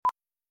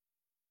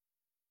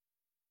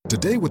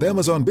Today with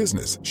Amazon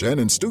Business,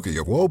 Shannon Stuckey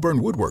of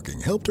Walburn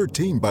Woodworking helped her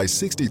team buy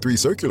 63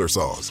 circular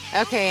saws.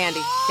 Okay,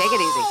 Andy, take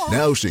it easy.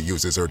 Now she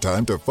uses her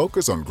time to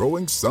focus on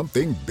growing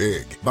something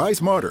big. Buy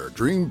smarter,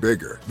 dream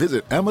bigger.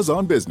 Visit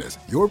Amazon Business,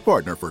 your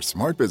partner for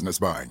smart business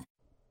buying.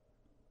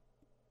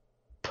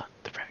 Punt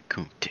the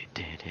raccoon.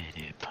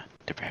 Punt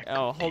the raccoon.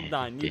 Oh, hold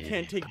on. You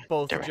can't take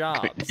both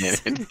jobs.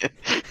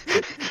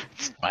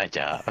 It's my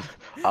job.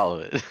 All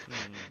of it.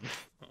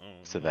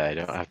 So that I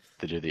don't have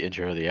to do the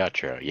intro or the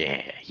outro.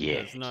 Yeah.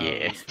 That's not how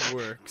this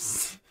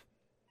works.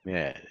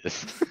 Yeah.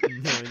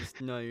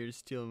 No, you're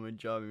stealing my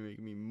job and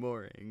making me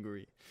more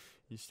angry.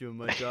 You're stealing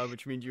my job,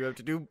 which means you have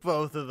to do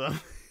both of them.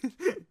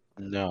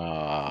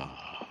 No.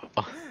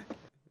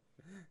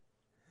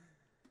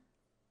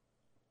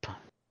 Punt.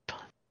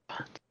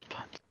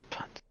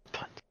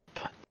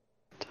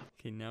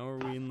 Okay, now are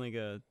we in like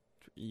a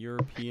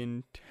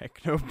European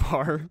techno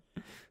bar?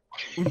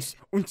 Oons.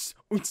 Punt.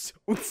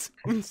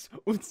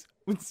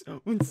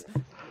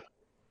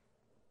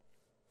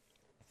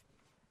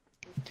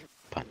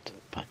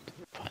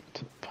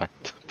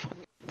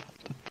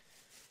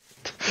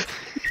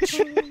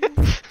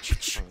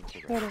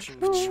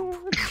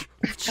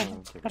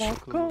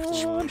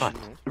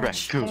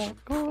 Raccoon.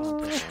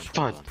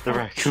 Punt the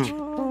raccoon.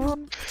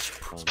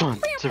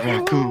 Punt the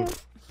raccoon.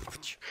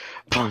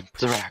 Punt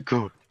the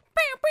raccoon.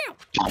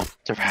 Punt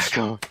the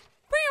raccoon.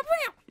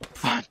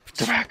 Punt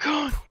the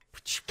raccoon.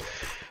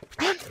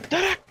 Punt the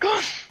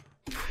raccoon.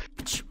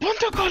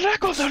 Punto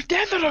correcto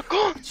sorteando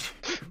raccoon.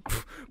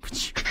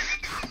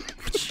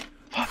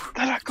 Punt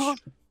the raccoon.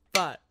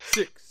 5,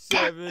 6,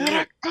 Punt the 7, 8.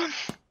 raccoon.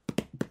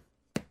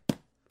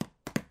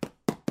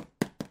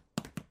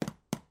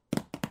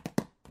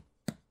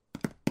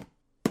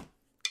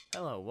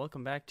 Hello,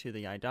 welcome back to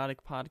the Idotic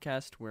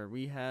podcast, where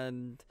we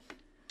had,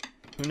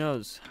 who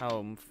knows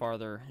how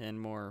farther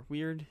and more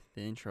weird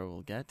the intro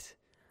will get.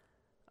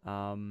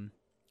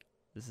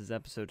 This is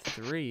episode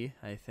 3,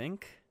 I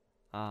think.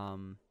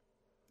 4,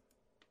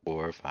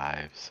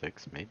 5,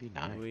 6, maybe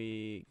 9.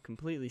 We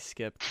completely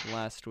skipped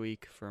last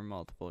week for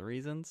multiple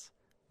reasons,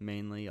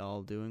 mainly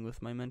all doing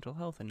with my mental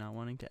health and not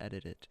wanting to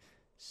edit it.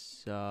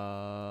 So,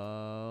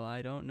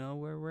 I don't know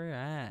where we're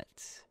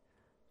at.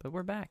 But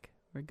we're back.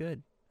 We're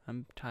good.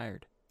 I'm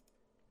tired.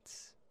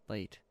 It's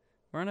late.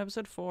 We're on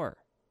episode 4.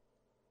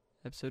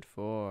 Episode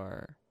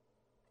 4.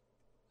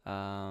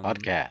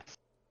 Podcast.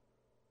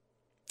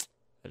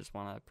 I just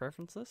want to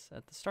preference this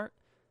at the start.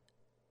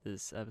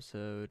 This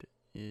episode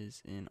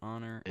is in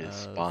honor of...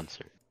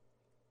 Sponsored.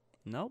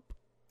 Nope.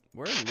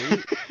 We're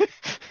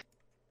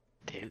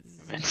Damn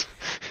it.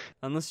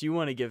 Unless you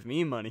want to give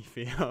me money,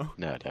 Theo.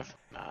 No, definitely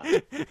not.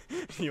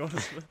 You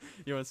want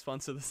to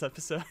sponsor this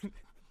episode?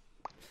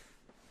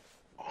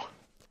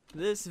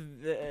 This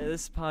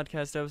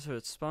podcast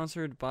episode is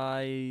sponsored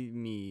by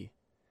me.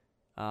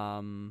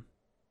 Go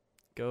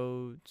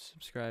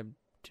subscribe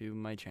to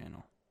my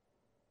channel.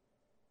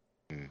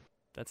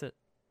 That's it.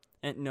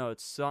 And no,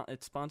 it's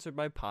sponsored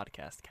by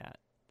Podcast Cat.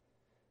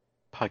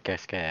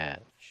 Podcast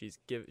cat. She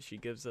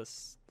gives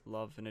us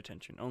love and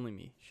attention. Only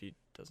me. She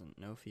doesn't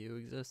know if you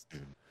exist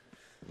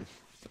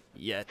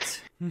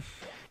yet.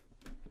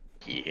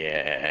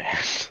 Yeah.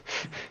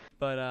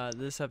 But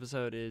this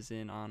episode is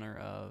in honor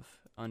of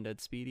Undead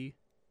Speedy.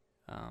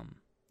 I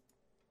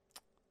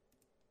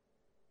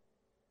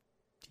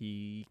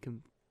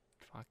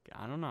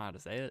don't know how to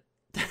say it.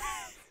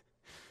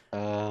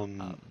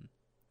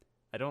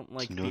 I don't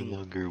like he's no being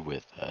longer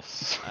with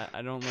us.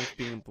 I don't like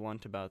being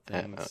blunt about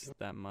things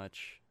that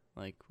much,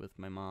 like with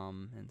my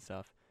mom and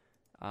stuff.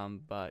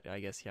 But I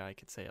guess I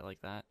could say it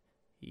like that.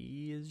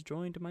 He is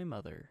joined my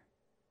mother.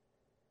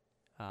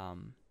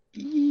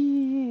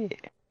 Yeah.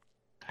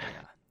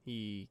 Yeah,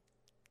 he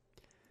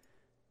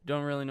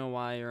don't really know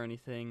why or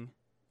anything.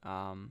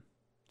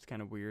 It's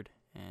kind of weird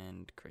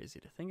and crazy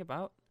to think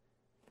about.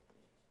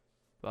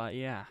 But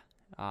yeah,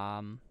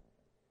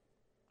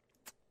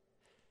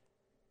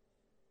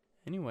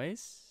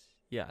 anyways,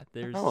 yeah,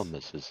 there's I'll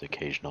miss his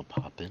occasional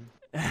pop-in.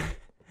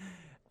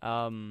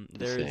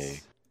 there's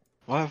Say,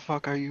 why the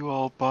fuck are you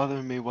all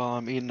bothering me while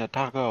I'm eating a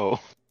taco?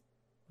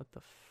 what the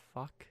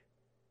fuck?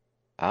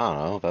 I don't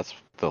know, that's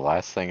the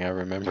last thing I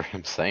remember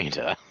him saying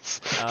to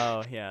us.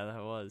 Oh yeah,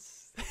 that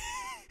was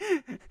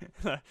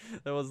that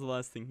was the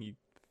last thing he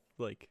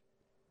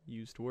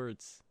used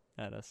words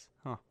at us,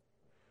 huh?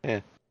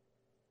 Yeah,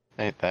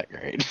 ain't that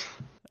great.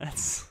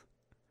 That's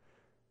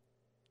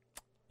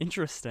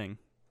interesting.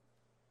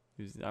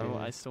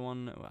 I still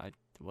want to know. I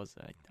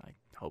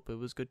hope it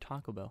was good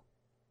Taco Bell.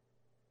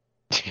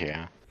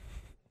 Yeah.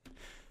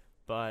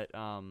 But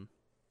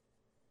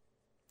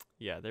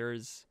yeah,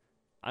 there's.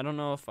 I don't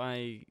know if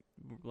I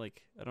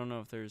don't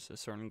know if there's a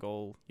certain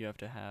goal you have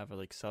to have,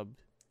 or sub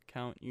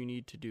count you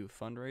need to do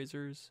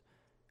fundraisers.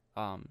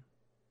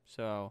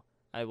 So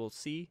I will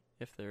see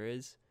if there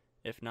is.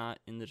 If not,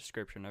 in the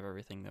description of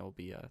everything there will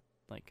be a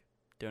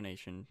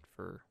donation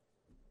for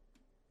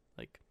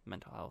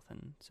mental health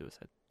and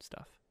suicide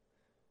stuff.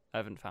 I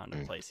haven't found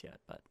a place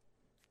yet, but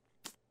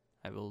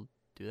I will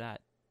do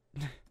that.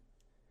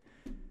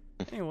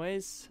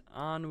 Anyways,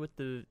 on with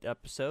the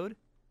episode.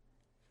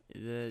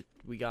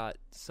 We got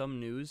some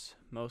news.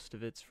 Most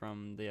of it's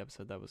from the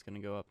episode that was going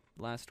to go up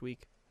last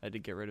week. I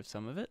did get rid of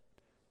some of it.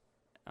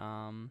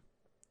 And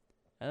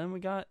then we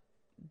got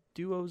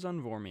duos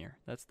on Vormir.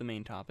 That's the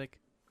main topic.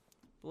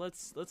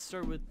 Let's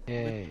start with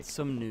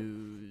some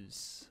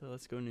news. So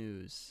let's go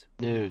news.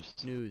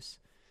 News.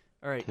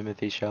 All right.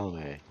 Timothy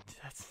Chalamet.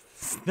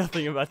 That's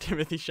nothing about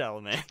Timothy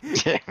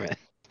Chalamet. Damn it.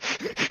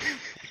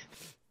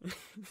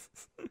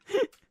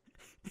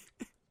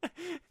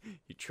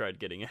 He tried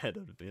getting ahead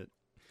of it,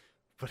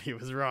 but he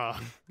was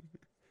wrong.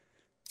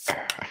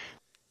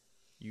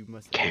 You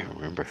must Can't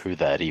remember who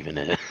that even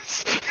is.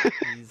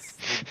 He's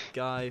the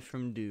guy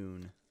from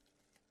Dune.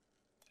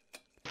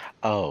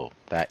 Oh,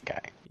 that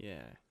guy.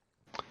 Yeah.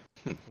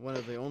 One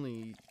of the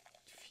only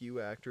few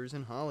actors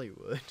in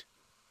Hollywood.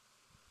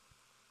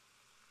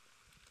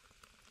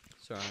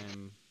 Sorry,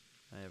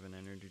 I have an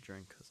energy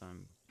drink because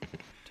I'm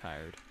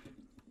tired.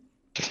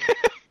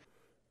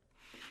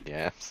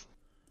 Yes.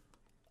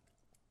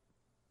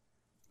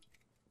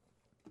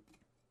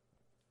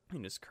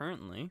 It is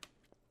currently,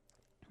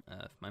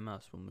 if my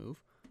mouse will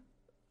move,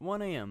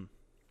 1 a.m.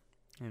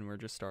 and we're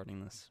just starting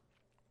this.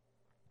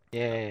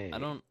 Yay. I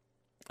don't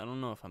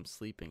know if I'm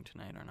sleeping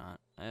tonight or not.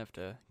 I have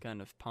to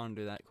kind of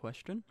ponder that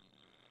question.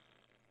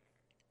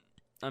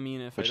 I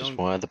mean, if Which I don't... is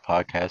one of the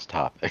podcast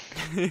topics.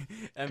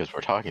 Because we're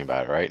talking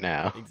about it right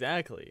now.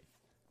 Exactly.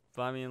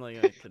 But I mean,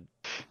 like,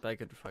 I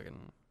could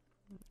fucking...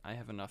 I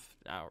have enough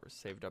hours,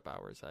 saved up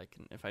hours.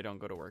 If I don't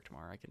go to work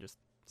tomorrow, I can just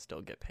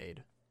still get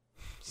paid.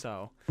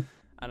 So,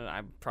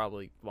 I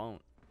probably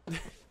won't.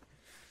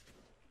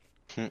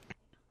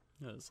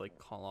 Just like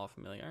call off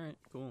and be like, alright,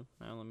 cool.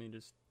 Now let me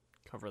just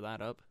cover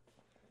that up.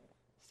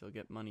 Still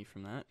get money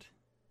from that.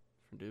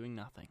 For doing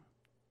nothing.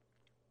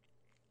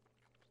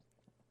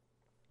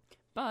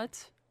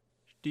 But,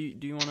 do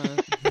you want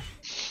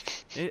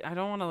to... I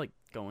don't want to, like,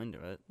 go into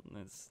it.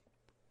 It's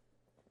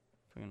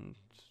fucking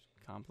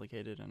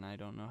complicated, and I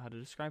don't know how to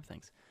describe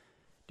things.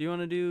 Do you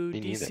want to do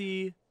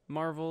DC,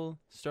 Marvel,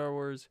 Star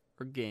Wars,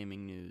 or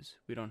gaming news?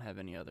 We don't have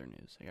any other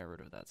news. I got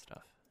rid of that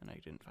stuff, and I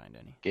didn't find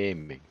any.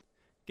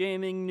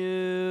 Gaming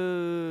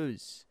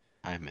news!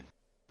 I'm in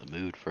the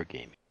mood for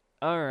gaming.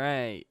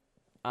 Alright.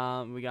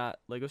 We got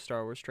Lego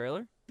Star Wars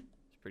trailer.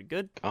 It's pretty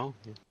good. Oh,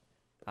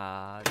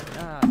 yeah.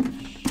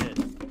 Shit.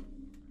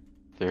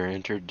 They're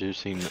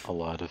introducing a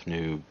lot of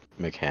new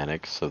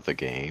mechanics of the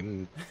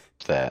game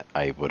that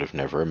I would have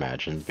never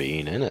imagined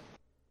being in it.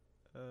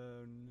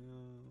 Oh,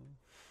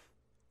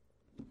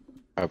 no.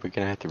 Are we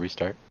gonna have to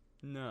restart?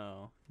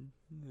 No.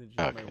 Just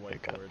Okay, my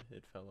got whiteboard.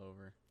 It fell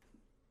over.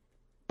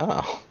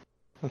 Oh,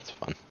 that's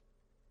fun.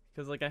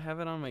 Because, like, I have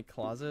it on my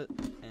closet,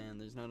 and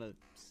there's not a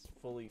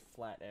fully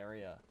flat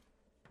area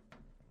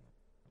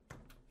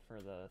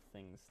for the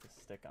things to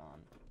stick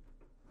on.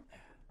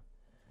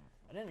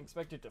 I didn't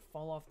expect it to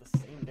fall off the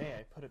same day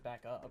I put it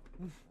back up.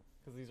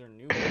 Because these are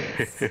new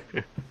ones.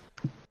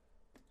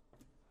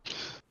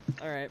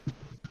 Alright.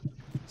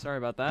 Sorry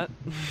about that.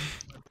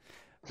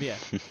 But yeah.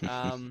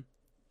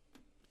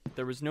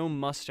 There was no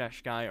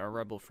mustache guy or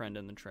rebel friend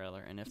in the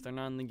trailer, and if they're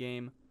not in the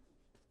game,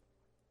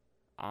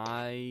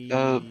 I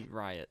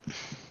riot.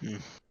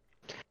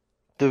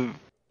 The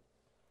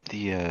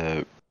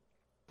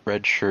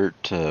red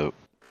shirt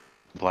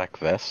black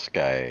vest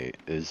guy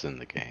is in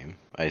the game.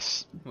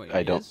 Wait,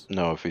 I don't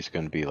know if he's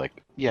going to be like...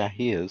 Yeah,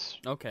 he is.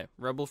 Okay,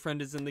 rebel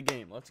friend is in the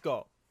game. Let's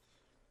go.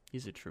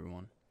 He's a true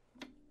one.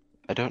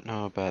 I don't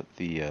know about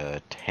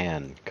the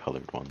tan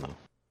colored one though.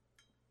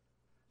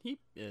 He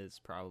is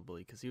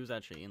probably, because he was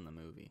actually in the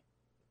movie.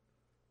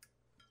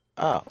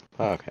 Oh,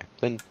 okay.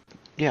 Then,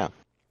 yeah.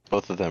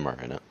 Both of them are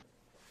in it.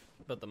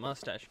 But the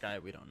mustache guy,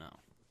 we don't know.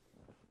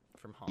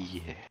 From Hong.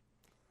 Yeah.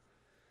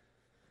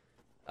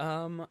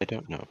 I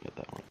don't know about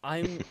that one.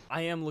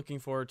 I am looking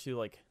forward to,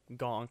 like,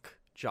 Gonk,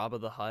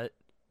 Jabba the Hutt,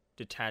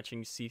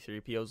 detaching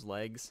C-3PO's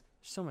legs.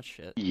 So much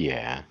shit.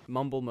 Yeah.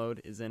 Mumble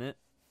mode is in it,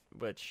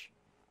 which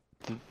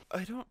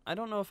I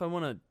don't know if I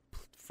want to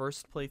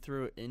first play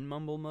through it in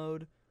mumble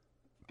mode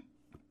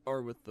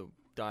or with the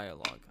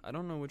dialogue. I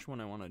don't know which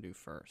one I want to do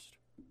first.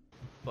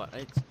 But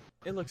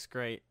it looks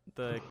great.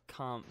 The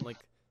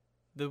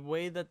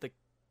way that the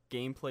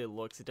gameplay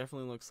looks, it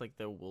definitely looks like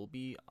there will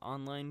be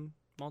online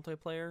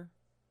multiplayer.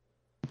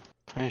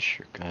 I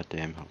sure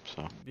goddamn hope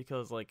so.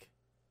 Because, like,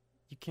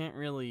 you can't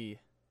really...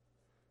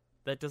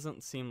 That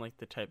doesn't seem like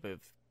the type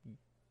of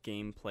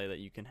gameplay that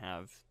you can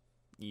have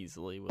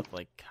easily with,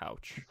 like,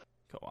 couch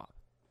co-op.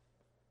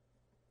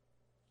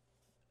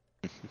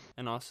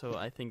 And also,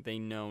 I think they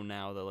know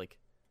now that, like,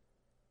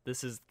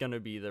 this is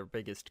gonna be their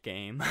biggest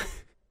game.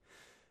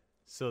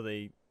 So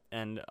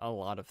and a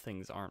lot of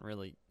things aren't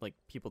really, like,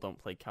 people don't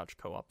play couch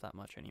co-op that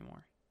much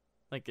anymore.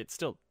 Like, it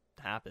still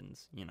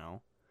happens, you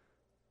know?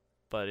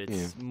 But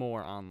it's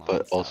more online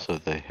But stuff. also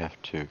they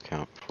have to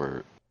account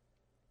for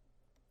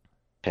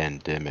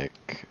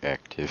pandemic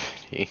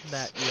activities.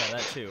 That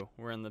too.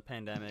 We're in the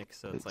pandemic,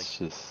 so it's like...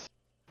 just,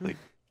 like,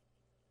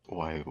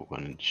 why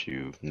wouldn't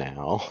you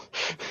now?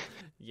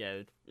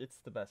 Yeah, it's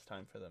the best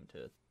time for them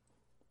to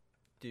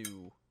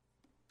do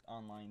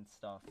online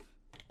stuff.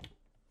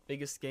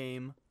 Biggest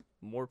game,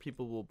 more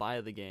people will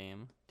buy the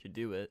game to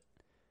do it.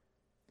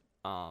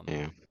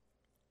 Yeah.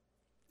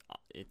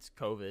 It's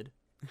COVID.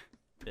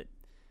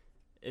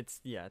 It's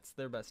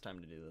their best time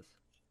to do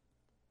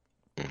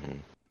this. Mm-hmm.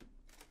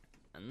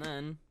 And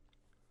then,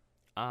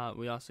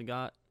 we also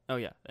got,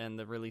 and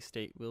the release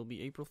date will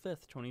be April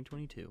 5th,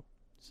 2022.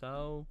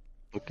 So,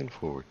 Looking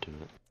forward to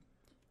it.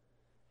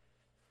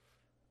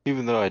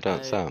 Even though I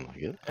don't sound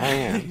like it, I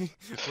am.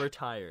 We're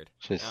tired.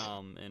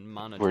 And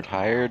monotone. We're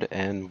tired,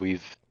 and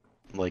we've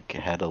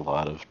had a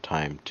lot of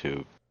time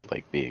to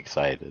be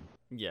excited.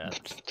 Yeah,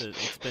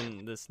 it's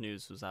been, this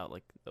news was out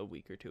a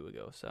week or two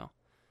ago, so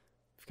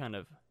I've kind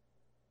of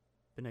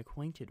been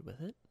acquainted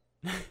with it.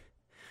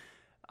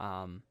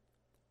 But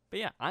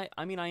yeah,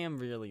 I mean, I am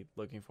really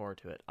looking forward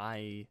to it.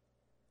 I'm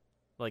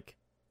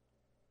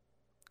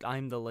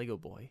the Lego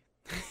boy.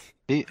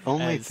 The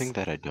only thing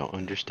that I don't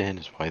understand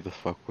is why the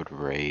fuck would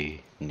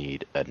Rey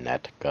need a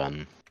net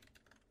gun?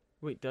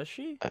 Wait, does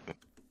she?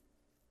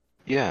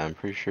 Yeah, I'm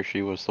pretty sure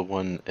she was the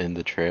one in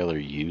the trailer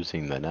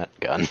using the net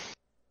gun.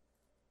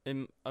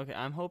 Okay,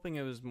 I'm hoping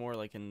it was more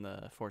in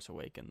the Force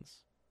Awakens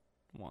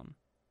one.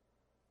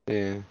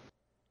 Yeah.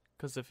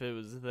 Because if it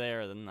was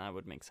there, then that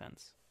would make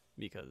sense.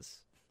 Because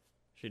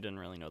she didn't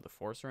really know the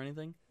Force or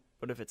anything.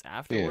 But if it's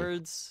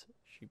afterwards,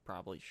 she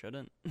probably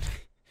shouldn't.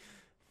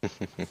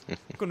 I'm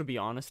going to be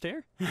honest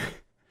here.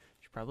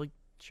 She probably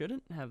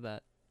shouldn't have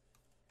that.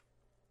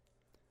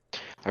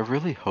 I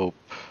really hope,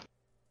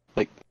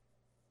 I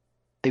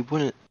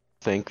wouldn't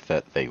think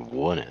that they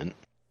wouldn't,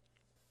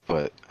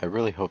 but I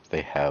really hope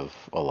they have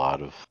a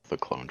lot of the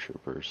clone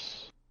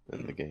troopers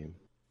in the game.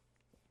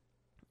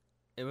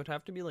 It would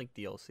have to be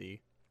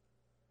DLC.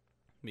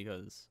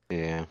 Because...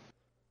 Yeah.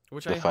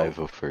 Which the I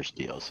 501st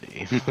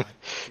DLC. God,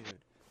 dude.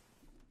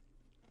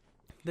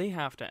 They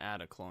have to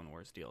add a Clone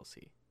Wars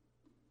DLC.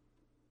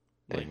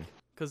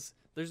 Because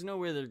there's no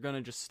way they're going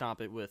to just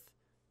stop it with,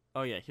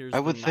 oh yeah, here's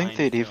I would the think 9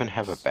 they'd films. even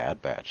have a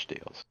Bad Batch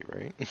DLC,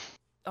 right?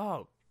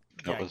 Oh,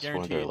 that was guaranteed.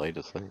 one of their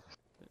latest things.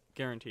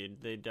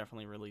 Guaranteed. They'd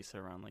definitely release it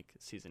around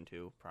season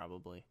 2,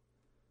 probably.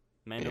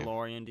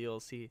 Mandalorian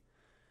DLC.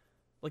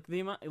 The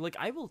amount,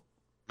 I will...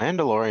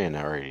 Mandalorian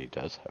already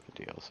does have a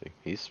DLC.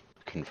 He's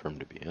confirmed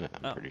to be in it,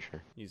 I'm pretty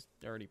sure. He's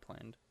already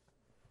planned.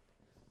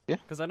 Yeah.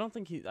 Because I don't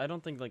think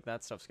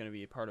that stuff's going to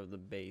be a part of the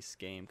base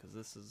game, because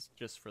this is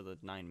just for the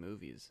 9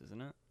 movies,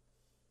 isn't it?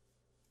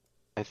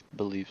 I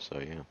believe so,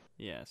 yeah.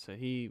 Yeah, so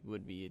he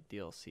would be a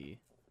DLC.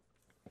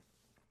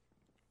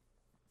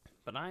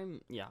 But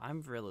I'm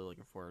really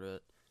looking forward to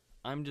it.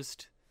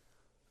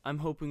 I'm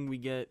hoping we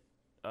get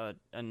an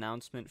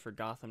announcement for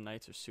Gotham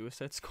Knights or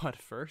Suicide Squad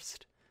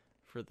first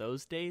for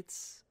those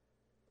dates,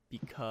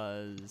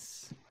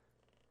 because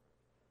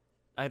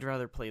I'd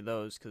rather play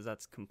those, because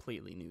that's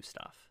completely new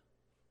stuff.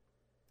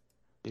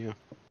 Yeah.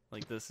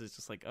 This is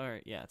just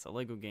alright, yeah, it's a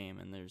Lego game,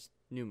 and there's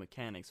new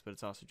mechanics, but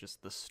it's also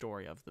just the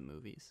story of the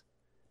movies.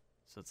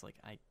 So it's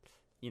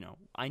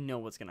I know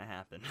what's gonna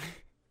happen.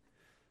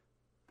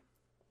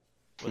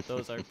 But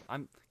those are,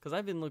 because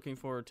I've been looking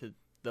forward to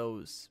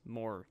those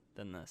more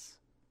than this.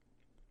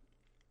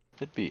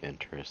 It'd be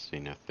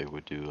interesting if they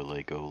would do a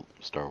Lego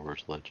Star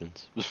Wars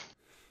Legends.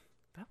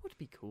 That would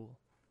be cool.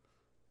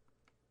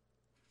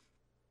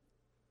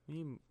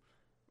 I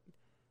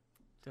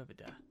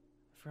forgot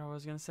what I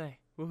was gonna say.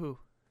 Woohoo!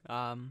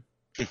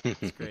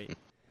 It's great.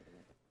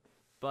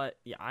 But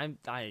yeah, I'm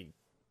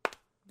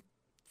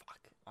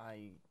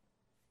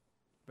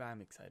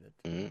excited.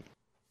 Mm.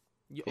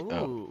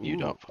 You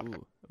don't fuck.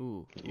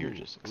 You're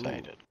just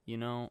excited.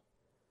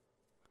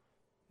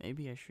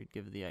 Maybe I should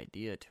give the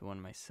idea to one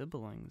of my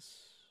siblings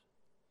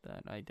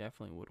that I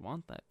definitely would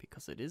want that,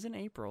 because it is in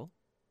April.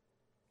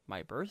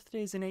 My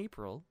birthday's in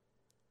April.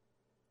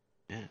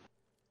 Yeah.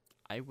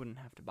 I wouldn't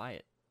have to buy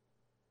it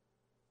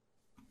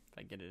if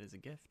I get it as a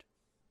gift.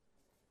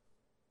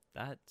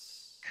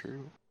 That's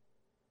true.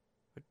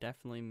 Would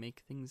definitely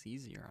make things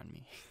easier on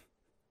me.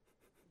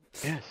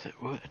 Yes, it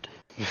would.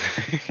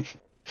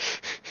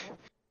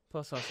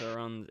 Plus, also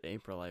around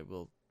April, I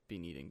will be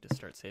needing to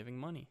start saving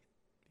money,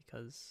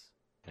 because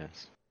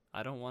yes,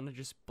 I don't want to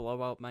just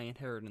blow out my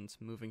inheritance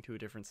moving to a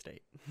different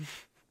state.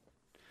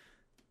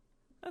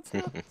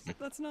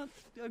 That's not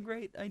a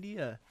great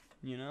idea,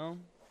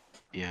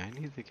 Yeah, I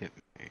need to get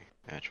my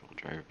actual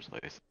driver's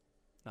license.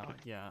 Oh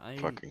yeah, I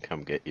fucking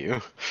come get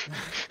you.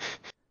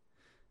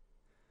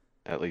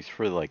 At least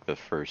for the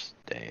first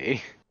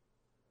day.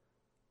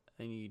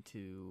 I need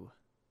to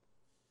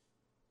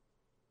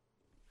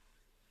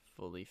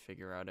fully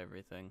figure out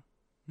everything.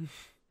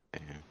 Yeah.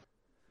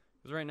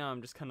 Because right now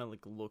I'm just kind of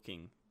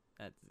looking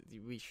at.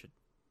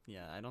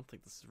 Yeah, I don't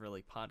think this is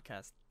really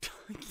podcast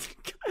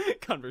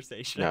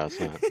conversation. No, it's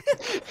not.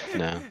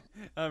 No.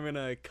 I'm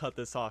gonna cut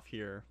this off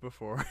here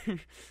before.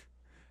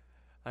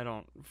 I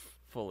don't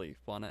fully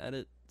want to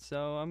edit,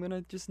 so I'm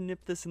gonna just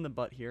nip this in the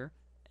butt here.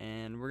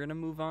 And we're going to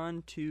move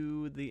on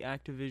to the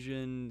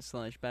Activision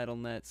 /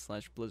 Battle.net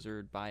 /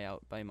 Blizzard buyout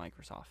by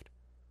Microsoft.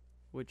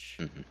 Which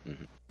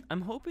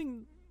I'm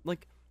hoping,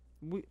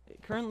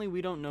 currently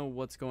we don't know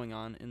what's going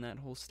on in that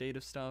whole state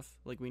of stuff.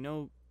 Like, we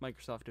know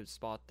Microsoft would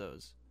spot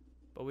those,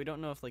 but we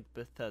don't know if, like,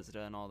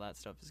 Bethesda and all that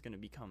stuff is going to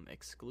become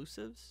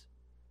exclusives.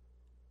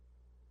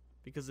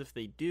 Because if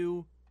they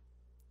do,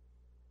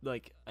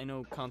 like, I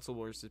know console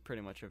wars is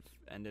pretty much have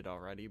ended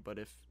already, but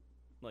if,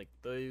 like,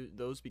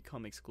 those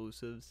become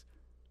exclusives,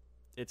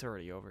 it's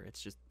already over.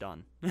 It's just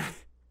done.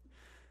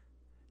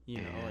 You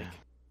know, like,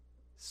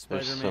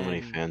 Spider-Man. There's so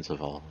many fans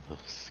of all of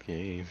those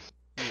games.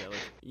 Yeah,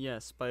 like, yeah,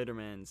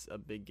 Spider-Man's a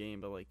big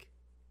game, but, like,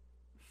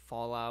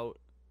 Fallout,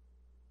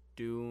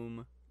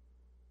 Doom,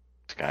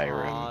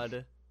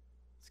 Skyrim,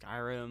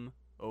 Skyrim,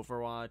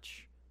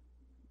 Overwatch,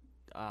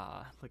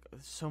 like,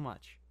 so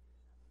much.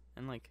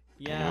 And, like,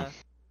 yeah,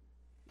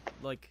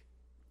 like,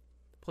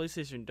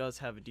 PlayStation does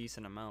have a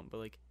decent amount, but,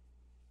 like,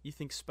 you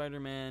think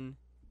Spider-Man,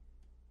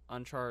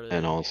 Uncharted,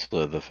 and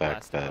also the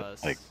fact Last of that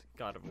Us, like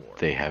God of War.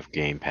 they have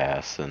Game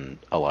Pass, and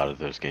a lot of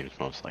those games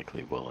most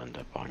likely will end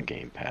up on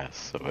Game Pass,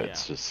 so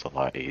it's just a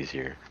lot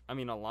easier. I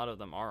mean, a lot of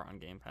them are on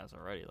Game Pass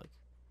already, like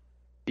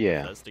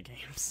Bethesda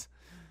games.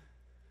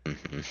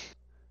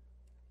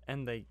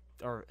 And they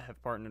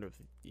have partnered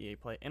with EA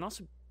Play, and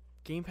also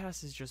Game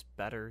Pass is just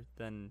better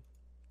than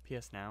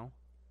PS Now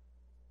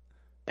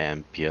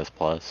and PS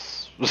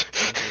Plus. and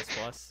PS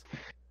Plus.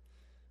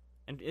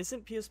 And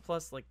isn't PS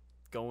Plus like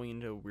going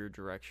into a weird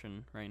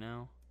direction right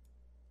now?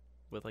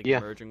 With like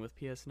merging with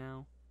PS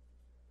Now?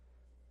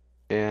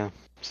 Yeah,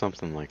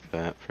 something like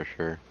that for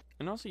sure.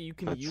 And also you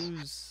can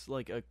use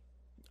like a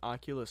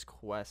Oculus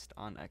Quest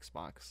on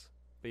Xbox,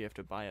 but you have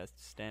to buy a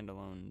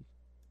standalone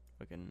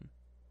fucking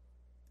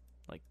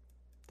like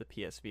the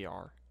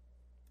PSVR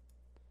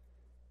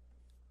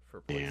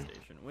for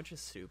PlayStation, which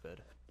is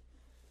stupid.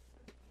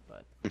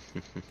 But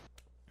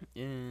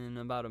in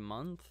about a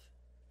month,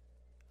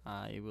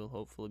 I will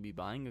hopefully be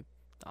buying a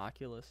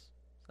Oculus.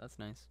 So that's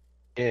nice.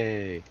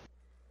 Yay!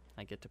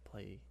 I get to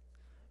play.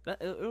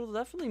 That it'll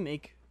definitely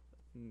make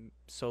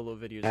solo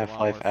videos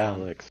Half-Life a lot more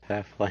fun. Alex.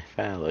 Half-Life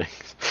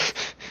Alex.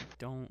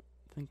 Don't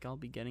think I'll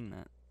be getting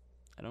that.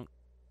 I don't.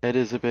 It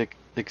is a bit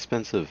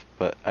expensive,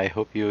 but I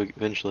hope you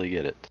eventually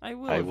get it. I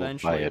will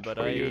eventually, buy it, but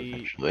I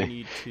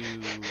need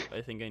to.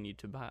 I think I need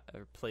to buy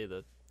or play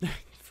the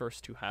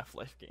first two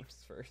Half-Life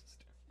games first.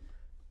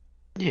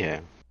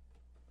 Yeah.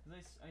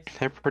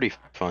 They're pretty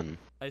fun.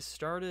 I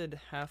started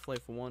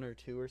Half-Life 1 or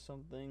 2 or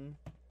something,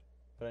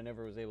 but I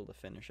never was able to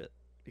finish it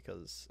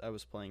because I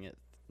was playing it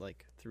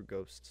like through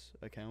Ghost's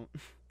account.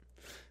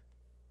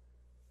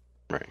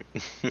 Right.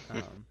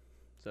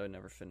 So I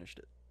never finished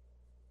it.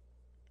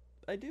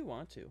 I do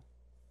want to.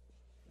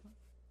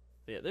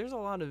 But yeah, there's a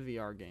lot of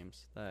VR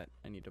games that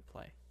I need to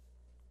play.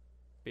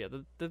 But yeah,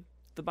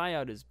 the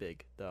buyout is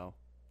big though.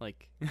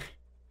 Like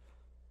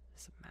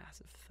it's a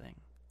massive thing.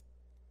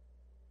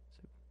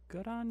 So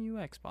good on you,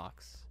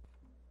 Xbox.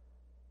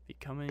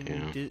 Becoming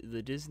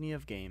the Disney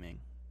of gaming.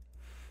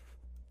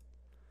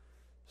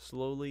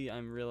 Slowly,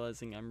 I'm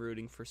realizing I'm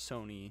rooting for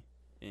Sony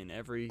in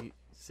every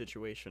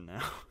situation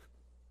now.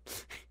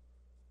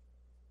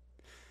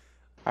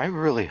 I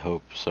really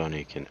hope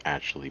Sony can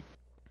actually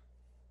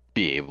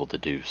be able to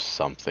do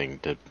something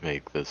to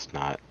make this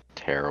not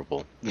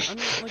terrible. I mean,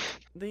 like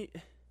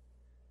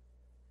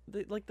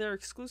they like their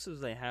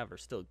exclusives they have are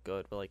still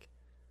good, but like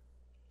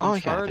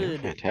Uncharted,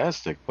 they're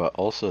fantastic, but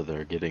also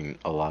they're getting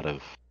a lot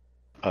of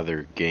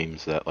other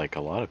games that like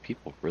a lot of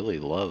people really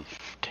love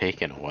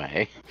taken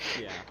away.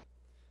 Yeah.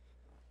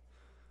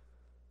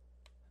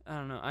 I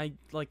don't know. I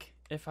like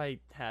if I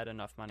had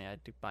enough money,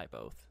 I'd buy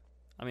both.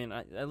 I mean,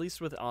 at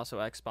least with also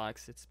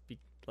Xbox, it's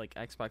like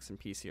Xbox and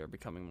PC are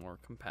becoming more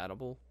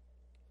compatible.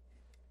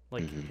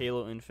 Like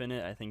Halo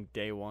Infinite, I think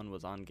day one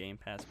was on Game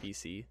Pass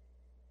PC,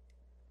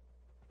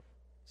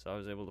 so I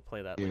was able to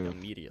play that like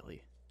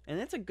immediately, and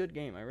it's a good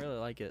game. I really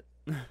like it.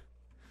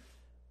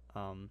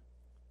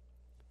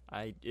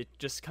 It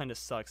just kind of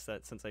sucks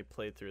that since I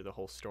played through the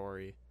whole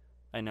story,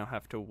 I now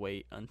have to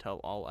wait until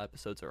all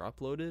episodes are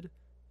uploaded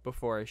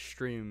before I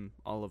stream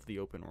all of the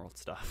open world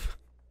stuff.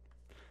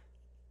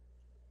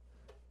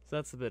 So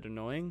that's a bit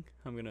annoying.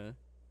 I'm gonna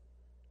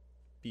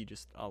be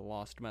just a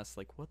lost mess.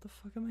 Like, what the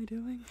fuck am I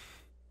doing?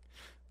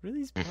 What are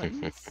these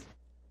buttons?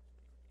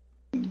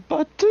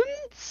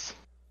 Buttons?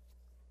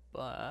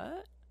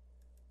 But,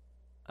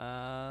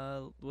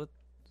 what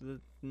the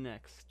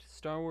next?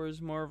 Star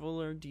Wars, Marvel,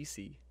 or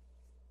DC?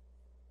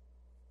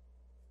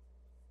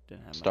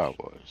 Didn't have Star much.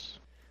 Wars.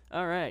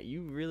 Alright,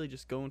 you really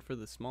just going for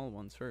the small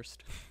ones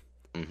first.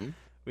 Mm-hmm.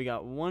 We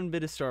got one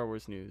bit of Star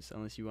Wars news,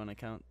 unless you want to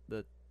count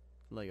the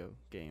Lego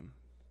game.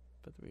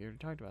 But we already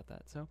talked about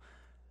that. So,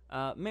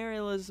 Mary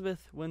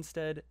Elizabeth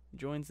Winstead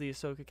joins the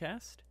Ahsoka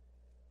cast.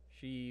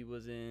 She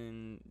was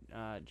in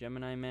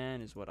Gemini Man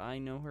is what I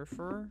know her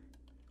for.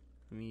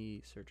 Let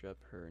me search up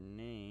her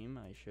name.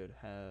 I should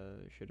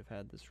have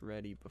had this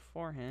ready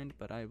beforehand,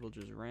 but I will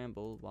just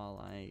ramble while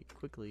I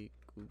quickly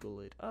Google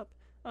it up.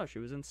 Oh, she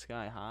was in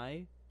Sky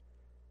High.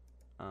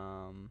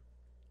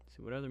 Let's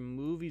see, what other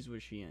movies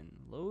was she in?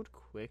 Load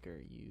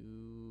quicker,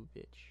 you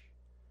bitch.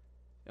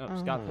 Oh,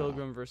 Scott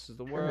Pilgrim versus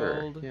the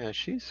World. Yeah,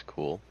 she's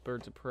cool.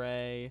 Birds of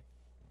Prey.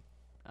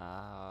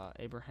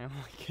 Abraham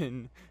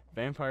Lincoln,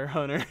 Vampire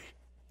Hunter.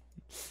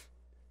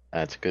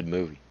 That's a good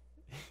movie.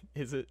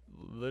 Is it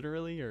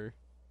literally or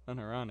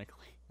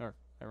unironically? Or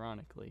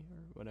ironically, or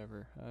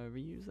whatever. However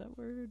you use that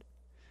word.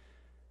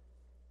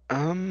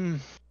 A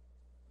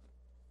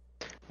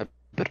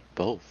bit of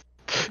both.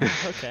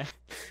 Okay.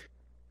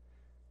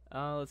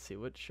 Let's see,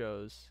 what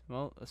shows?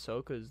 Well,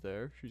 Ahsoka's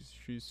there.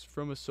 She's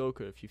from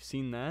Ahsoka. If you've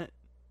seen that.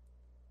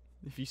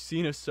 If you've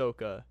seen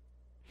Ahsoka,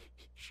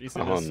 she's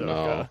in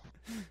Ahsoka.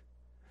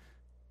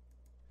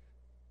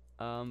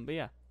 No. But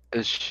yeah.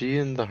 Is she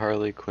in the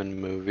Harley Quinn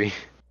movie?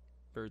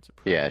 Birds of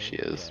Prey. Yeah, she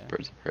is. Yeah.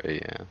 Birds of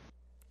Prey, yeah.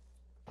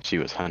 She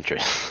was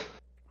Huntress.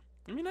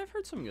 I mean, I've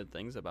heard some good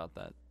things about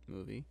that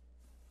movie.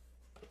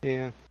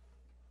 Yeah.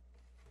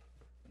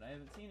 But I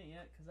haven't seen it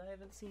yet, because I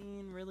haven't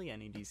seen really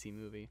any DC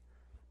movie.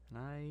 And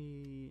I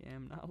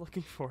am not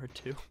looking forward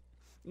to.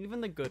 Even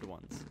the good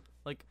ones.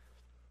 Like,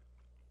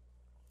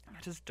 I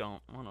just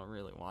don't want to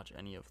really watch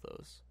any of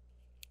those.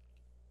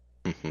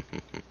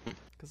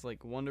 Because,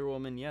 like, Wonder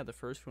Woman, yeah, the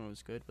first one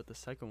was good, but the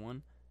second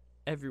one,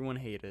 everyone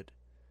hated.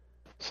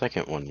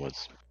 Second one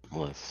was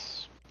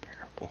less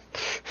bearable.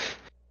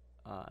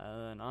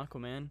 And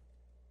Aquaman,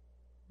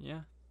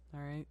 yeah,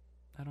 alright.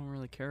 I don't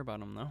really care about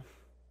him, though.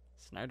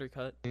 Snyder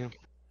Cut, yeah.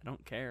 I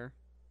don't care.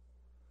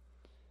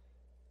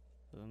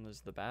 Then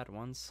there's the bad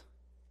ones.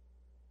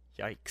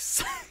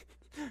 Yikes.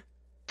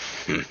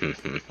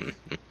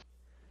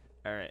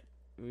 Alright,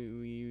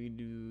 we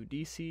do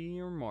DC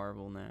or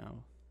Marvel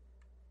now?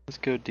 Let's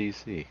go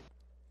DC.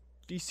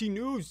 DC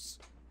News!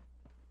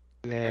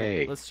 Hey.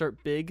 Right, let's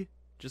start big,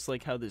 just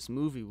like how this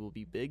movie will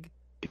be big.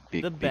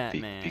 Big, the big,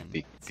 Batman.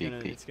 Big,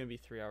 It's gonna be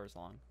 3 hours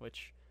long,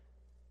 which...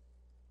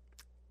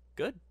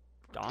 Good.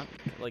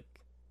 Like,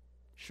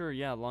 sure,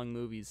 yeah, long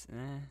movies,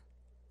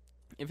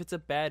 If it's a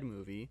bad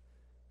movie,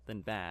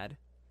 then bad.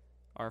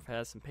 Or if it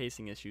has some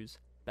pacing issues,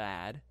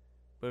 bad.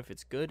 But if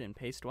it's good and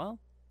paced well,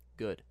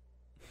 good.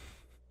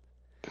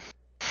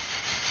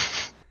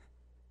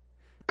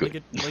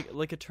 Good.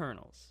 Like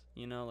Eternals,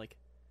 you know, like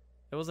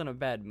it wasn't a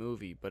bad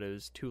movie, but it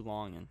was too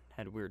long and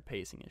had weird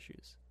pacing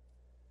issues.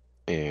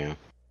 Yeah.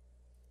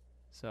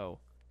 So,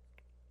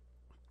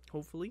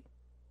 hopefully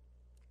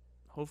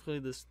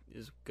this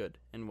is good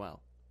and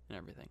well and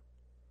everything.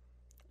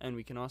 And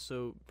we can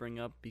also bring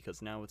up,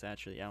 because now it's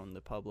actually out in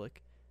the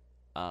public,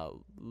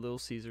 Little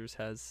Caesars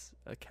has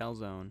a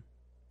calzone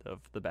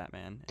of the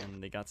Batman,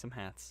 and they got some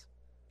hats.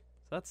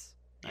 So that's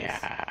nice.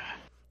 Yeah.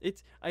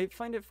 I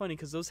find it funny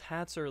because those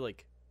hats are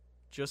like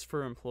just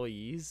for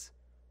employees,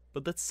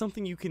 but that's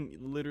something you can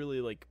literally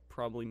like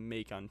probably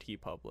make on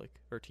TeePublic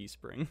or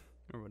Teespring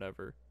or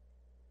whatever.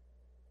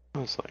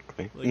 Most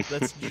likely. Like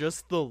that's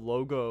just the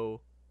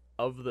logo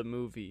of the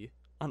movie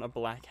on a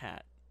black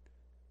hat.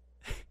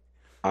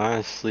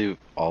 Honestly,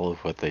 all of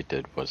what they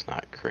did was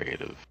not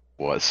creative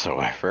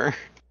whatsoever.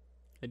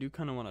 I do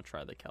kind of want to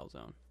try the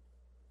calzone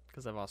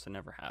because I've also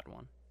never had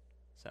one.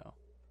 So.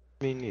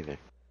 Me neither.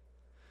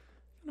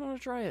 I want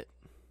to try it.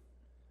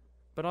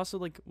 But also,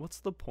 like, what's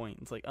the point?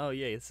 It's like, oh,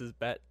 yeah, this is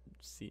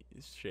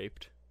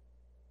bat-shaped.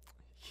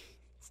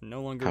 It's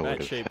no longer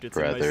bat-shaped, it's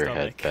in my stomach. I'd rather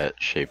had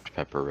bat-shaped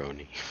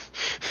pepperoni.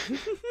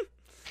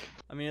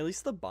 I mean, at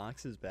least the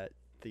box is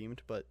bat-themed,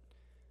 but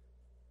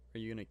are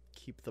you going to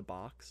keep the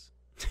box?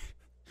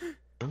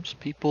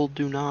 Most people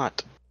do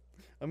not.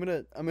 I'm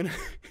gonna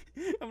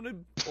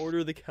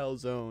order the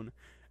calzone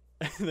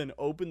and then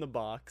open the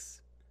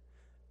box,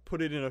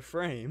 put it in a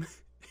frame,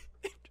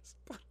 and just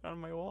put it on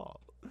my wall.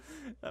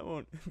 That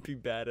won't be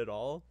bad at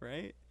all,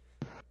 right?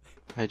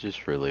 I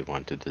just really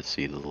wanted to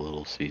see the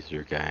Little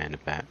Caesar guy in a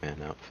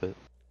Batman outfit.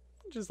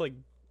 Just like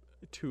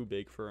too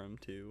big for him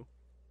too.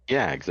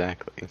 Yeah,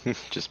 exactly.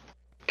 Just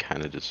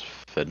kind of just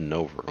fitting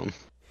over him.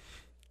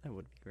 That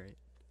would be great.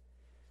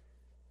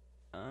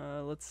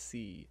 Let's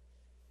see.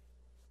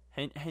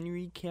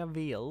 Henry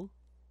Cavill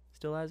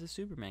still has a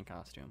Superman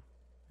costume,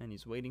 and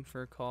he's waiting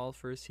for a call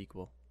for a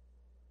sequel.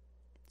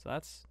 So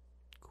that's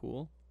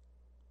cool.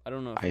 I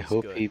don't know if I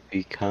hope good. he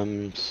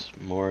becomes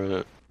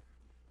more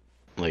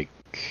like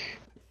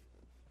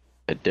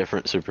a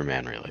different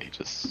Superman, really.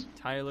 Just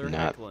Tyler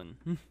not... Hoechlin.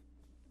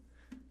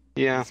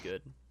 Yeah. He's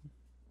good.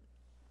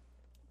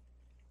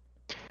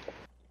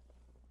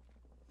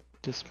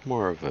 Just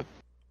more of a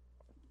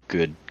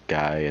good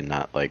guy and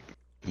not like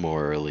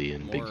morally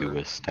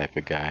ambiguous type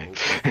of guy.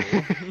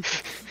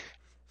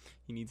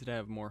 He needs to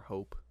have more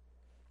hope.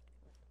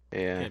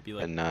 Yeah, Can't be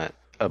like, and not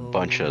a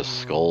bunch of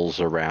skulls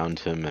around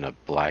him in a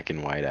black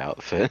and white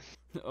outfit.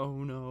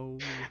 Oh no.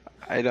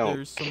 I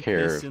don't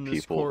care if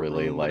people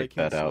really like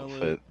that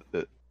outfit.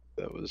 That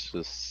was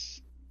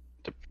just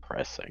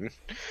depressing.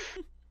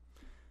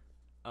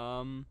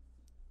 Then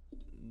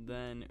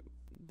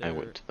I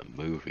went to the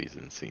movies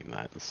and seen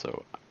that,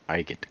 so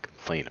I get to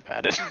complain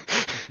about it.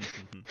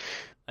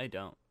 I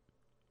don't.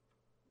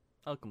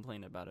 I'll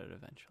complain about it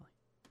eventually.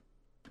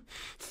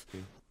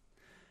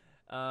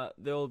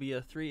 There will be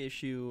a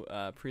 3-issue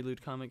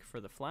prelude comic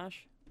for The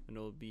Flash, and it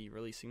will be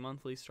releasing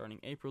monthly starting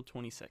April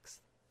 26th.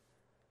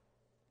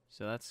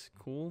 So that's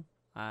cool.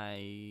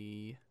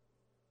 I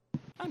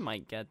I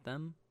might get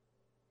them.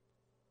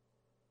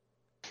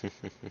 It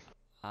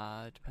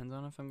depends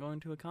on if I'm going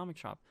to a comic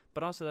shop.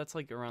 But also, that's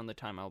like around the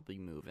time I'll be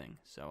moving,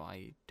 so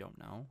I don't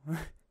know.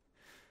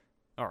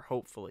 Or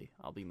hopefully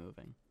I'll be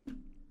moving.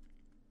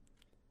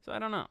 So I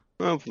don't know.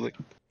 Hopefully.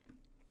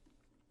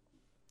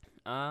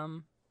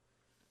 And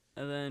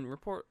then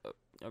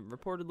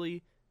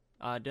reportedly,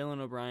 Dylan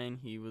O'Brien,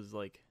 he was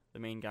like the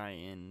main guy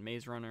in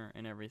Maze Runner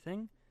and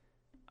everything.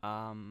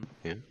 Yeah.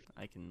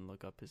 I can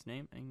look up his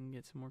name and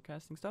get some more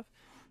casting stuff.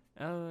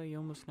 You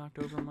almost knocked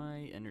over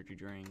my energy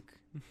drink.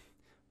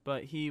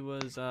 But he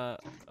was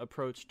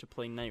approached to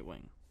play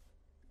Nightwing.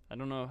 I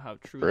don't know how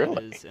true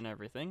that is and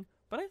everything,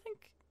 but I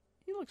think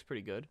he looks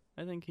pretty good.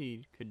 I think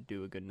he could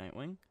do a good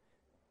Nightwing.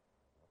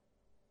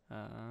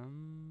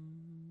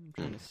 I'm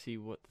trying to see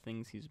what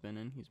things he's been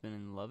in. He's been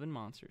in Love and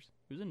Monsters.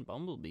 He was in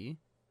Bumblebee.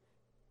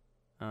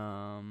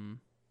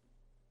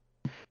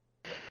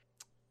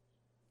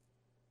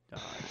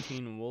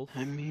 Teen Wolf.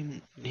 I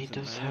mean, he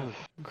does have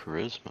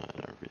charisma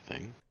and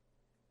everything.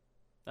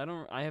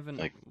 I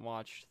haven't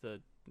watched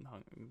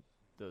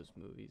those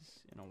movies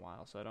in a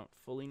while, so I don't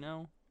fully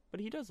know. But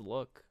he does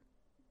look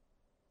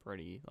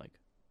pretty, like...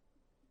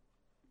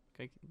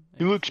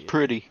 He looks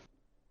pretty.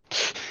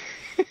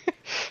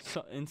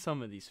 So, in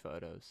some of these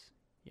photos,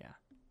 yeah.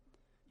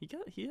 He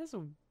has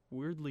a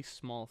weirdly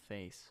small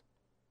face.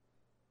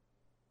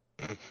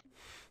 I'm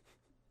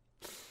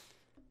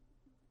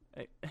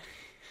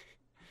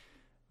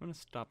gonna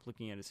stop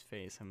looking at his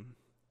face. I'm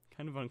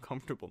kind of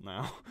uncomfortable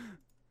now.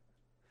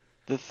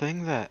 The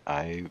thing that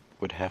I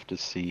would have to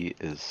see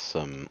is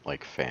some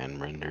like fan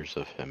renders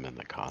of him in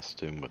the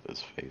costume with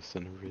his face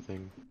and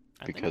everything.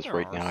 Because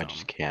right now I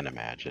just can't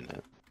imagine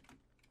it.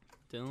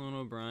 Dylan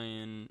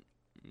O'Brien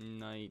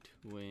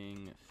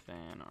Nightwing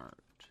fan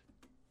art.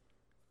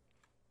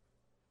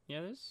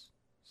 Yeah, there's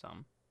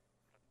some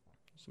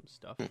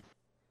stuff.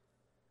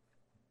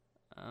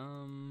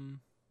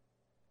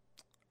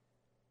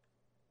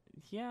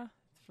 Yeah,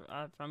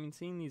 I mean,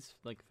 seeing these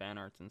like fan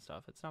arts and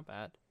stuff, it's not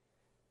bad.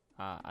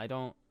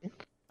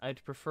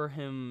 I'd prefer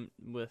him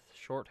with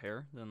short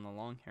hair than the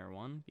long hair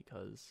one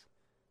because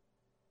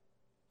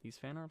these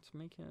fan arts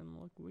make him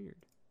look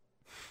weird.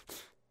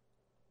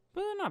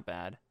 But they're not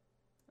bad.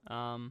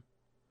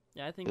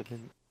 Yeah, I think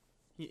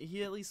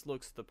he at least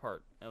looks the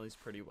part at least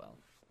pretty well.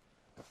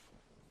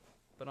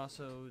 But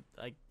also,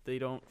 they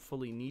don't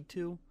fully need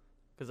to,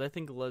 because I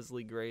think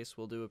Leslie Grace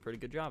will do a pretty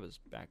good job as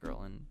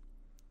Batgirl, and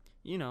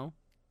you know,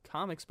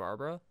 comics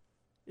Barbara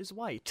is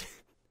white,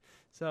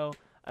 so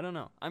I don't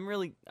know. I'm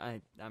really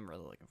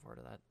looking forward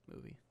to that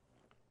movie.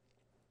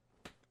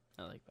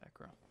 I like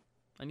Batgirl.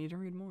 I need to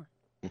read more.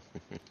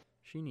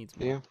 She needs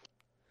more. Yeah.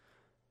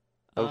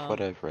 Of what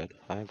I've read,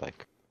 I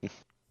like.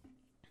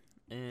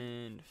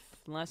 And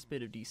last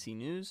bit of DC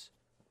news.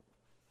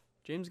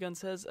 James Gunn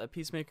says a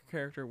Peacemaker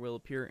character will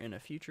appear in a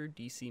future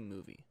DC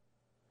movie.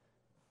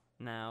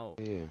 Now,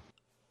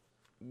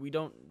 we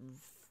don't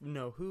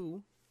know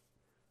who.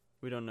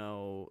 We don't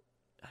know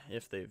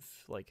if they've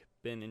like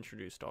been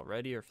introduced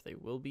already or if they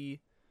will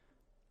be.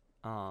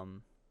 We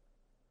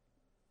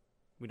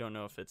don't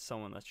know if it's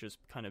someone that's just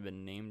kind of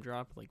been name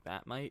dropped like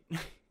Batmite.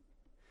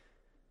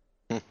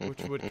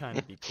 Which would kind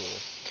of be cool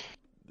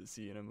to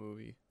see in a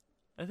movie.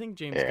 I think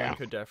James Gunn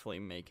could definitely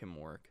make him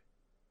work.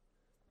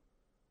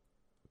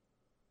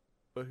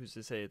 But who's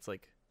to say it's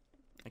like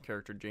a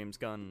character James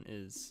Gunn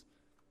is,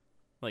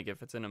 like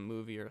if it's in a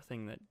movie or a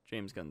thing that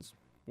James Gunn's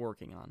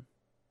working on.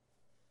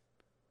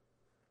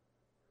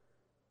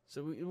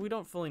 So we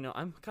don't fully know.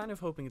 I'm kind of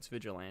hoping it's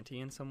Vigilante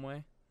in some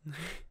way.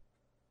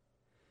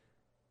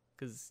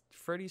 Because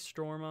Freddie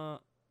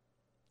Storma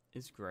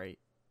is great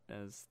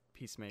as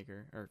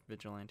Peacemaker, or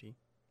Vigilante.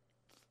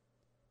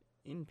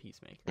 In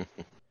Peacemaker.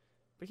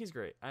 But he's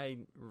great.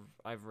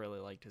 I've really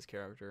liked his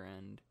character,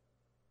 and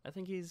I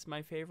think he's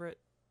my favorite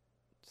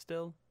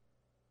still.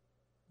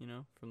 You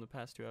know, from the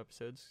past 2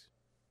 episodes.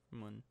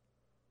 From when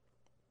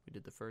we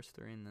did the first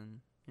 3, and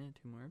then,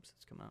 2 more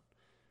episodes come out.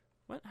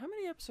 How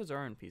many episodes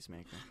are in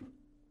Peacemaker?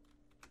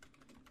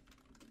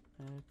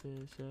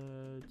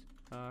 Episodes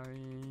are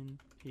in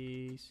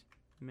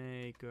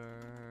Peacemaker.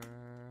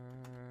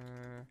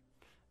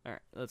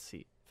 Alright, let's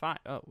see. 5.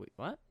 Oh, wait,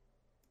 what?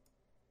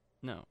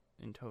 No,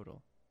 in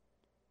total.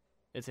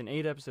 It's an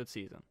 8-episode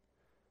season.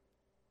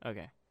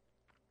 Okay.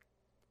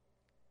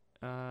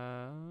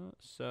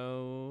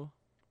 So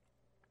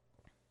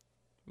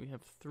we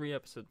have 3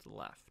 episodes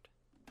left.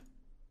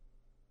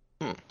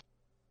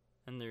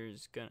 And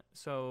there's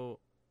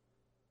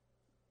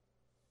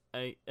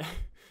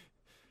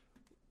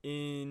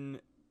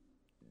in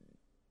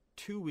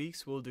 2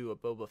 weeks we'll do a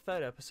Boba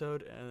Fett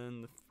episode, and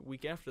then the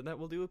week after that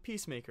we'll do a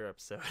Peacemaker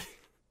episode.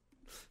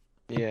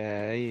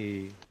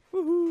 Yay.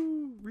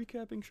 Woohoo!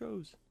 Recapping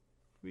shows.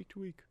 Week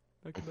to week.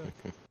 Back to back.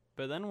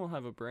 But then we'll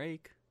have a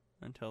break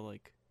until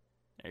like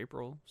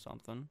April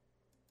something.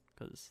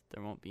 Because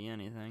there won't be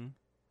anything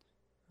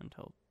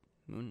until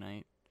Moon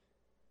Knight.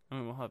 I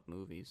mean, we'll have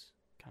movies.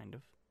 Kind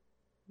of.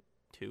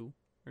 2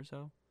 or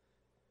so.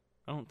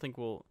 I don't think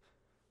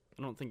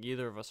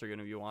either of us are going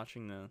to be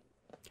watching the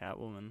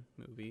Catwoman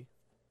movie.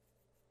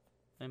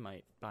 I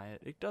might buy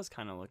it. It does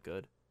kind of look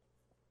good.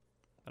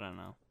 But I don't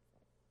know.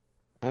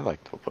 I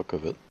like the look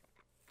of it.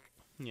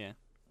 Yeah.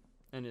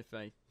 And if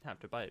I have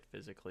to buy it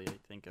physically, I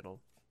think it'll...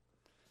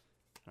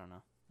 I don't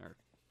know. Or,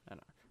 I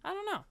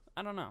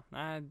don't know.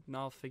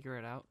 I'll figure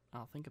it out.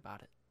 I'll think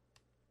about it.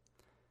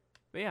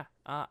 But yeah,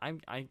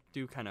 I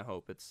do kind of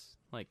hope it's,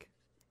 like...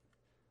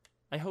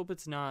 I hope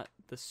it's not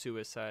the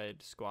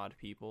Suicide Squad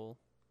people,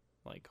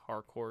 like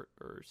Harcourt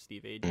or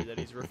Steve Agee that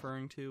he's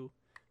referring to.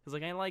 Because,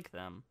 like, I like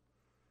them.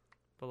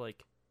 But,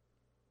 like,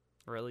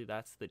 really,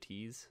 that's the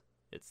tease?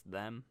 It's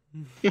them?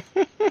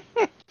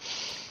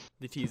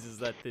 The tease is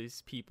that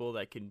these people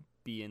that can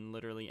be in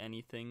literally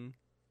anything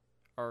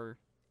are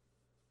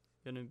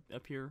gonna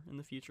appear in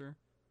the future.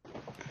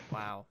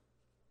 Wow.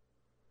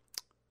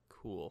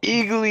 Cool.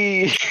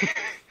 Eagly!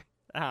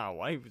 Ow,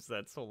 why was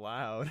that so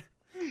loud?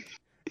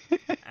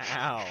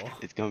 Ow.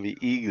 It's gonna be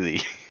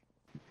eagly.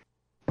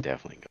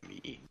 Definitely gonna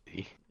be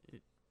eagly.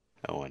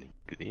 I want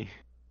eagly.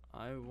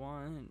 I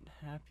want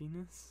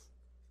happiness.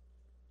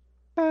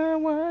 I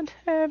want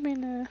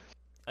happiness.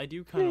 I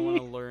do kind of want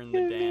to learn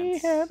the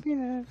dance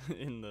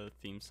in the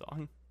theme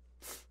song.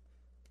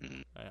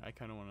 I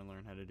kind of want to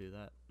learn how to do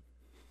that.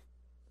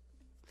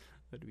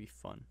 That'd be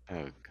fun.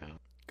 Oh god.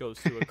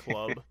 Goes to a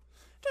club.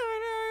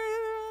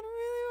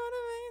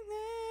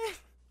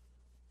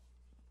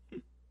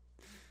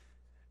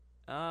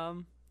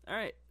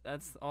 Alright,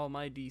 that's all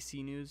my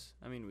DC news.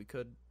 I mean, we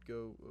could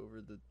go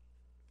over the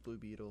Blue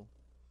Beetle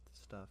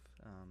stuff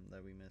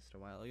that we missed a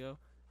while ago.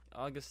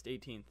 August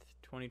 18th,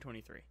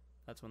 2023.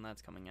 That's when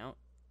that's coming out.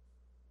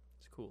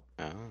 It's cool.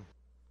 Oh.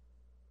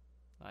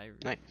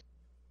 Nice.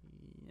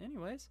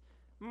 Anyways,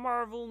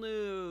 Marvel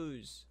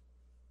news.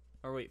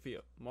 Or wait,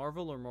 Theo,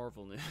 Marvel or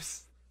Marvel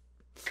news?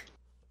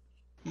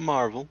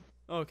 Marvel.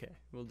 Okay,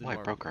 we'll do Why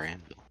Marvel. broke our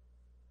anvil?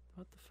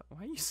 What the fuck?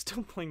 Why are you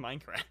still playing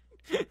Minecraft?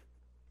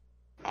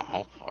 I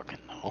don't fucking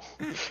know.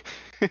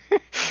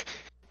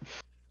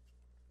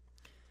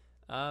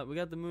 We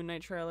got the Moon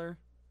Knight trailer.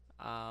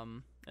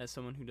 As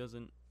someone who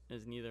doesn't,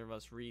 as neither of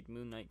us read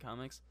Moon Knight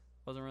comics,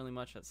 wasn't really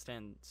much that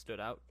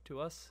stood out to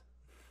us.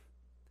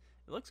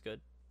 It looks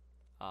good.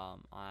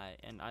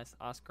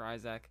 Oscar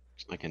Isaac.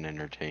 It's like an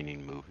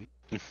entertaining movie.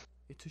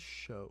 It's a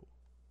show.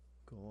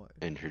 God.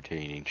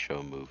 Entertaining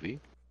show movie.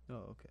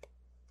 Oh, okay.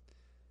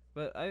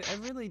 But I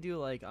really do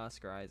like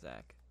Oscar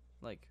Isaac.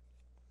 Like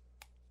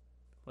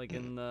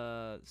in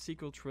the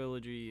sequel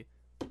trilogy,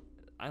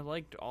 I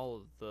liked all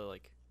of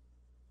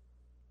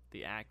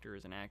the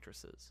actors and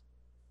actresses.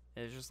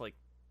 It's just like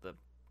the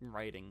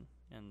writing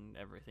and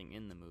everything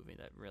in the movie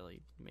that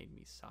really made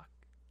me suck.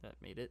 That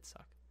made it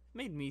suck.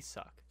 Made me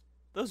suck.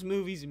 Those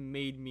movies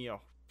made me a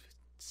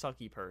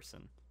sucky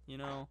person, you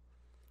know?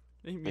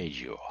 Made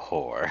you a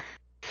whore.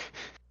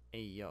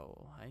 Hey,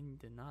 yo, I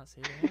did not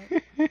say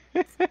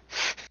that.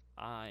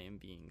 I am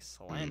being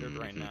slandered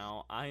right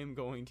now. I am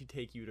going to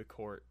take you to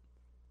court.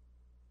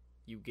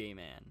 You gay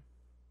man.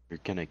 You're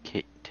gonna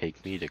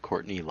take me to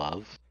Courtney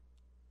Love?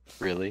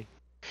 Really?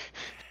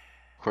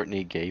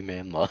 Courtney Gay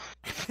Man Love?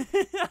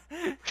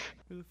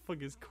 Who the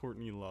fuck is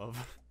Courtney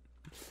Love?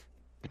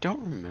 I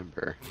don't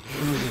remember.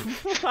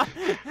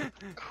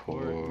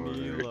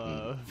 Courtney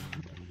Love.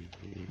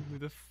 Who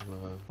the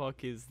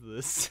fuck is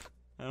this?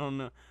 I don't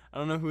know. I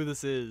don't know who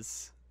this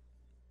is.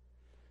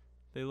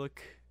 They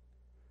look...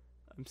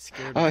 I'm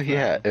scared. Oh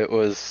yeah, it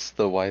was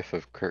the wife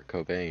of Kurt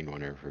Cobain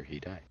whenever he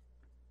died.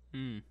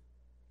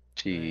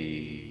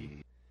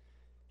 She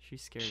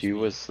scares me. She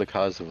was the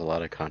cause of a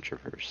lot of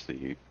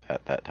controversy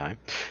at that time.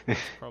 That's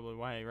probably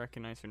why I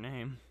recognize her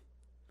name.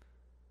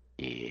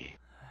 Yeah.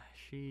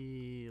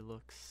 She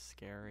looks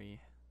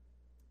scary.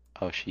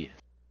 Oh, she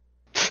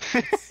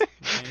is.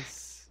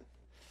 Nice.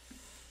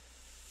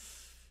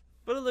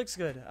 But it looks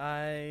good.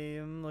 I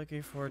am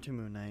looking forward to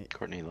Moon Knight.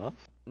 Courtney Love?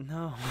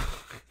 No.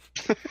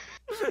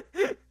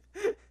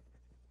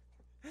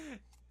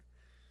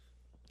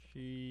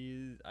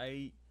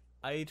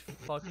 I'd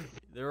fuck.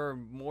 There are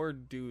more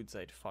dudes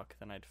I'd fuck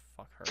than I'd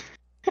fuck her.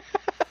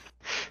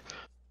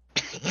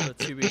 But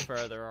to be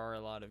fair, there are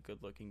a lot of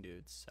good-looking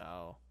dudes,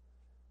 so.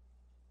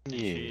 Yeah.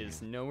 She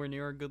is nowhere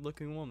near a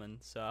good-looking woman,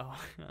 so.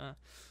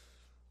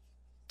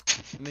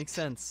 It makes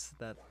sense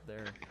that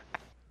they're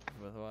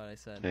with what I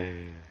said.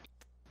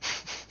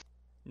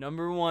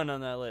 Number 1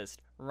 on that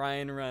list,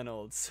 Ryan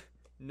Reynolds.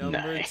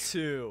 Number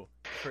 2,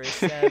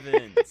 Chris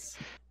Evans.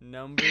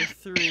 Number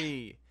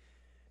 3,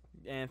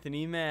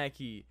 Anthony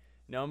Mackie.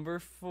 Number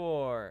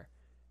 4,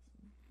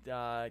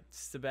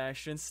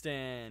 Sebastian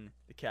Stan.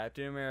 The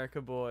Captain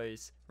America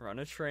boys. Run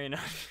a train on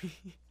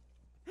me.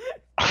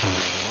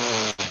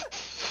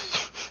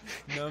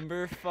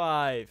 Number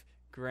 5,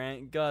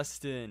 Grant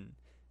Gustin.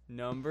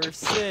 Number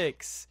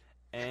 6,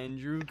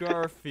 Andrew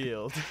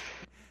Garfield.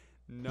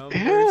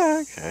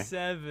 Number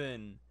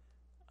 7,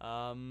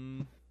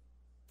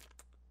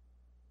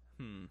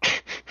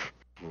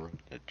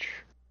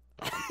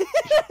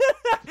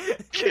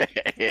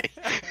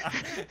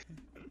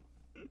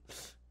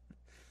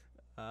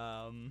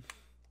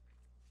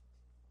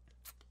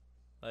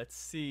 let's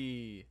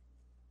see.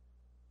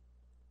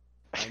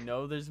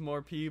 know there's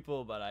more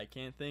people, but I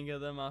can't think of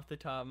them off the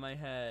top of my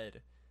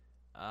head.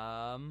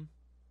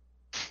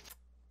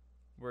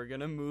 We're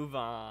gonna move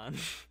on.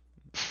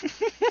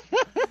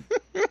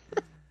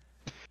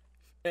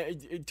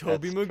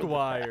 Tobey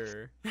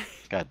Maguire.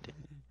 God damn.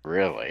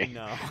 Really?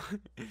 No.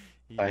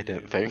 I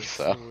didn't think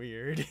so.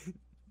 Weird.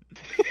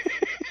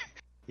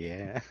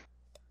 Yeah.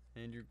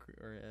 And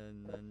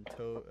then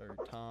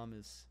Tom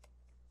is.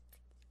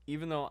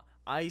 Even though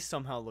I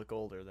somehow look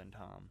older than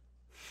Tom.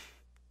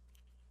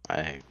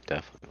 I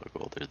definitely look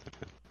older than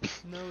him.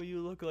 No,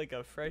 you look like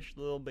a fresh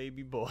little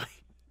baby boy.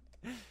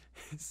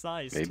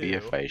 Size Maybe 2.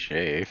 if I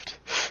shaved.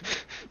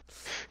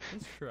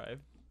 Let's try.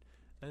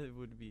 It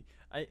would be.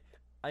 I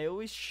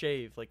always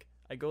shave. Like,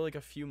 I go like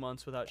a few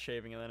months without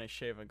shaving, and then I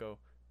shave and go,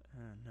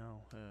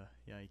 no,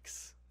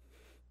 yikes.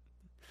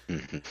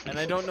 And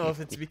I don't know if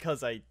it's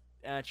because I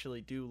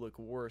actually do look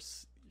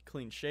worse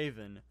clean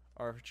shaven,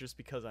 or just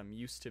because I'm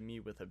used to me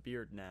with a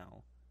beard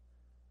now.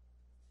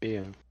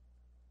 Yeah.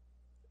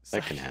 So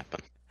That can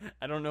happen.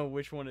 I don't know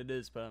which one it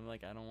is, but I'm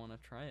like, I don't want to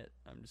try it.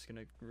 I'm just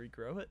gonna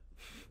regrow it.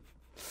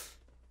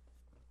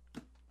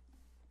 So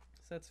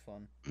that's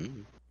fun.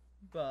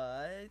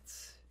 But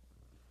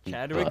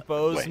Chadwick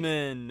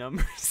Boseman,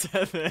 number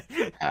 7.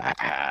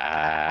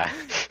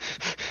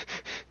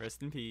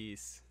 Rest in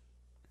peace.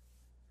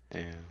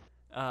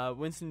 Yeah.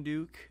 Winston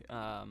Duke.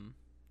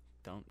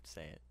 Don't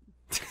say it.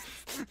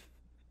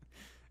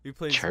 Who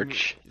plays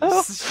Church?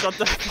 Shut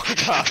the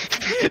fuck up.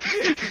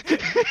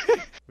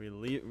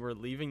 We're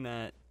leaving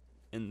that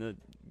in the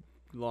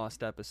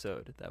lost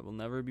episode. That will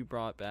never be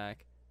brought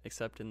back,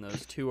 except in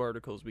those 2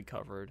 articles we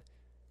covered,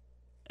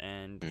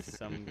 and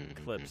some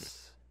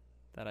clips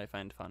that I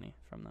find funny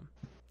from them.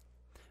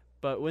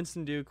 But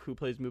Winston Duke, who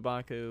plays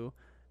M'Baku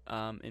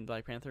in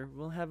Black Panther,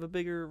 will have a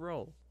bigger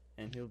role,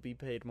 and he'll be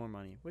paid more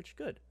money, which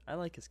good. I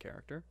like his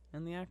character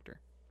and the actor.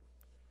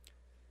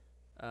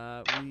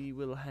 We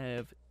will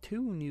have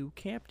 2 new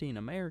Captain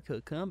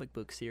America comic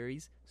book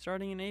series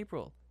starting in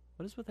April.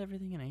 What is with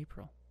everything in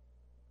April?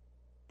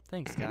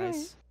 Thanks,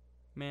 guys.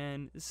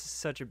 Man, this is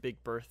such a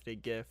big birthday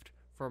gift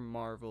from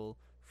Marvel,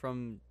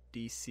 from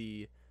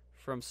DC,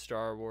 from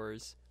Star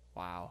Wars.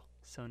 Wow,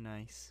 so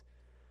nice.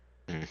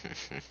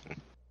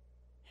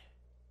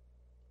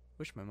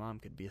 Wish my mom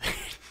could be there.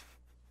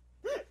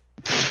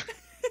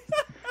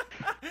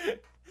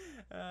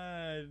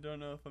 I don't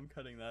know if I'm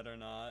cutting that or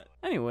not.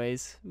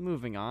 Anyways,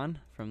 moving on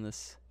from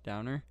this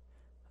downer.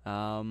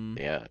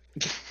 Yeah.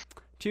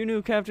 2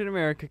 new Captain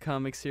America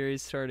comic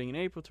series starting in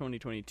April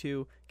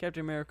 2022.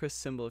 Captain America: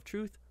 Symbol of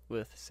Truth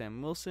with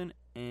Sam Wilson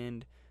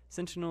and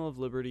Sentinel of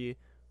Liberty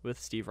with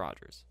Steve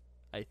Rogers,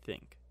 I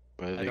think.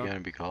 What are they going to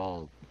be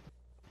called?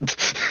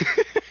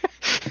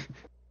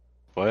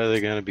 What are they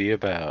going to be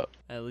about?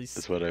 At least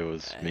that's what I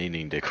was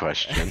meaning to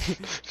question,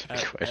 to be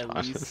quite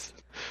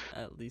honest.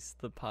 At least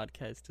the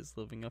podcast is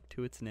living up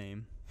to its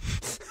name.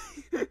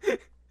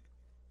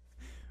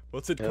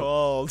 What's it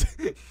called?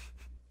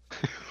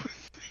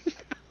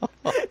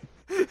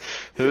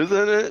 Who's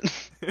in it?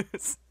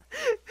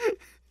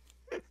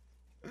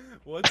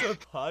 What's a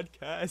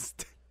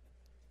podcast?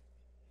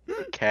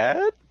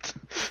 Cat?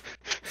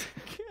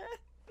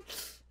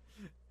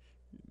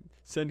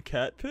 Send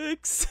cat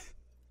pics?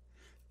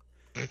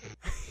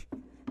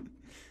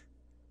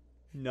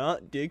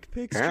 Not dick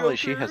pics. Apparently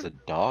Joker? she has a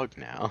dog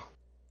now.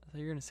 I thought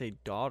you were gonna say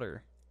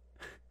daughter.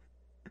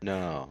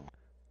 No.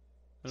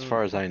 As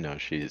far as I know,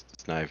 she's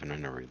not even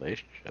in a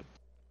relationship.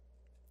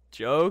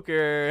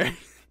 Joker.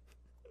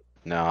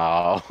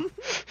 No.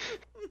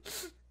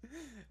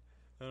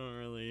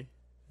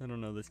 I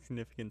don't know the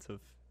significance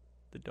of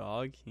the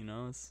dog, you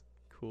know, it's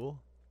cool.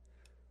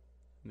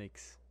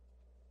 Makes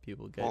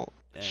people get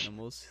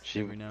animals. She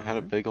every now had a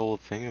and then. big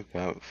old thing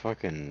about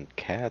fucking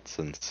cats,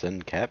 and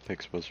send cat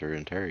pics was her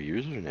entire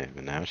username,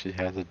 and now she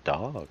has a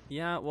dog.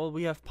 Yeah, well,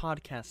 we have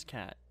Podcast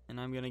Cat, and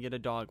I'm gonna get a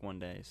dog one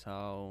day,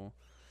 so...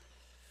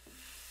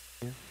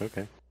 Yeah,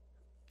 okay.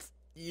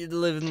 You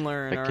live and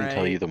learn, I can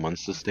tell you the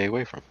ones to stay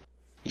away from.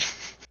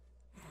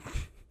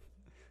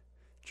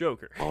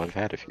 Joker. Well, I've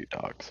had a few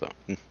dogs, so...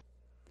 I'm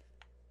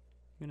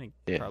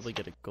gonna probably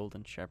get a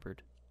golden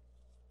shepherd.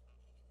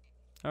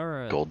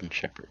 Or a... Golden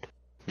shepherd.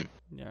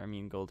 Yeah, I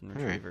mean golden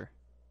retriever.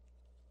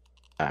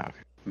 Ah,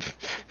 okay.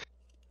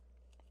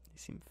 They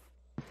seem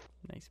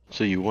nice.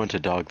 So you want a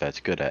dog that's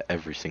good at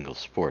every single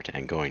sport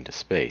and going to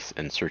space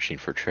and searching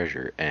for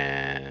treasure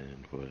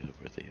and... What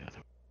were the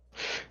other...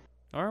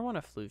 Or I want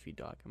a floofy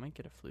dog. I might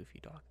get a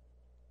floofy dog.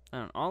 I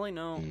don't know. All I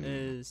know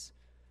is...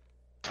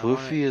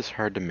 Floofy is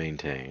hard to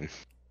maintain.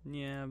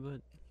 Yeah,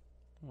 but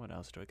what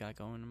else do I got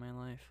going in my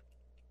life?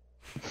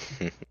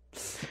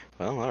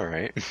 Well,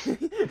 alright.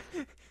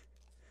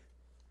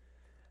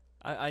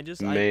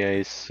 May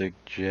I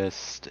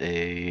suggest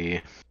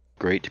a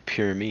Great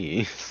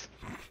Pyrenees?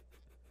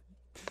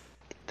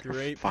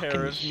 Great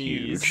pair of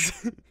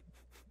knees.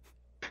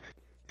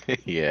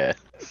 Yeah.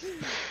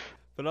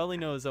 But all I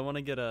know is I want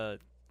to get a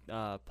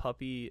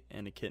puppy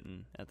and a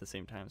kitten at the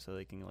same time so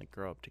they can like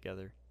grow up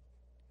together.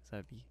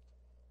 That'd be...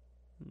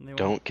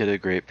 Don't get a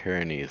Great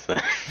Pyrenees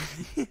then.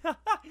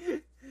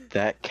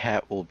 That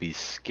cat will be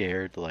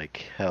scared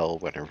like hell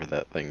whenever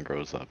that thing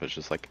grows up. It's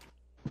just like,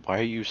 why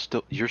are you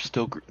still?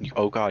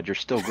 Oh God, you're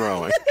still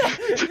growing.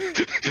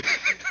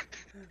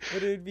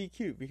 But it'd be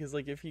cute because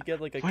like if you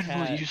get like a When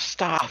cat, will you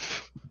stop?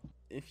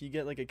 if you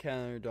get like a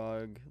cat or a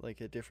dog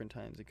like at different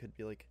times, it could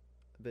be like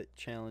a bit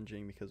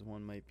challenging because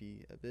one might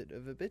be a bit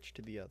of a bitch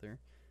to the other.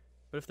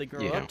 But if they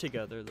grow up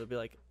together, they'll be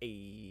like,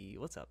 "Hey,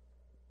 what's up?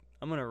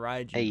 I'm gonna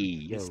ride you,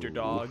 Hey, Mr. yo.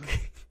 Dog."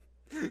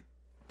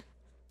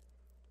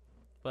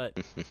 But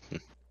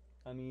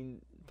I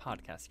mean,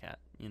 podcast cat.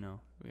 You know,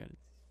 we got.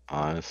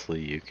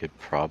 Honestly, you could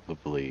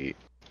probably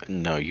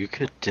no, you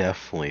could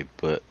definitely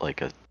put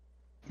like a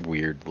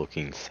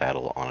weird-looking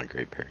saddle on a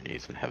Great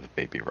Pyrenees and have a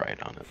baby ride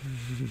on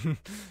it.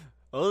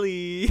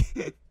 Oli.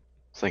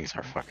 Things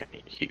are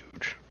fucking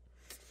huge.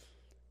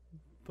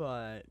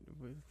 But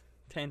with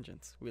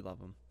tangents, we love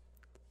them.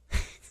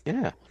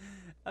 Yeah.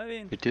 I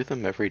mean, We do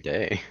them every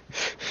day.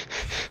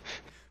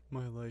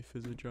 my life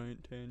is a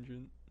giant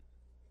tangent.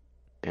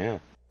 Yeah.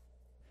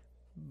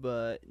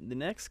 But the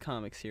next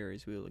comic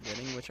series we will be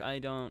getting, which I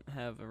don't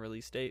have a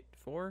release date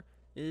for,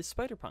 is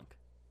Spider-Punk.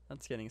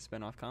 That's getting a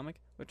spin-off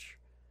comic, which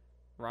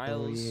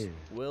Riles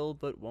will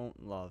but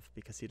won't love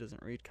because he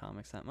doesn't read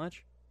comics that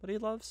much, but he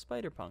loves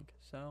Spider-Punk,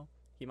 so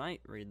he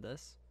might read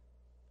this.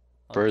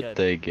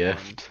 Birthday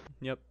gift.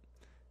 Yep.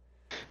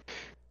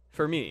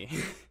 For me.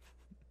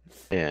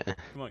 Yeah.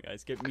 Come on,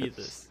 guys, get me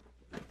this.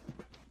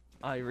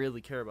 I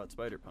really care about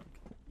Spider-Punk.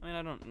 I mean,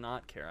 I don't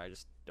not care, I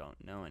just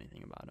don't know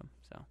anything about him,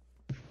 so.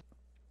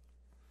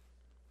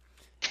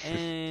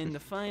 And the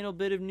final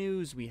bit of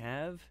news we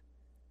have,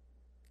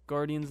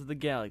 Guardians of the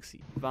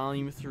Galaxy,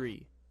 Volume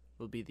 3,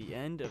 will be the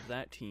end of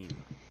that team.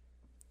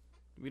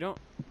 We don't...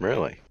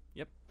 Really?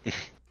 Yep. we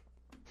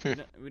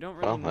don't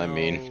really know... Well, I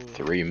mean,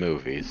 3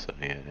 movies, so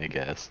yeah, I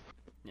guess.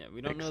 Yeah,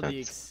 we don't know the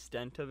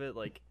extent of it,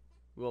 like,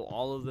 will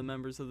all of the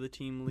members of the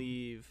team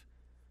leave?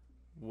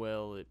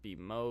 Will it be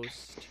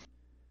most?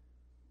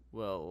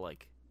 Will,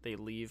 like, they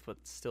leave but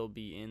still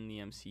be in the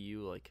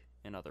MCU, like,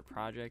 in other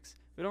projects?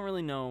 We don't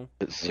really know.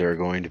 Is there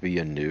going to be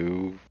a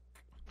new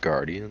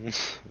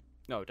Guardians?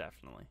 No,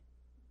 definitely.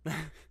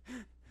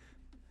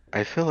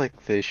 I feel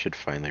like they should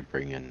finally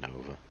bring in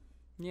Nova.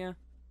 Yeah.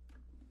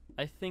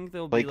 I think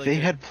they'll be like they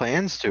had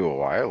plans to a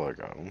while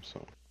ago,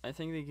 so. I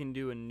think they can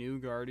do a new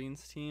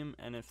Guardians team,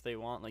 and if they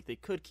want, like, they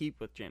could keep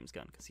with James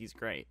Gunn, because he's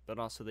great, but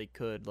also they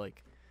could,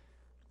 like,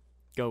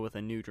 go with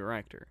a new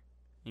director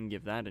and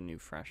give that a new,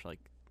 fresh, like,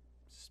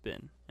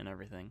 spin and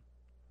everything.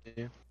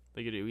 Yeah.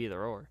 They could do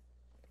either or.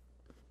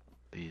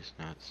 Please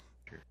not.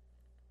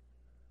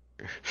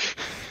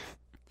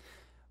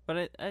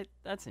 But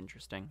that's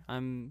interesting.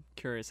 I'm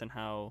curious in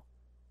how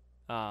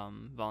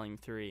Volume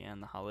 3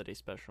 and the holiday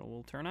special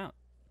will turn out.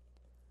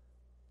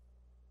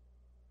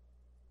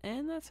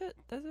 And that's it.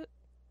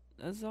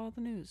 That's all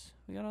the news.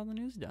 We got all the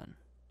news done.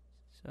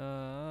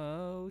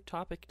 So,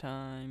 topic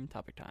time.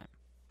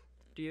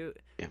 Do you...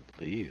 I can't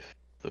believe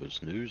those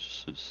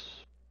news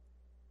is...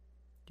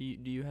 Do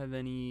you have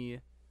any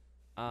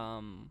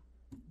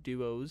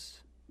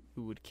duos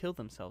who would kill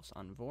themselves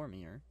on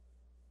Vormir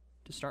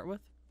to start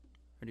with?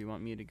 Or do you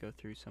want me to go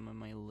through some of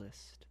my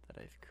list that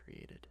I've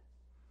created?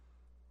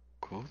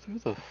 Go through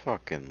the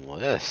fucking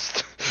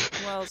list.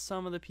 Well,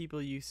 some of the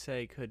people you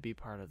say could be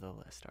part of the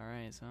list,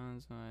 alright? So I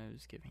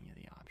was giving you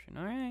the option,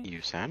 alright?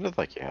 You sounded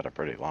like you had a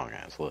pretty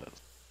long-ass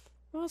list.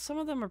 Well, some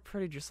of them are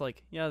pretty just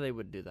like, yeah, they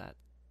would do that.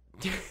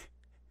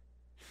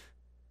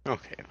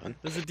 Okay, then.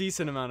 There's a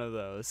decent amount of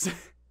those.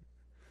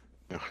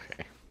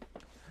 Okay.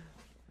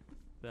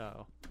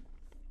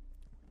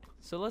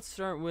 So let's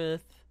start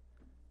with,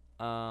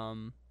 you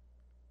know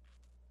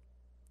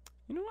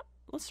what?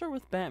 Let's start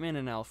with Batman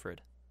and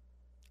Alfred.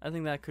 I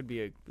think that could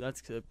be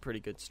that's a pretty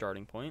good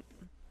starting point.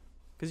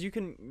 Because you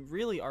can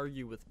really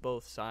argue with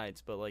both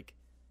sides, but, like,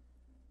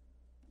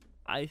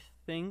 I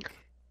think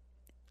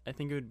it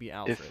would be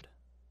Alfred.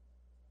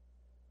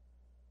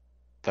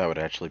 That would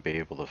actually be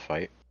able to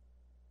fight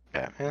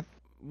Batman?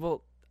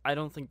 Well, I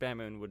don't think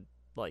Batman would,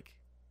 like,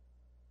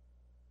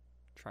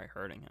 try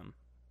hurting him,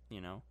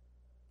 you know?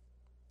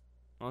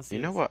 You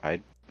know what?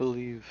 I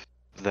believe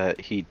that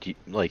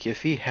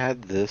if he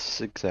had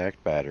this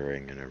exact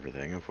battering and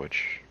everything, of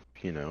which,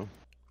 you know,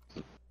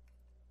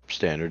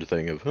 standard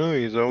thing of, oh,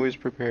 he's always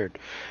prepared,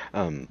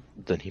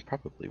 then he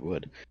probably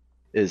would.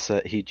 Is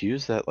that he'd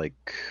use that,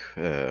 like,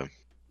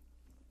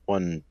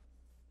 one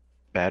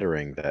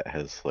battering that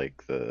has,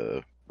 like,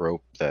 the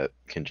rope that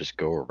can just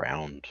go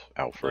around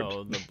Alfred.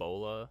 Oh, the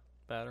bola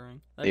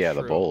battering? That's true.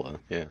 The bola,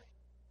 yeah.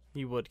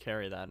 He would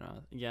carry that.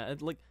 Yeah,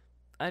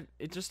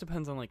 it just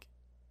depends on, like,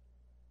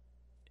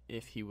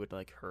 if he would,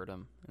 like, hurt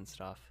him and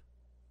stuff.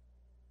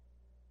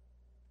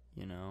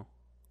 You know?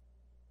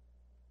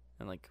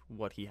 And, like,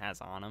 what he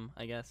has on him,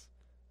 I guess.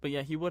 But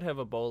yeah, he would have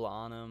a bola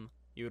on him.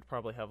 He would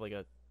probably have, like,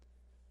 a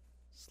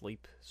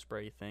sleep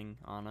spray thing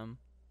on him.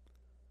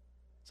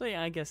 So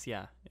yeah, I guess,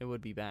 yeah, it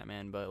would be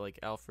Batman, but, like,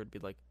 Alfred would be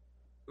like,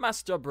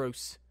 Master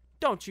Bruce,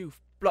 don't you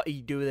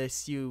bloody do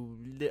this, you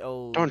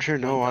little... Don't you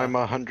know wanker. I'm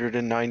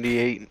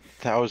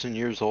 198,000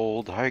 years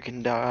old? I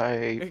can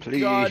die,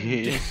 please. God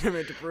damn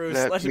it,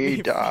 Bruce. Let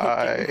me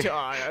die. Fucking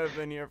die. I've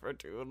been here for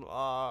too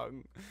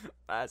long.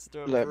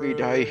 Master Let Bruce. me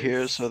die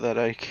here so that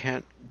I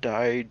can't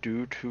die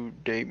due to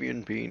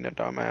Damien being a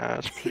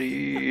dumbass,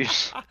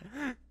 please.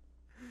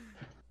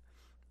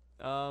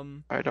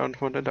 I don't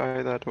want to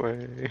die that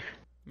way.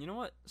 You know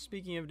what?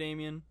 Speaking of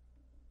Damien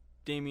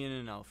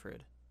and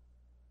Alfred.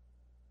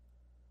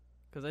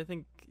 Because I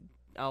think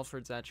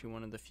Alfred's actually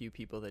one of the few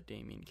people that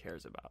Damien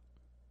cares about.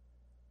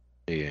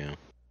 Yeah.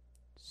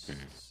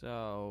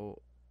 So,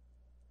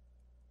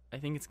 I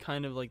think it's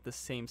kind of like the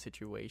same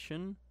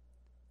situation.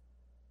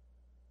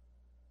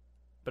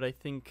 But I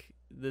think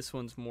this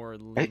one's more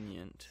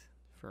lenient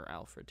for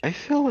Alfred. I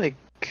feel like,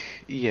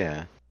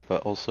 yeah.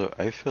 But also,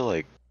 I feel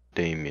like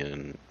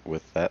Damien,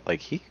 with that, like,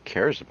 he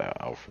cares about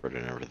Alfred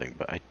and everything,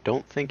 but I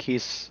don't think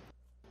he's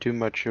too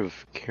much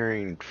of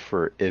caring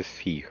for if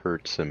he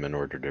hurts him in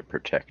order to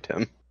protect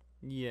him.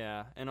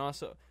 Yeah, and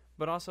also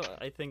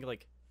I think,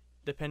 like,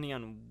 depending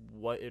on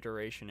what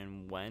iteration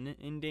and when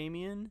in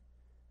Damien,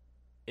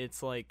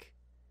 it's like,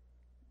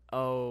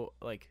 oh,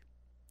 like,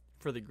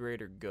 for the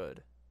greater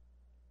good.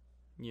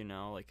 You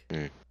know, like,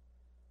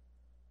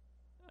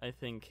 I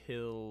think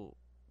he'll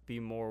be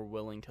more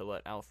willing to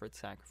let Alfred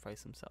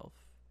sacrifice himself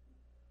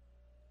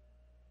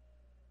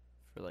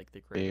for, like,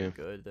 the greater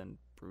good than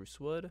Bruce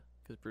would.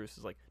 Because Bruce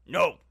is like,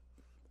 no!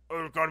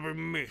 It's gotta be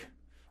me!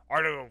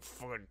 I don't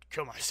fucking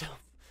kill myself.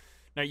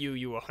 Not you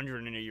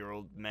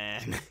 108-year-old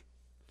man.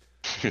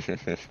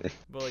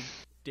 But, like,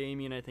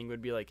 Damien, I think,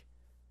 would be like,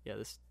 yeah,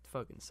 this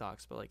fucking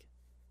sucks, but, like,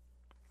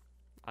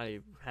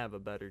 I have a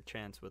better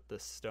chance with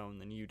this stone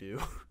than you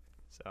do.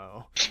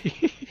 So.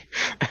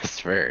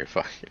 That's very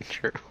fucking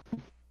true.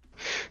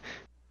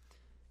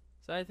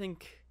 So I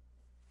think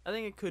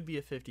it could be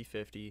a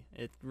 50-50.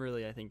 It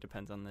really, I think,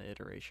 depends on the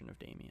iteration of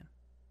Damien.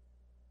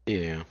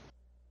 Yeah.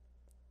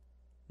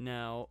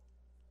 Now,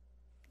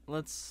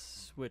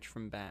 let's switch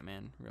from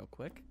Batman real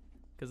quick,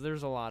 because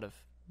there's a lot of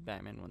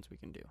Batman ones we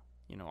can do.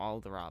 You know, all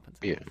the Robins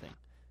and everything.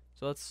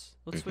 So let's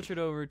switch it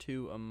over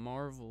to a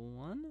Marvel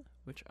one,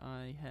 which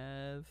I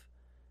have.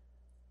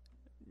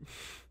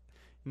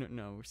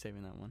 No, we're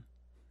saving that one.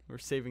 We're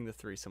saving the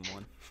threesome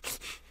one.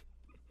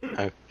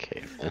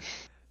 Okay, then.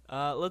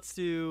 Let's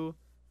do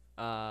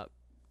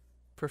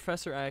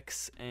Professor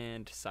X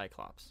and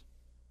Cyclops.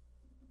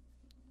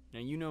 Now,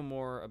 you know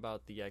more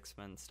about the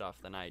X-Men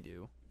stuff than I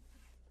do.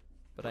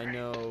 But I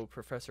know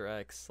Professor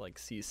X, like,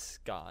 sees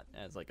Scott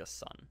as, like, a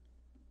son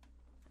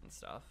and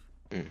stuff.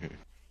 Mm-hmm.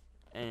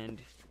 And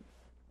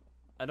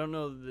I don't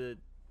know the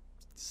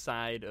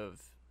side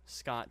of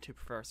Scott to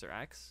Professor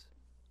X.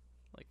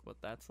 Like,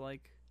 what that's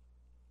like.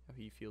 How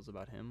he feels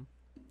about him.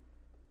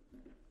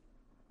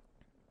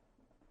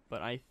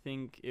 But I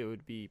think it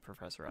would be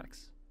Professor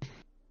X.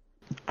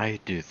 I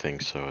do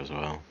think so as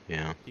well,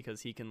 yeah. Because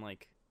he can,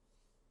 like,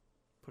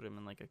 put him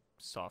in, like, a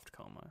soft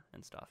coma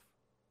and stuff.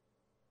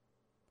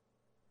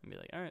 And be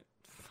like, alright,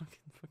 fuck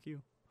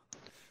you.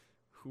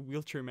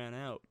 Wheelchair man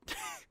out.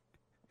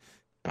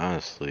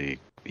 Honestly,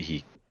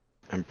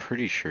 I'm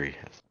pretty sure he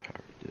has the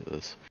power to do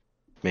this.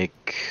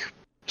 Make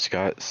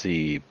Scott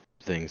see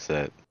things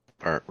that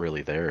aren't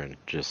really there and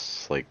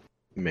just, like,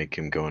 make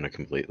him go in a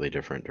completely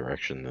different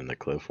direction than the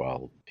cliff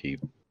while he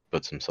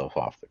puts himself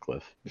off the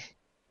cliff.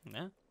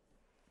 Yeah.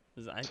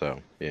 So,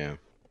 yeah.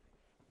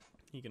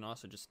 He can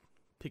also just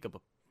pick up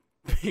a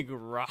big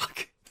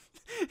rock.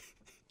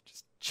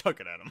 Just chuck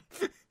it at him.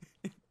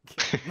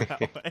 Get him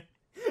that way.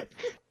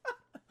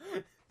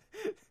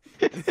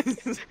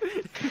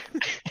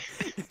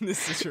 In this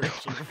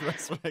situation,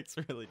 Professor X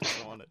really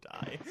doesn't want to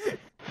die.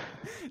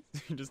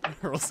 So he just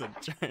hurls a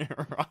giant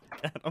rock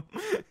at him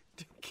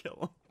to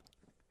kill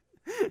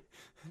him.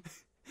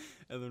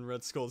 And then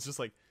Red Skull's just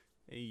like,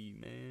 hey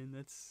man,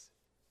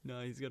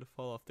 no, he's gotta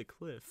fall off the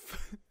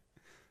cliff.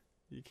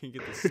 You can't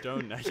get the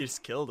stone now, you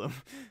just killed him.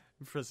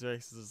 And Professor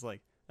X is just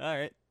like,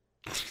 alright.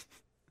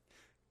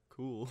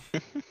 Cool.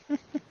 At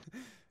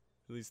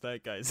least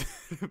that guy's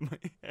out of my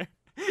hair.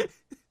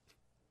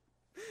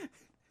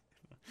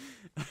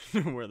 I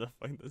don't know where the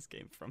fuck this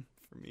came from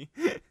for me.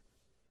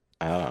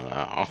 I don't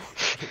know.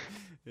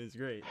 It was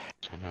great. I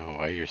don't know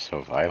why you're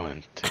so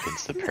violent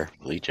against the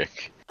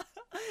paraplegic.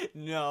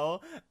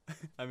 No.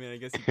 I mean, I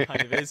guess he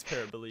kind of is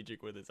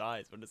paraplegic with his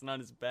eyes, but it's not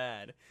as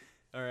bad.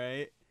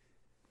 Alright?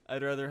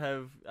 I'd rather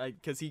have...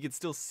 Because he could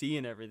still see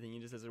and everything. He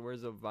just has to wear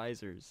those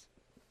visors.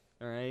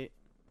 Alright?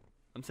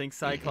 I'm saying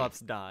Cyclops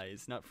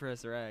dies, not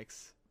Professor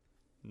X.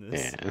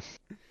 Yeah.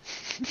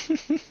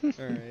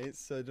 Alright,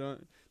 so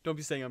don't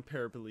be saying I'm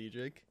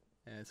paraplegic,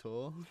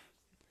 asshole.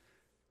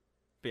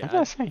 But yeah, I'm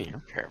not saying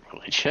you're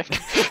paraplegic.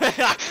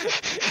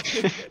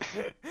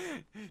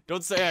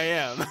 Don't say I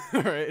am.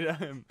 Alright,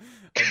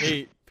 I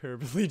hate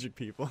paraplegic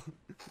people.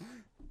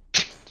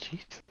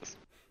 Jesus.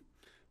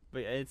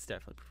 But yeah, it's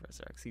definitely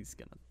Professor X. He's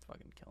gonna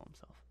fucking kill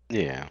himself.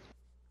 Yeah.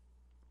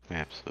 I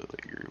absolutely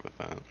agree with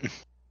that.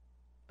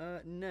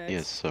 Next. He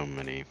has so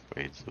many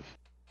ways of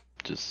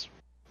just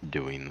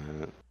doing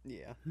that.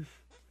 Yeah.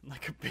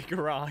 Like a big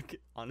rock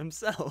on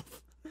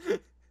himself.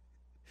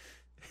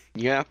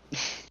 Yeah.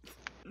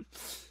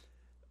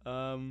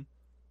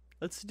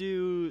 Let's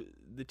do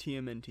the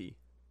TMNT.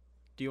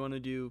 Do you want to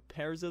do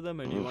pairs of them,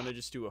 or do you want to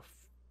just do a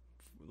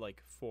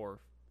like 4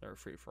 or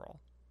free for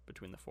all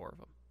between the 4 of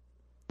them?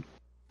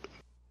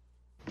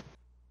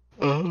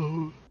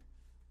 Oh.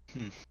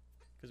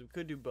 Because we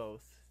could do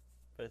both,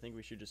 but I think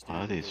we should just do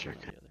These are one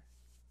or the other.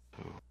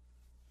 so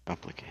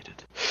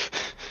complicated.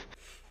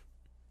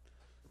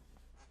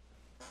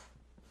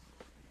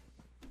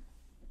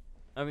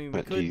 I mean,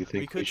 What do you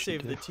think we could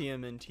save do? the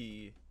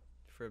TMNT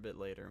for a bit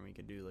later, and we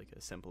could do like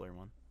a simpler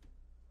one.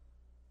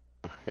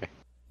 Okay.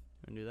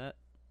 Want to do that?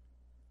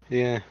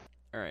 Yeah.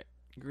 All right.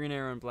 Green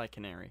Arrow and Black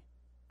Canary.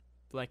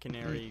 Black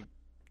Canary,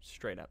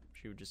 straight up.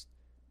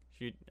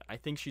 I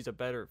think she's a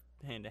better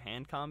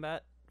hand-to-hand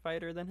combat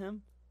fighter than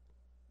him.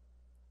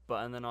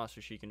 And then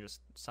also she can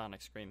just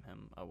Sonic Scream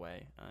him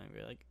away and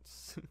be like,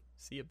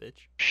 see ya,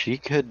 bitch. She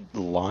could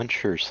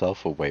launch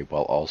herself away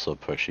while also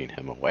pushing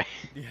him away.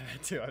 Yeah,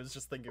 too. I was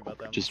just thinking about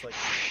that. I'm Just like,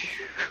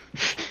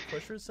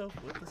 push herself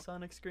with the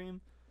Sonic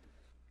Scream?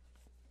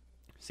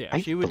 So yeah,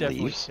 she would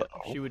definitely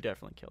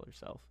kill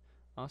herself.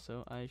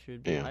 Also, I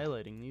should be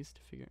highlighting these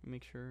to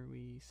make sure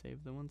we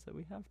save the ones that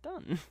we have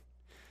done.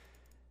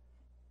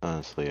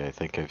 Honestly, I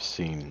think I've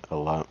seen a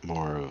lot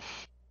more of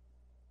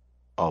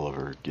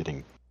Oliver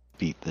getting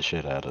beat the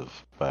shit out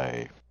of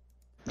by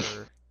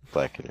her.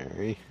 Black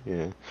Canary.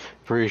 Yeah,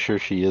 pretty sure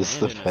she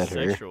is And the in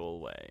better. a sexual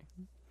way.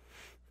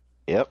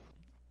 Yep.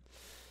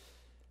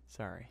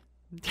 Sorry.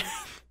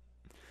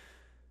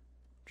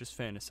 Just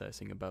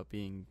fantasizing about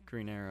being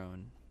Green Arrow,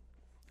 and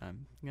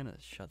I'm gonna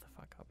shut the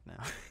fuck up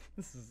now.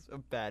 This is a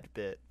bad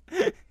bit.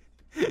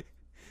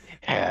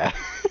 Yeah.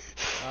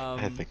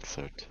 I think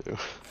so too.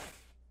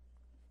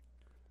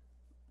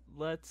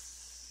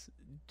 Let's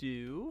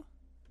do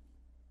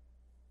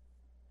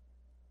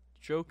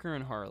Joker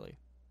and Harley.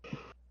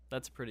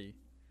 That's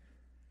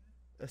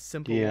a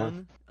simple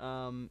one.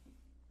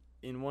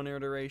 In one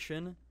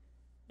iteration,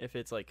 if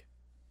it's like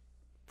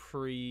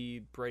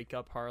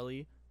pre-breakup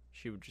Harley,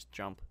 she would just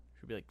jump.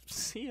 She'd be like,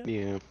 see ya.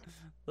 Yeah.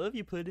 Love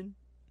you, Puddin'.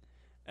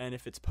 And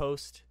if it's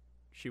post,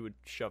 she would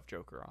shove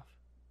Joker off.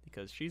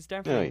 Because she's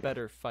definitely a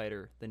better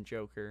fighter than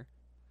Joker.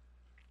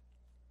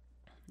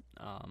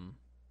 So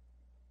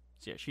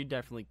yeah, she'd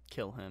definitely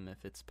kill him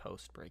if it's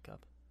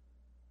post-breakup.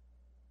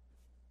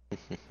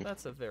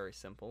 That's a very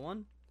simple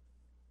one.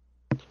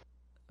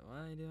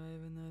 Why do I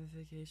have a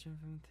notification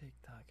from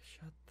TikTok?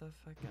 Shut the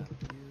fuck up,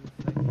 you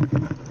fucking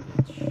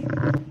bitch.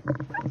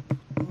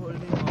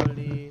 Holy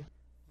moly.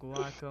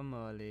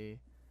 Guacamole.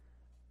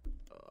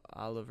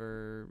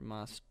 Oliver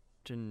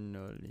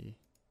Mastinoli.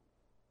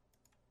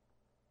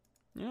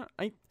 Yeah,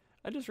 I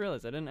just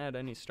realized I didn't add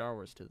any Star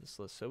Wars to this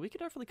list, so we could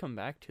definitely come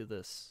back to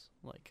this,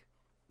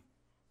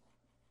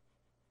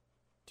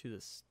 to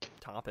this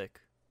topic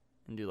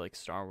and do,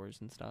 Star Wars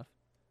and stuff.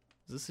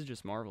 This is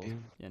just Marvel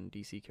and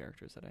DC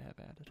characters that I have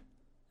added.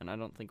 And I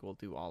don't think we'll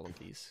do all of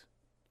these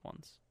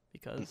ones,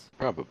 because...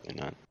 Probably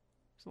not.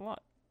 There's a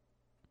lot.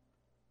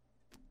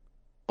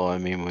 Well, I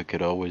mean, we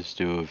could always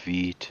do a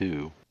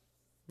V2.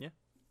 Yeah,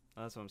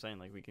 that's what I'm saying.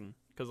 We can...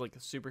 Because, the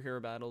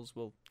superhero battles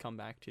we'll come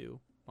back to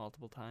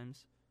multiple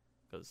times.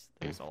 Because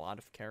there's a lot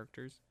of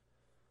characters.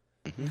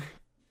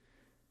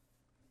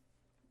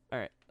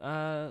 Alright,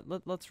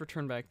 let's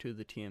return back to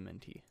the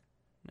TMNT.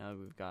 Now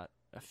we've got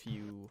a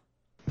few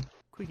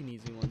quick and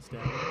easy ones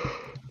down.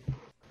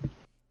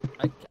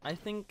 I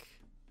think...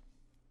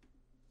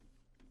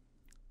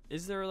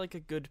 Is there, a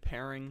good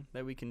pairing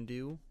that we can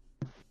do?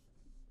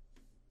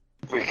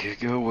 We could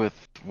go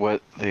with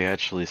what they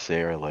actually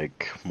say are,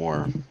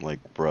 more,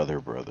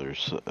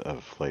 brothers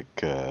of,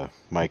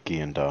 Mikey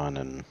and Don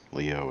and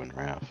Leo and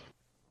Raph.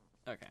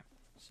 Okay,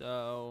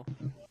 so...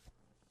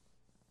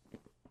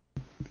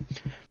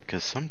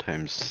 Because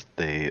sometimes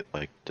they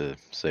like to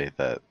say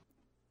that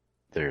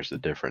there's a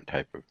different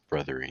type of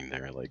brothering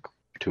there,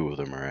 two of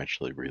them are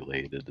actually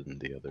related and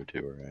the other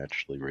two are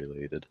actually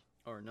related.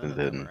 Or none of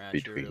them are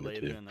actually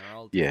related and they're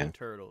all different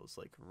turtles.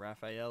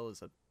 Raphael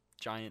is a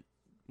giant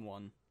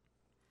one.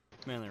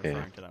 Mainly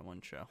referring to that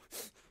one show.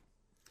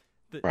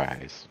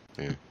 Rise.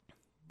 Yeah.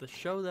 The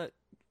show that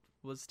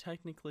was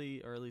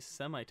technically, or at least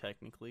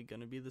semi-technically, going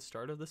to be the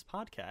start of this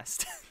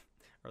podcast.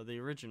 Or the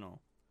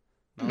original.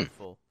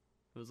 Mouthful.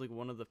 It was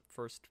one of the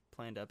first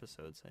planned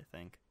episodes, I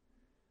think.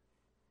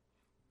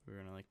 We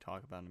were going to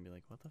talk about it and be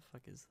like, what the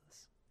fuck is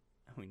this?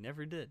 And we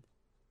never did.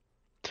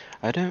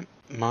 I don't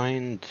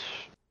mind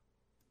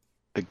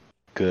a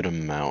good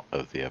amount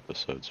of the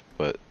episodes,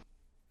 but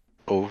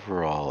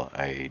overall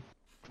I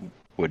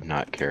would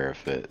not care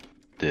if it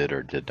did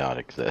or did not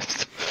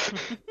exist.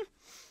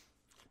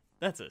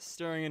 That's a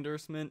stirring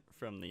endorsement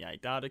from the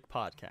Idotic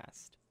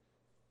podcast.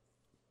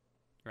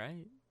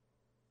 Right?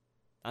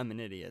 I'm an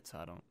idiot, so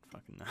I don't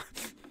fucking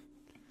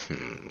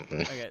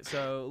know. Okay,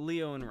 so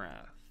Leo and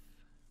Raph.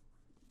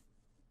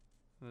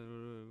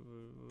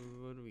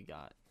 What do we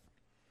got?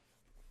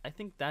 I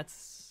think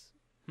that's...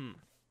 I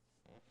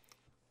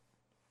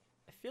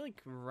feel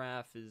like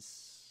Raph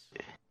is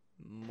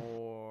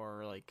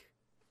more like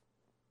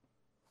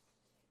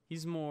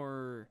he's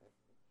more.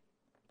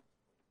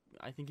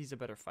 I think he's a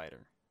better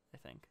fighter. I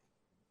think.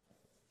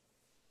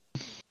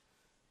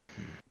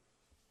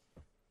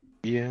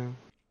 Yeah.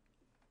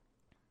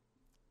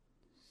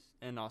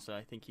 And also,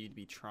 I think he'd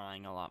be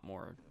trying a lot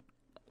more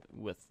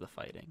with the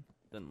fighting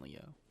than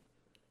Leo.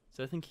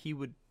 So I think he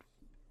would,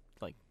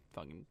 like,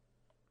 fucking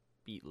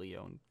beat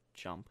Leo and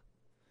jump.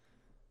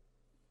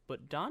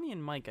 But Donnie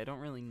and Mike, I don't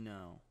really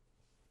know.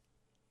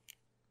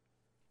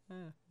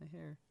 My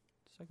hair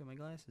stuck in my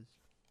glasses.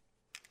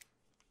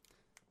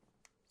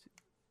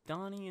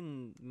 Donnie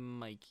and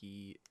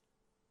Mikey.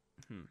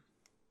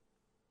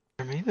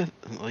 For me,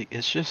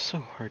 it's just so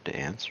hard to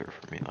answer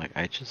for me. Like,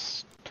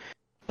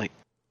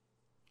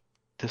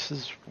 this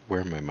is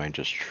where my mind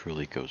just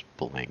truly goes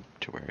blank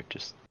to where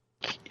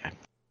I'm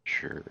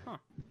sure. Huh.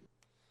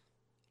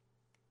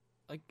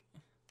 Like,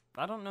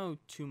 I don't know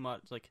too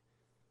much. Like,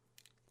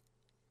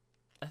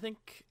 I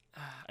think,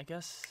 I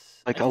guess.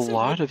 Like, a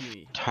lot of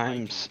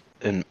times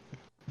in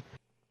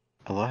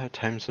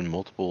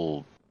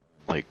multiple,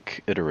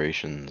 like,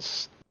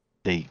 iterations,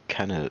 they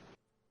kind of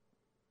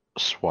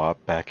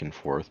swap back and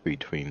forth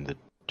between the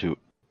two,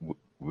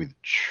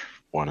 which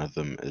one of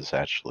them is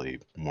actually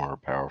more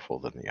powerful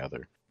than the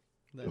other.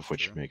 That's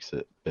which true. makes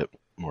it a bit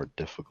more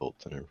difficult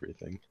and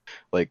everything.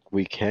 Like,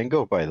 we can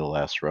go by the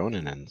last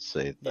Ronin and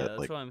say that,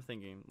 that's why I'm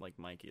thinking, like,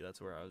 Mikey.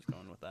 That's where I was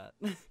going with that.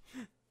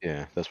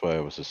 Yeah, that's what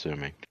I was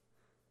assuming.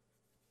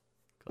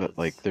 But,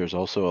 like, there's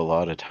also a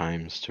lot of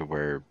times to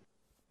where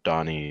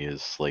Donnie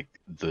is, like,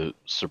 the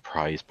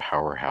surprise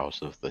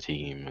powerhouse of the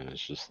team, and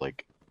it's just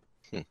like...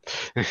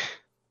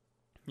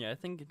 Yeah, I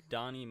think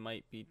Donnie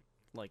might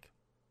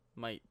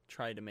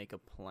try to make a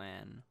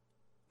plan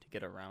to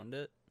get around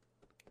it.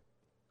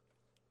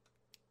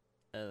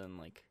 And then,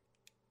 like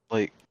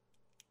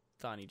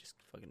Donnie just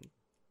fucking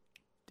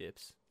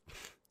dips.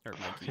 Or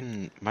Mikey.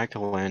 Fucking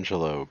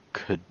Michelangelo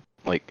could,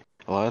 like,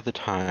 a lot of the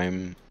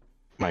time,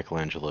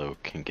 Michelangelo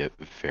can get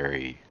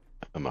very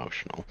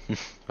emotional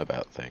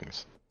about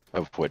things,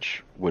 of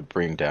which would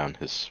bring down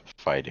his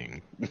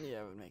fighting.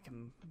 Yeah, it would make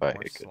him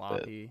more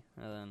sloppy.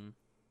 And then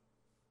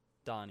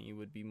Donnie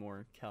would be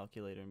more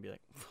calculated and be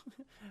like,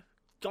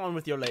 "Go on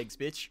with your legs,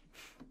 bitch."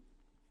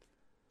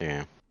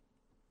 Yeah.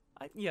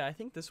 I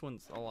think this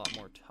one's a lot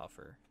more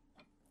tougher.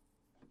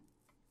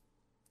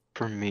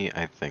 For me,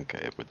 I think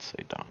I would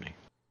say Donnie.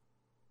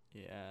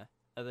 Yeah,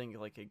 I think,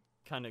 like, it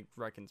kind of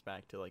reckons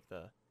back to, like,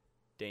 the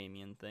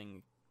Damien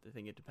thing. I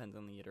think it depends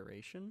on the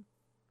iteration.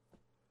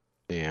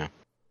 Yeah.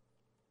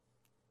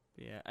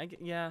 Yeah,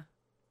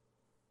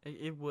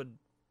 it would.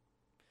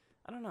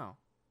 I don't know.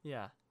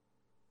 Yeah.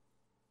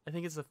 I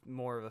think it's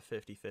more of a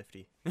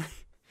 50-50.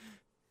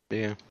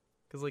 Yeah.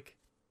 Because, like,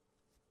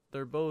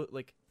 they're both,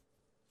 like,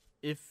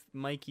 if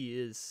Mikey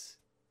is,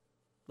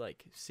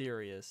 like,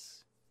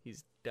 serious,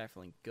 he's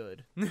definitely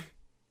good. Like,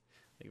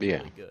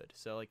 really good.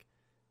 So, like,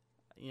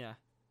 yeah.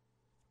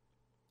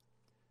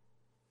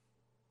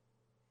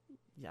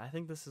 Yeah, I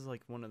think this is,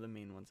 like, one of the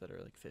main ones that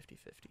are, like,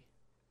 50-50.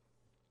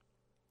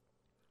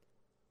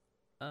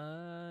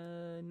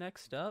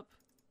 Next up,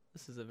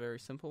 this is a very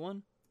simple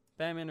one.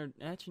 Batman or...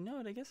 Actually,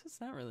 no, I guess it's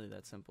not really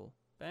that simple.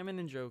 Batman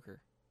and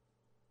Joker.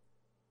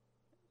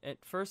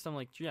 At first, I'm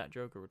like, yeah,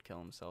 Joker would kill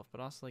himself, but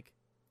also, like...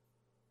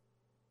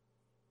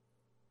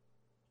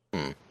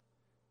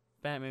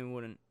 Batman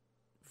wouldn't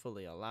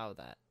fully allow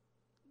that.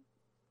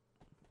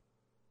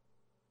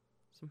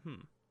 So,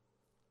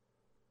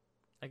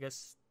 I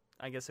guess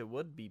it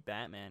would be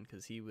Batman,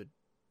 because he would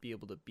be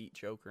able to beat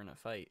Joker in a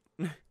fight.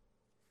 Yeah.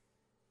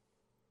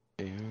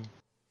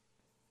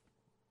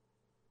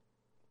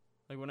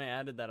 Like, when I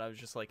added that, I was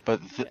just like, but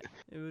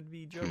it would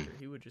be Joker.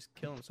 He would just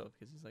kill himself,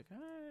 because he's like,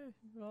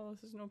 well,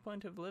 there's no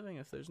point of living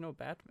if there's no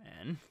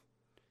Batman.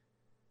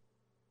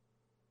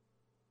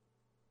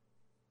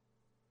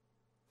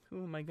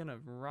 Who am I gonna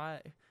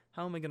ride?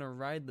 How am I gonna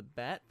ride the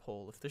bat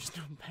pole if there's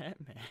no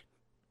Batman?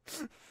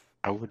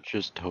 I would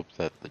just hope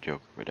that the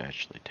Joker would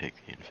actually take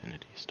the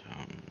Infinity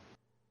Stone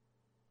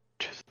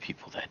to the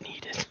people that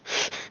need it.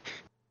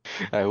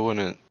 I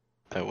wouldn't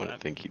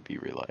think he'd be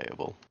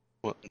reliable.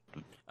 What?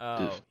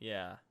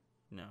 Yeah.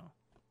 No.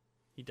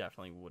 He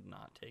definitely would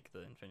not take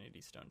the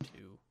Infinity Stone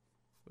to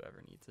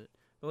whoever needs it.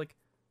 But, like,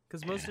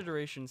 because most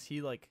iterations,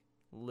 he, like,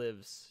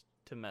 lives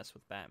to mess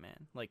with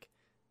Batman. Like,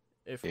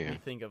 if we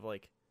think of,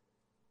 like,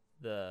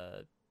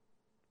 the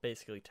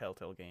basically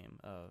Telltale game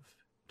of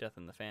Death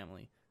in the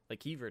Family,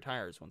 like, he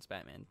retires once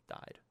Batman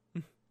died.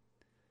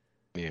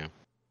 Yeah.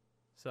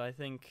 So I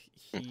think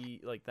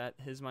he, like, that,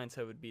 his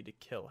mindset would be to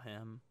kill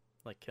him,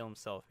 like, kill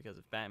himself, because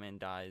if Batman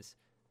dies,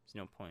 there's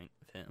no point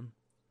of him.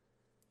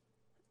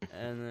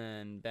 And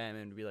then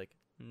Batman would be like,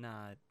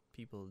 nah,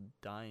 people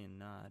dying,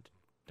 nah,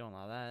 don't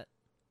allow that.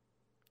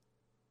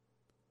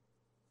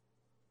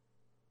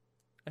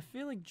 I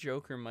feel like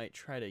Joker might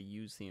try to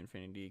use the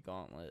Infinity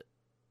Gauntlet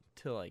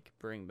to, like,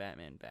 bring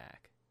Batman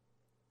back.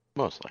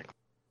 Most likely.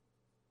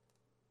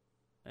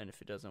 And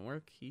if it doesn't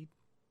work, he'd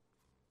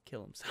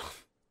kill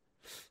himself.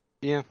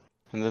 Yeah.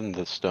 And then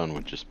the stone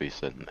would just be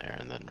sitting there,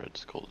 and then Red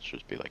Skull would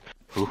just be like,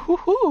 hoo hoo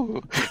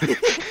hoo!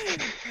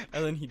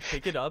 And then he'd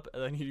pick it up,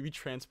 and then he'd be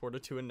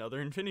transported to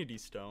another Infinity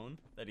Stone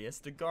that he has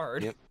to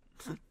guard. Yep.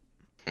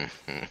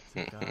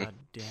 God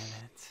damn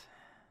it.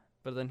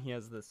 But then he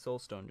has the Soul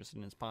Stone just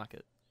in his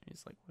pocket. And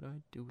he's like, what do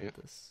I do with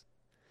this?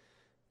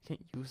 I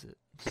can't use it.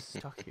 It's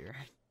stuck here.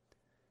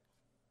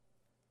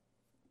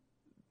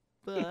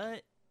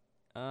 But,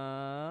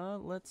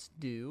 let's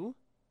do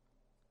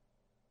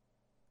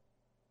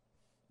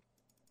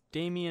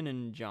Damien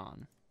and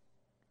John.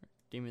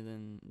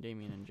 Damien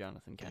and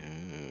Jonathan Kent.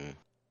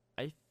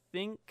 I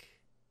think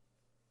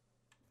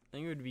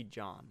it would be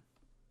John.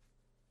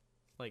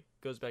 Like,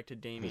 goes back to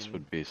Damien. This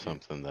would be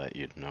something that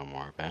you'd know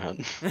more about.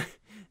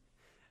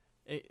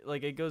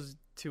 It goes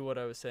to what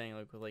I was saying,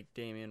 like, with, like,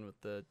 Damien with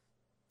the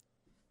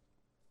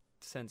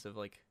sense of,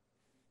 like,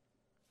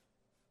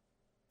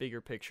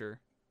 bigger picture.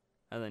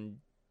 And then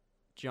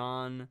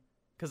John,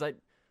 because I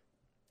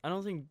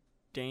don't think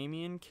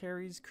Damien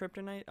carries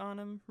kryptonite on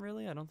him,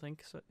 really. I don't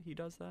think so. He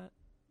does that.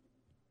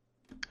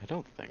 I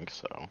don't think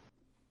so.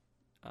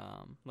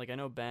 Like, I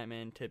know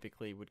Batman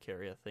typically would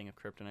carry a thing of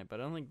kryptonite, but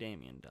I don't think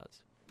Damien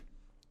does.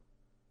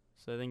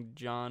 So I think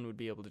John would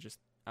be able to just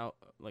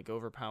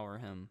overpower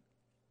him,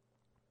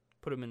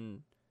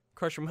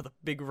 crush him with a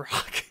big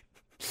rock.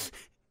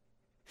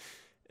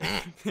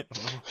 I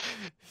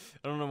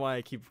don't know why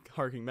I keep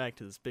harking back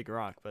to this big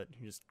rock, but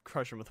you just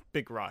crush him with a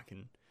big rock,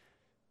 and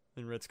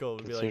then Red Skull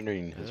would be like,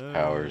 considering his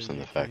powers and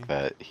the fact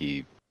that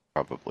he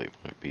probably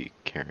wouldn't be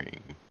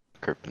carrying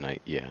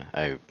kryptonite, yeah,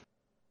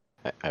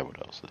 I would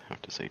also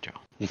have to say John.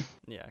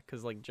 Yeah,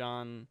 because, like,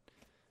 John,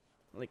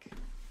 like,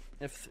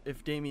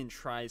 if Damien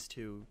tries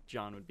to,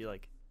 John would be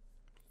like,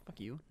 fuck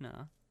you,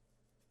 nah.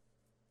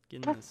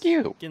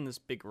 Getting this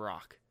big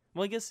rock.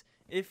 Well, I guess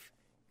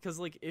because,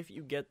 like, if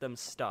you get them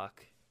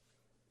stuck,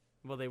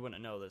 well, they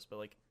wouldn't know this, but,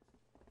 like,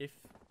 if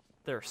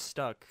they're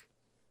stuck,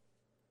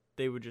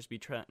 they would just be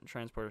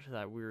transported to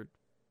that weird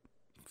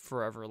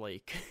forever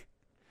lake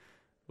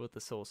with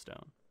the Soul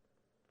Stone.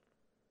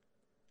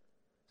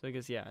 So I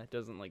guess, yeah, it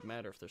doesn't, like,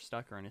 matter if they're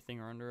stuck or anything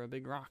or under a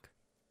big rock.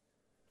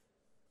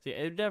 So yeah,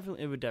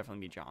 it would definitely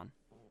be John.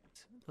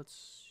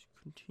 Let's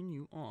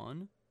continue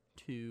on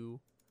to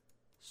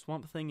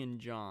Swamp Thing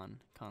and John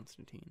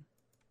Constantine.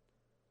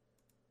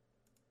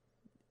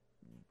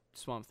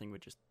 Swamp Thing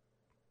would just...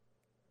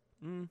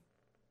 It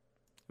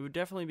would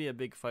definitely be a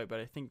big fight, but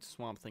I think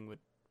Swamp Thing would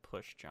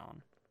push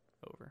John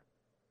over.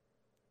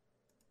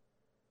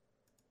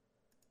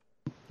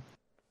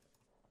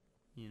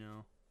 You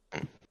know?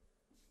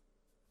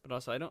 But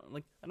also, I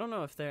don't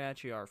know if they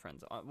actually are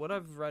friends. What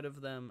I've read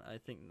of them, I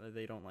think that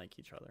they don't like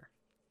each other.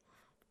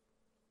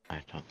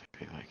 I don't think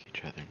they like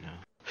each other, no.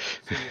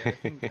 So yeah,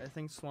 I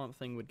think Swamp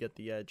Thing would get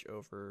the edge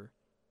over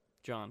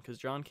John, because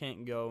John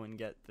can't go and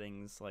get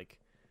things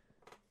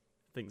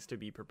to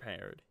be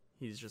prepared.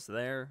 He's just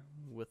there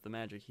with the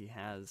magic he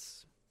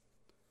has,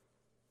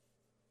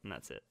 and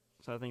that's it.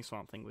 So I think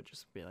Swamp Thing would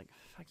just be like,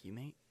 fuck you,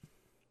 mate.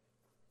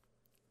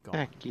 Go on.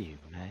 Fuck you,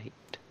 mate.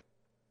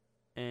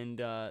 And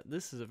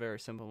this is a very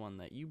simple one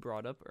that you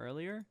brought up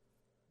earlier.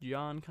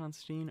 John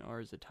Constantine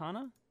or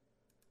Zatanna?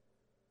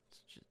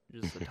 It's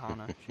just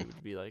Zatanna. She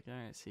would be like,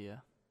 alright, see ya.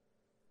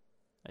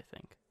 I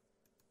think.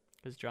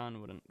 Because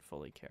John wouldn't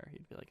fully care.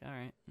 He'd be like,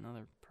 alright,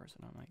 another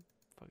person on my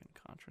fucking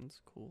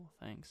conscience. Cool,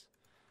 thanks.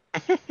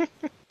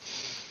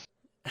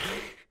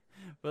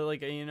 But,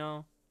 like, you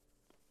know...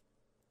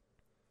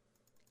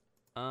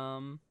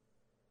 Now,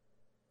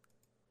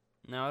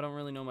 I don't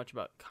really know much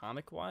about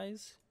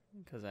comic-wise,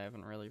 because I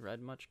haven't really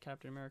read much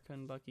Captain America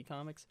and Bucky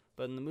comics.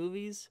 But in the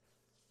movies,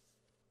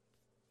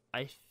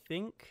 I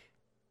think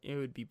it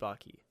would be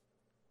Bucky.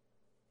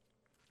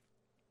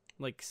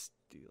 Like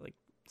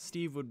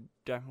Steve would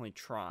definitely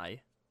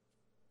try,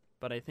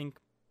 but I think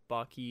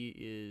Bucky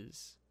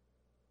is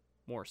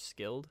more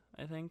skilled,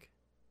 I think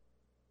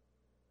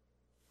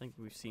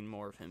we've seen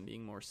more of him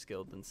being more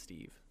skilled than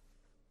Steve.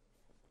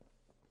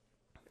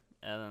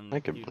 And then I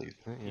can believe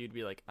that, yeah. You'd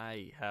be like,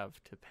 I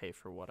have to pay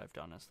for what I've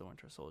done as the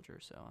Winter Soldier,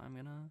 so I'm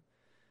gonna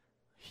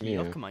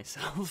yuck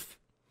myself.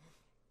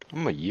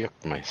 I'm gonna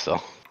yuck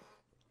myself.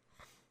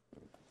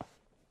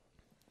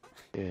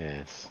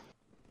 Yes.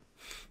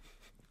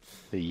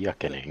 The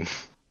yuckening.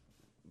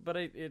 But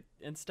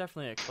it's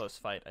definitely a close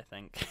fight, I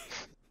think.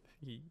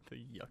 The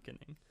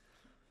yuckening.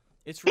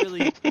 It's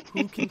really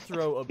who can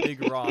throw a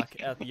big rock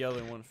at the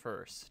other one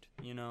first,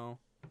 you know?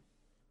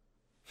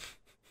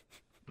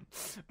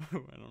 I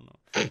don't know.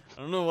 I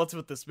don't know what's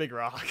with this big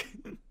rock.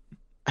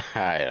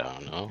 I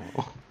don't know.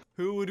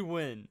 Who would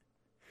win?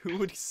 Who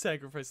would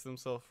sacrifice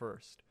themselves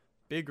first?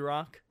 Big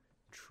rock,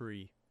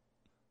 tree.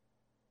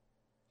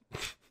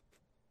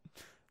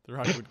 The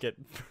rock would get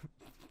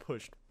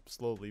pushed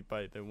slowly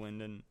by the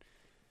wind and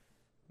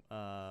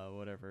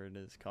whatever it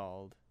is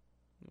called.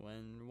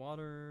 When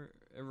water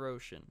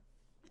erosion.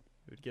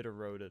 It would get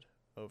eroded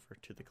over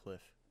to the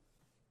cliff.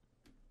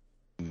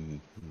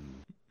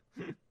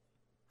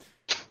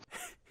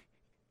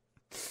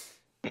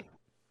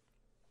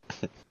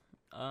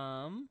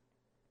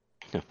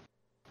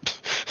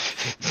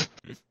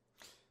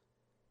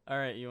 All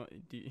right, you want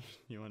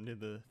to do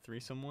the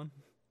threesome one?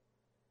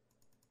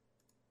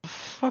 The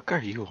fuck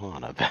are you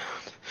on about?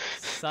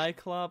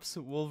 Cyclops,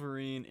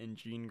 Wolverine, and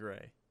Jean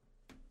Grey.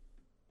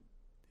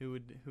 Who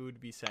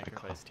would be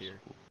sacrificed here?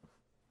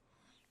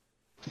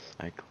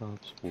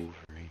 Cyclops,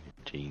 Wolverine,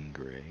 and Jean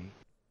Grey.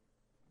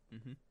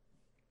 Mm-hmm.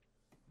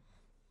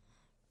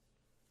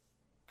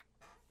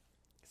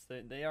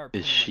 They are.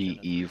 Is she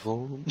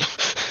evil? No,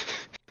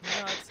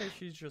 I'd say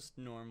she's just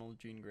normal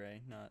Jean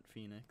Grey, not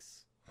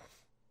Phoenix.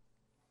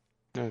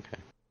 Okay.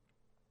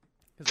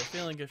 Because I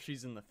feel like if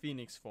she's in the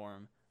Phoenix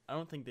form, I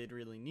don't think they'd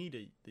really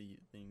need the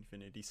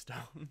Infinity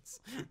Stones.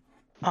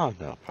 Oh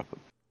no, probably.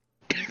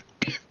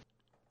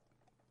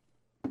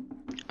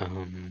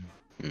 Hmm.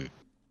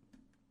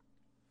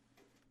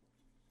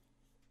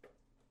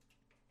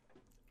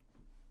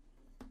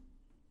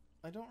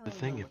 I don't really The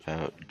thing know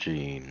about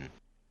Jean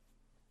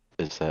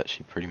is that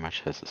she pretty much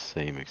has the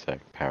same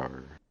exact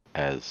power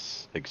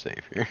as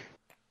Xavier.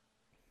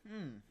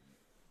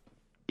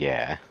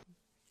 Yeah.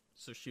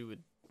 So she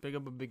would pick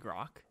up a big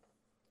rock?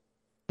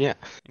 Yeah.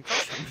 And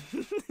crush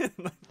him.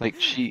 Like,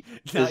 she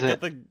not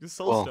isn't... get the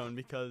Soul Stone,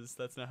 because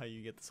that's not how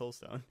you get the Soul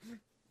Stone.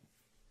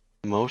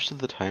 Most of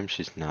the time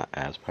she's not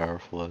as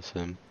powerful as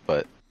him,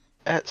 but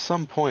at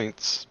some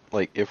points,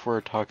 like, if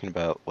we're talking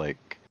about,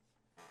 like,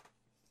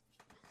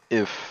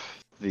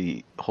 if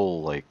the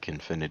whole, like,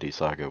 Infinity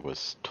Saga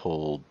was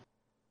told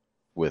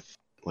with,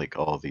 like,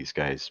 all these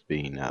guys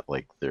being at,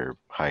 like, their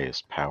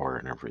highest power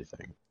and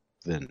everything,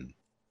 then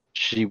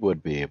she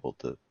would be able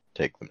to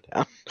take them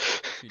down.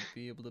 She'd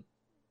be able to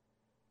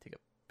take a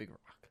big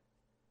rock.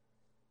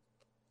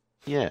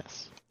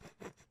 Yes.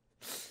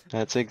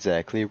 That's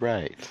exactly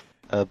right.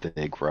 A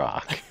big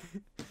rock.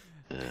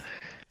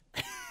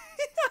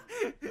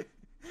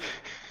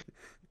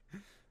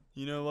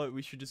 You know what?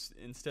 We should just,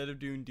 instead of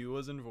doing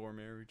duos and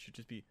Vormir, we should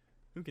just be,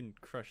 who can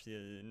crush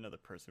another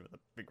person with a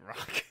big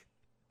rock?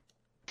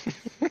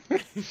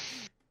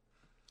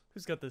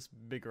 Who's got this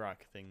big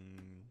rock thing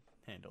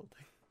handled?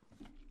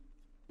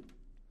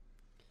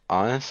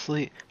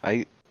 Honestly,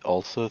 I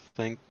also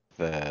think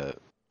that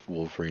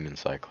Wolverine and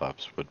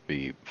Cyclops would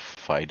be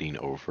fighting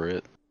over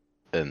it,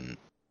 and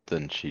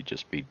then she'd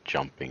just be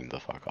jumping the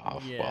fuck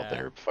off while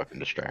they're fucking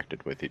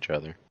distracted with each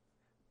other.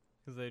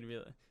 Because they'd be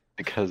like...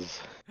 Because...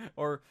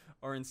 or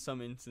in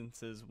some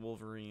instances,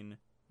 Wolverine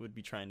would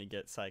be trying to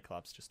get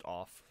Cyclops just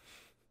off.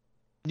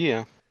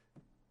 Yeah.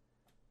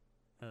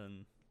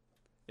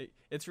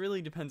 It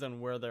really depends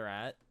on where they're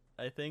at,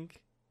 I think.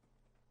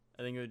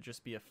 I think it would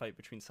just be a fight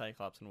between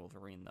Cyclops and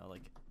Wolverine, though.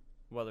 Like,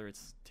 whether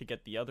it's to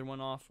get the other one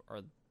off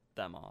or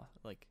them off.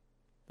 Like,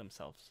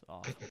 themselves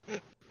off.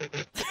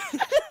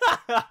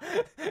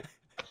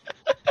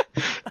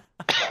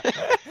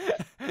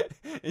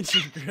 And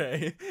Jean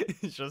Grey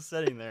is just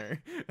sitting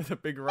there with a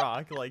big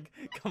rock. Like,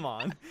 come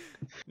on.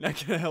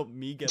 Not gonna help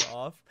me get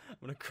off. I'm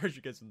gonna crush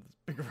you guys with this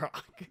big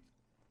rock.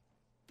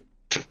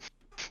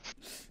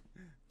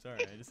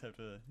 Sorry, I just have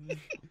to...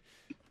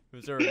 It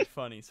was already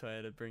funny, so I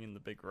had to bring in the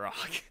big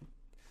rock.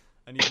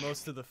 I need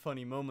most of the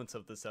funny moments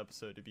of this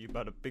episode to be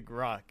about a big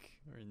rock,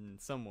 or in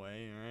some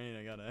way, alright?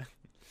 I gotta...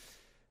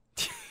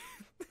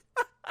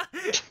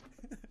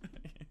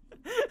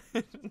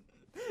 I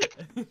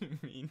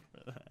didn't mean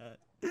for that.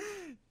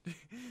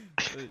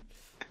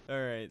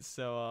 Alright,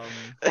 so,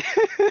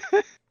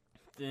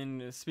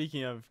 then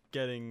speaking of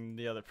getting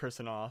the other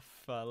person off,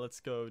 let's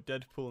go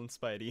Deadpool and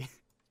Spidey.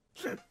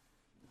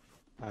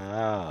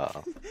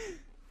 Oh.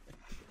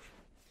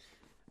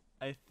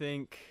 I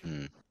think...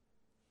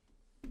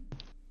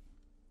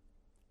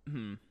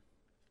 I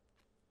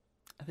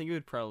think it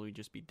would probably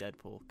just be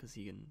Deadpool, because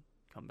he can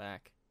come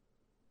back.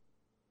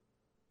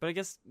 But I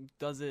guess,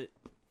 doesn't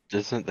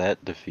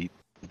that defeat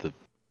the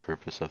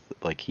purpose of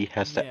like, he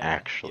has to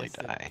actually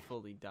die? To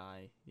fully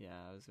die. Yeah,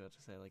 I was about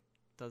to say, like,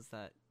 does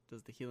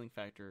the healing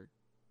factor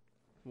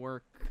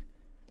work?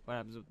 What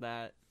happens with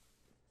that?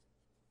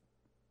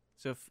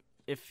 So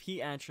if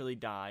he actually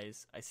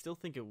dies, I still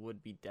think it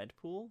would be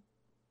Deadpool.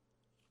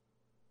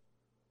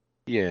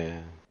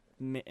 Yeah.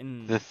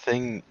 The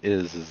thing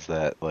is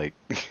that, like,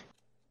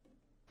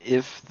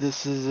 if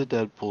this is a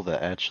Deadpool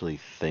that actually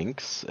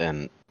thinks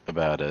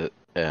about it,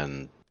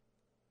 and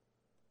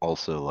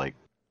also, like,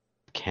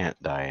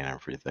 can't die and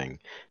everything,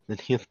 then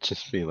he'll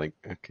just be like,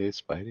 okay,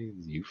 Spidey,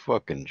 you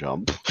fucking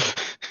jump.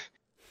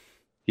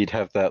 He'd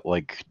have that,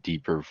 like,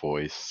 deeper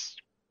voice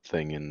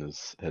thing in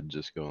his head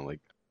just going like,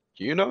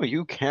 you know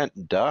you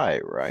can't die,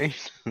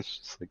 right? It's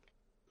just like,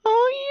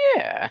 oh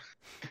yeah.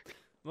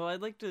 Well,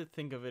 I'd like to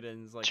think of it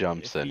as, like...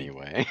 Jumps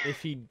anyway.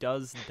 If he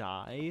does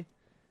die,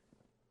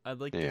 I'd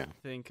like to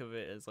think of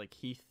it as, like,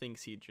 he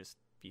thinks he'd just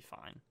be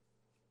fine.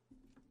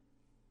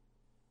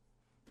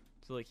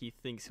 So, like, he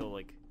thinks he'll,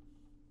 like,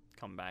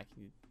 come back.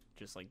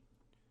 Just, like...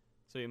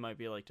 So he might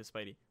be like to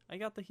Spidey, I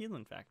got the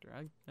healing factor.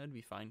 I'd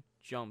be fine.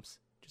 Jumps.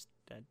 Just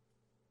dead.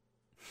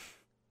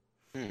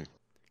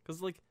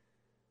 Because, like,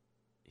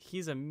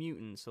 he's a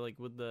mutant, so, like,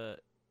 would the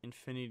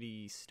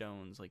Infinity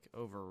Stones, like,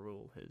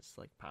 overrule his,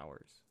 like,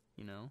 powers?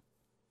 You know?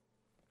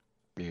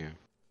 Yeah.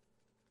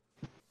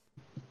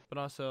 But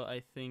also,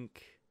 I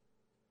think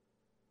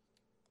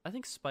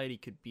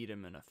Spidey could beat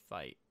him in a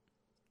fight.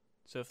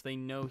 So if they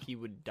know he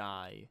would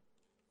die,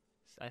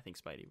 I think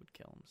Spidey would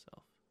kill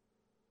himself.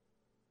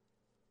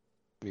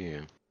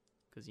 Yeah.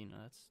 Because,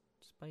 that's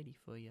Spidey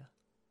for you.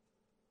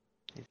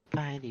 It's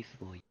Spidey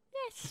for you.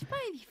 That's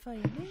Spidey for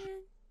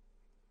you,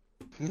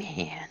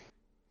 Man.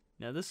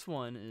 Now, this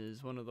one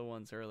is one of the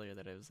ones earlier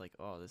that I was like,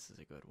 oh, this is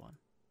a good one.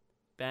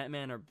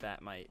 Batman or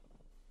Batmite.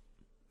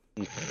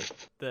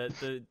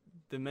 The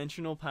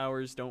dimensional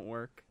powers don't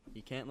work.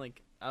 You can't,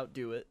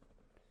 outdo it.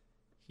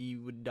 He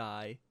would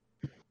die.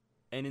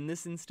 And in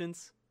this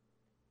instance,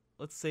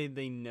 let's say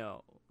they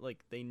know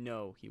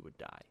he would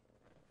die.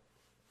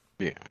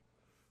 Yeah.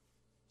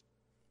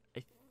 I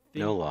think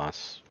no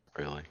loss,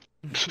 really.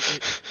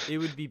 it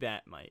would be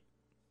Batmite.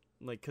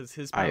 Because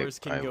his powers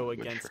can go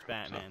against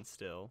Batman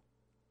still.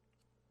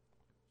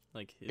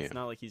 It's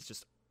not like he's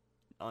just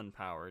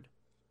unpowered.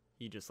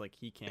 He just,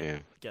 he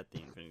can't get the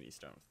Infinity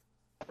Stone.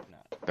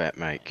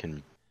 Batmite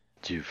can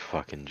do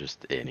fucking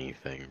just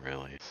anything,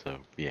 really. So,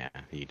 yeah,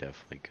 he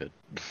definitely could.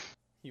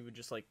 He would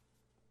just,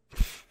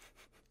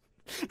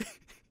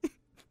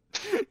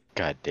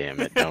 God damn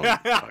it, don't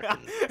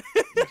fucking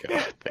go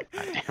with the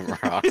goddamn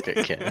rock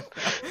again.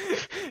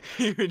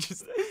 He would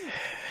just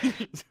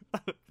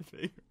put a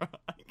big rock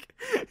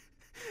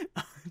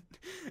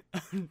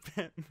on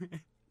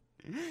Batman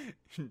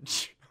and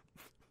jump.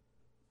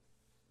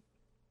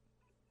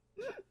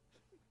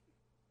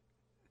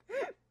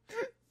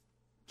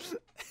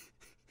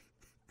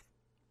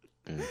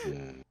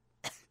 Mm-hmm.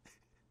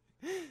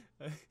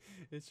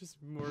 It's just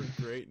more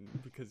great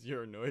because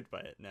you're annoyed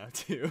by it now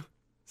too.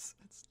 So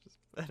it's just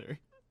better.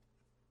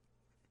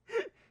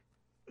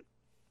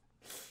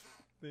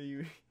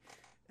 You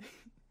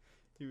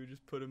would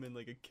just put him in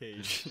a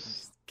cage and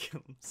just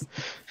kill him.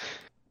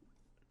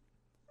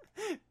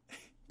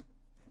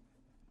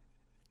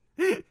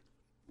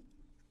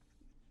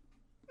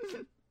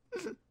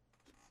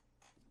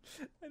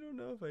 I don't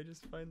know if I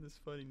just find this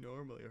funny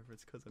normally or if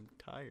it's because I'm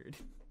tired.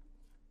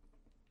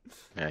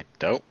 I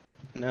don't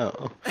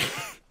know.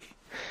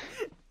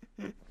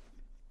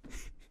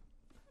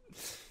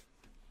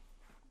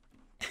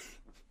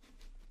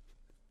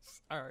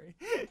 Sorry.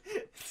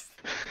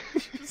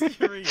 Just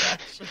your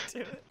reaction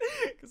to it.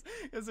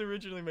 Because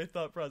originally my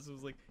thought process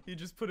was you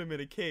just put him in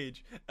a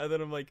cage, and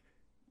then I'm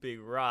big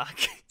rock.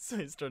 So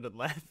I started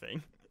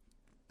laughing.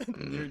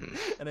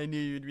 And I knew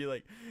you'd be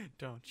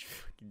don't you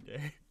fucking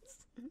dare.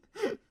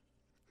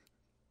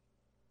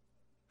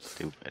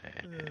 Stupid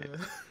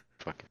ass.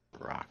 Fucking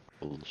rock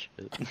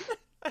bullshit.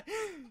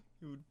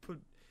 He would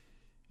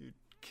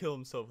kill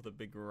himself with a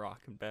big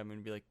rock, and Batman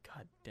would be like,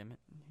 God damn it,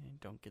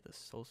 don't get the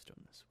soul stone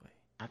this way.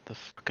 Not the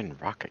fucking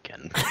rock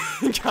again.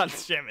 God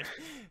damn it.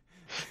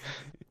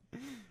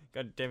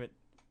 God damn it.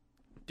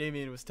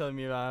 Damien was telling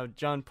me about how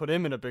John put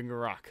him in a big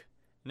rock.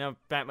 Now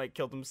Batmite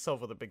killed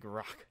himself with a big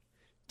rock.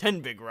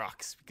 10 big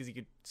rocks, because he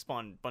could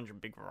spawn a bunch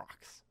of big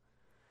rocks.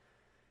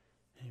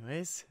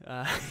 Anyways,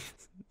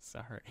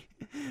 sorry.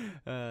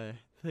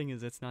 Thing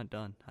is, it's not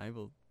done. I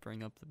will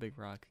bring up the big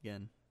rock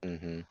again.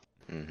 I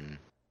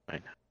know.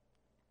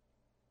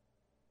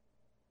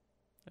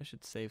 I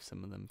should save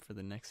some of them for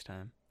the next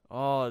time.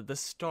 Oh, the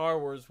Star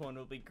Wars one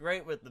will be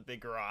great with the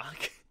big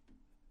rock.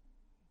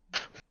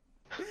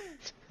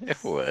 It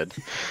would.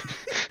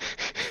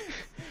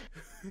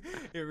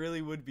 It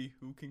really would be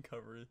who can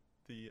cover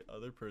the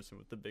other person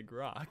with the big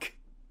rock.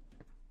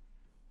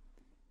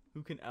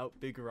 Who can out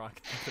big rock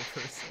the other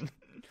person?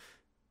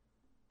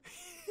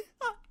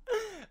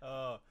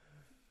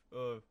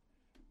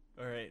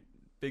 Alright.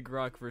 Big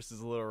Rock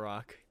versus Little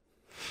Rock.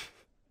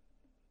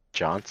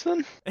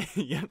 Johnson?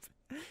 Yep.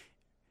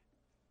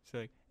 So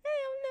hey,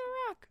 I'm Little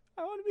Rock.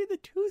 I want to be the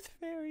Tooth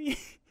Fairy.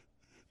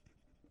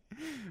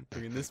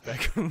 Bringing this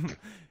back home.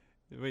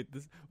 Wait,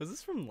 was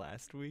this from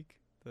last week?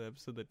 The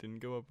episode that didn't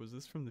go up? Was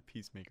this from the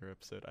Peacemaker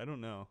episode? I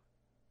don't know.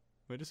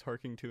 Am I just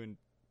harking to and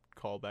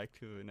call back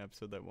to an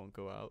episode that won't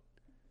go out?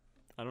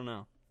 I don't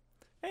know.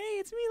 Hey,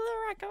 it's me,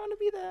 Little Rock. I want to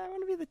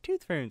be the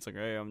Tooth Fairy. It's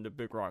hey, I'm the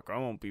Big Rock. I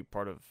won't be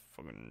part of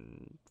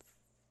fucking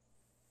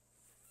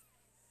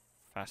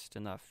Fast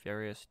and the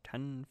Furious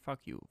 10.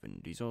 Fuck you,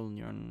 Vin Diesel.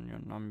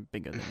 I'm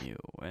bigger than you.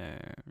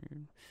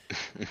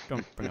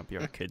 Don't bring up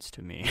your kids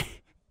to me.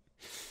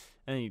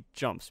 And he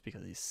jumps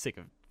because he's sick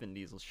of Vin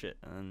Diesel's shit.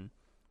 And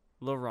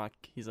Little Rock,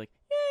 he's like,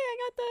 "Yay, I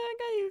got the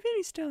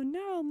Infinity Stone.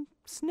 Now I'll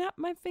snap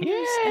my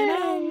fingers and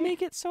I'll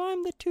make it so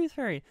I'm the Tooth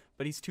Fairy."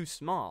 But he's too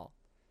small.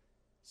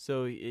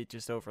 So it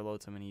just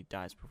overloads him and he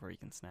dies before he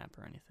can snap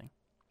or anything.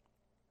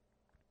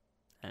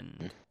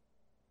 And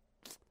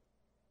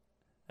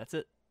that's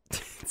it.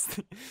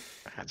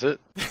 That's it.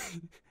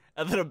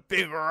 And then a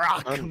big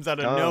rock comes out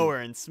of nowhere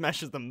and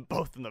smashes them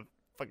both in the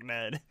fucking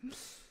head.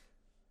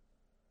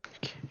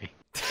 Okay.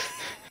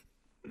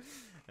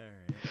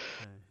 Alright.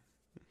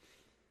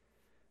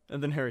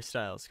 And then Harry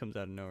Styles comes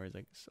out of nowhere. He's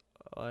like,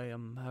 "I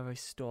am Harry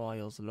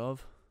Styles,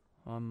 love.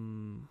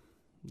 I'm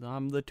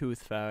the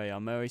Tooth Fairy.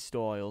 I'm Harry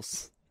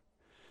Styles.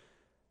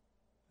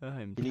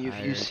 I'm Any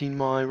tired." of you seen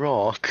my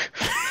rock?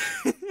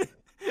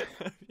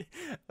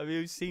 Have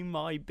you seen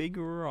my big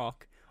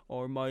rock?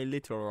 Or my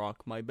little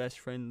rock? My best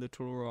friend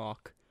Little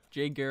Rock.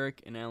 Jay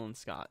Garrick and Alan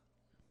Scott.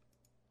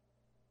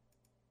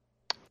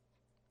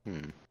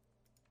 And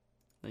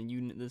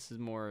this is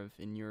more of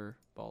in your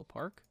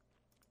ballpark.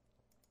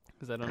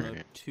 Because I don't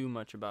know too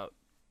much about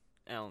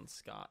Alan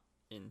Scott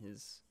in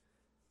his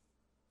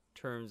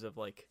terms of,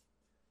 like,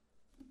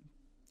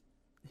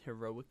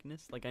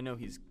 heroicness. Like, I know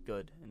he's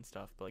good and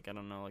stuff, but, like, I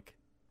don't know, like,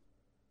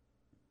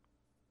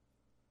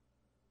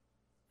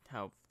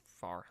 how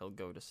far he'll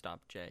go to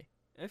stop Jay.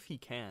 If he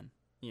can,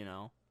 you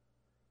know?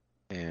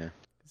 Yeah.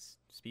 'Cause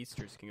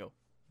speedsters can go,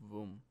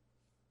 boom.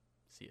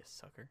 See ya,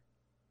 sucker.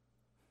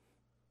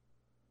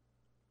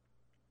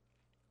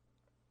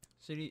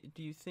 So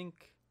do you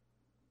think,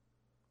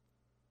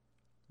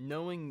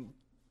 knowing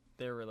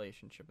their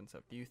relationship and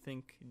stuff, do you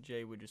think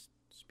Jay would just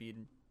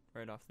speed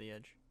right off the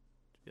edge?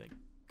 Just be like,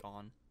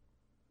 gone?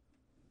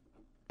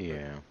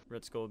 Yeah.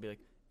 Red Skull would be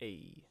like,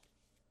 hey.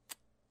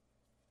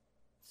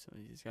 So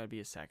he's got to be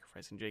a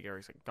sacrifice, and Jay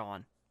Garrick's like,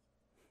 gone.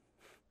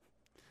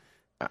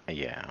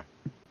 Yeah,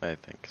 I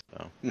think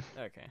so.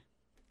 Okay.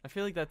 I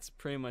feel like that's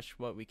pretty much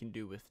what we can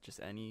do with just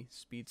any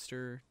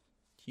speedster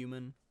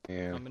human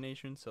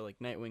combination. So, like,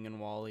 Nightwing and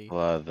Wally. A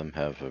lot of them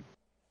have a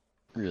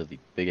really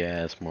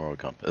big-ass moral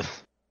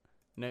compass.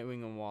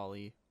 Nightwing and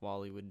Wally.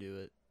 Wally would do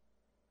it.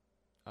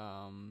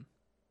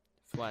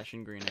 Flash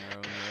and Green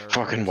Arrow.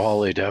 Fucking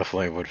Wally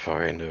definitely would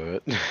fucking do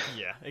it.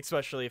 Yeah,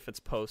 especially if it's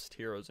post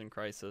Heroes in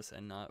Crisis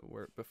and not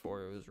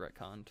before it was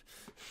retconned.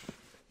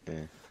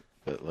 Yeah,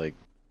 but, like,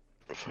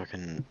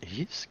 fucking,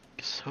 he's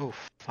so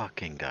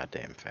fucking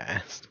goddamn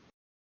fast.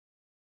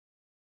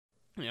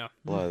 Yeah.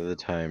 A lot of the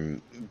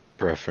time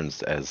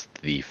referenced as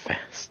the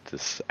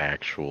fastest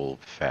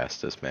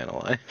man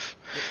alive.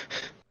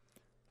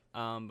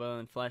 But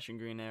then Flash and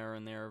Green Arrow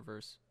in the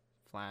Arrowverse,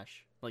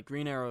 Flash. Like,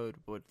 Green Arrow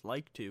would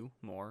like to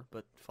more,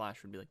 but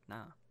Flash would be like,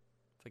 nah,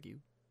 fuck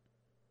you.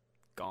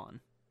 Gone.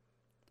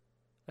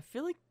 I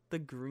feel like the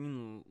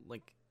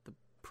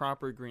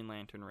proper Green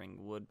Lantern ring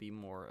would be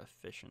more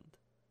efficient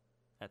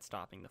at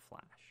stopping the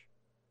Flash.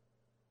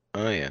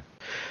 Oh, yeah.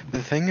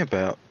 The thing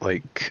about,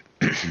 like...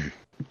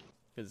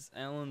 Because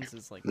Alan's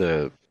is, like,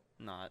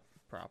 not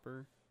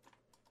proper.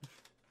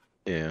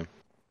 Yeah.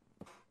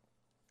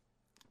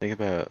 Think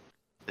about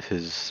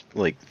his,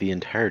 like, the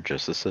entire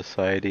Justice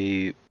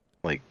Society,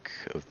 like,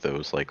 of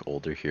those, like,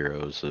 older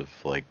heroes of,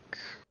 like,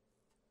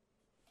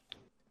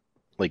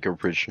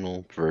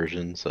 original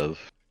versions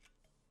of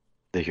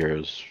the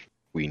heroes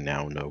we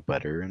now know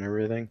better and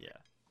everything. Yeah.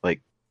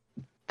 Like,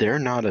 they're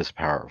not as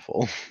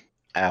powerful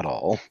at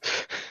all.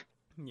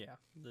 Yeah,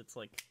 it's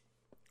like,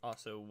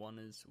 also one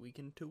is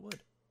weakened to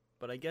wood.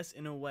 But I guess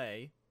in a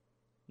way,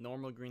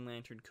 normal Green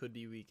Lantern could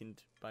be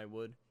weakened by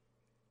wood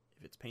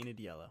if it's painted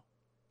yellow.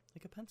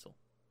 Like a pencil.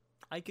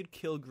 I could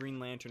kill Green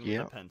Lantern with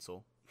a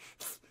pencil.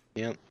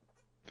 Yep.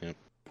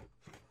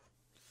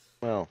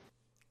 Well,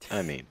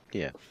 I mean,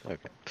 yeah,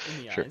 okay.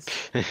 In the sure. eyes.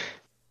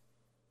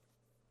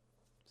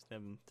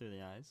 Stab him through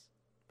the eyes.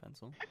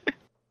 Pencil.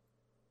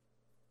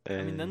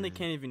 I mean, then they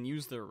can't even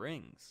use their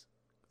rings.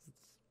 'Cause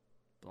it's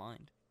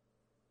blind.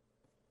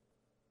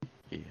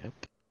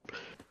 Yep.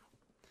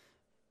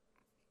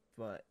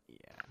 But,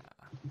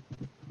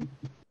 yeah.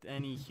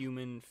 Any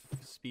human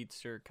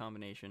speedster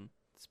combination,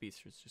 the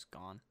speedster's just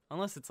gone.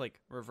 Unless it's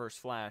like Reverse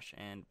Flash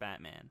and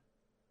Batman.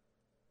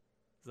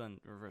 Then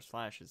Reverse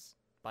Flash is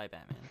by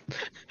Batman.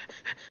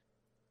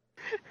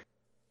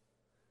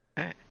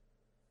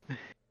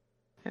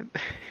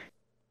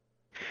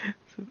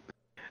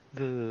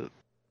 The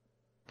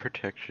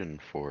protection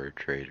for a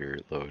trader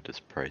lowered his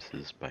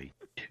prices by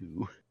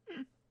 2.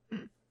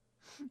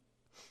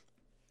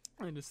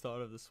 I just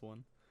thought of this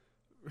one.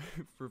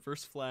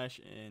 Reverse Flash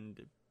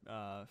and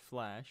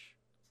Flash,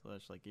 so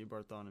that's like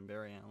Barthon and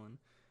Barry Allen.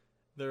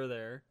 They're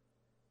there.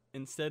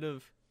 Instead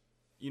of,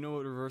 you know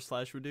what Reverse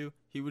Flash would do?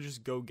 He would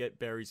just go get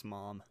Barry's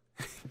mom.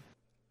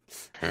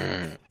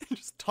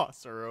 Just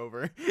toss her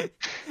over.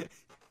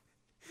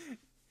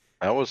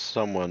 That was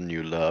someone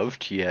you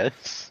loved,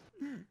 yes.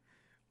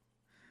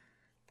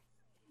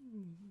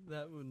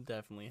 That would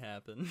definitely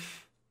happen.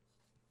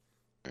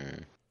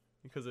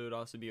 Because it would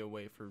also be a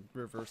way for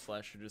Reverse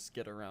Flash to just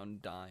get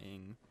around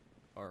dying.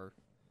 Or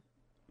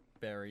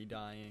Barry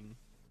dying.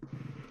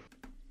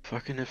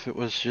 Fucking if it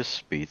was just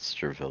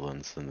speedster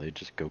villains, then they'd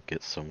just go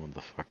get someone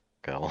the fuck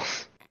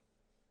else.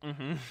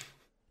 But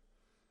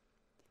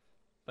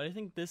I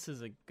think this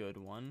is a good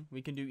one.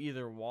 We can do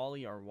either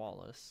Wally or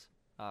Wallace.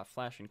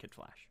 Flash and Kid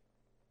Flash.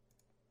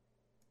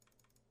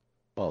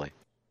 Wally.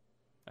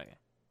 Okay.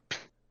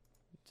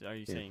 So are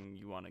you saying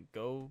you want to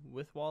go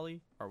with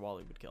Wally, or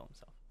Wally would kill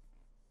himself?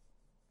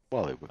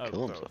 Wally would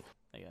kill himself.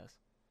 I guess.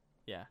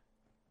 Yeah.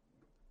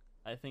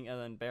 I think, and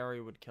then Barry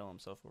would kill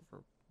himself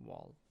over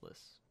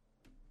Wallace.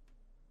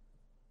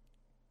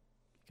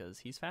 Because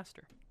he's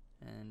faster.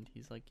 And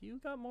he's like, you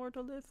got more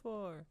to live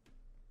for.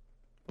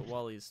 But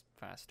Wally's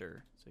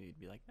faster, so he'd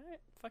be like, hey,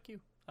 fuck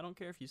you. I don't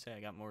care if you say I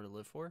got more to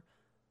live for.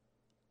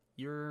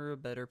 You're a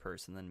better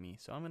person than me,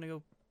 so I'm gonna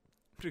go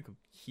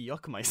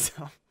yuck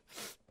myself.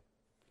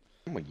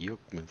 I'm gonna yuck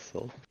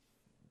myself.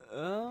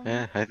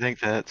 I think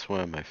that's one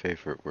of my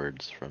favorite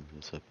words from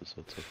this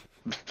episode. So.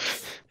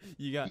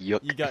 you got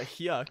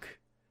yuck,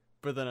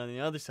 but then on the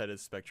other side of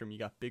the spectrum, you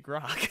got big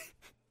rock.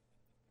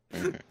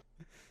 It's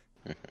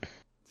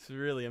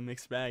really a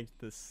mixed bag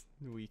this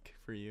week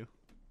for you.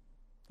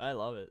 I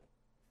love it.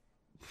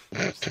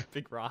 Just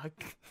big rock.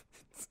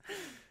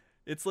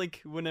 It's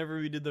like whenever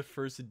we did the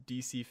first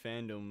DC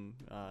fandom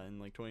in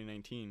like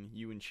 2019,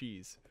 you and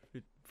Cheese.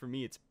 For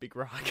me, it's big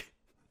rock.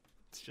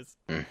 It's just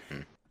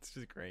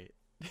great.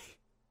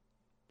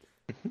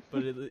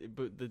 But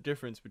the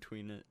difference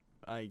between it,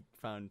 I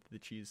found the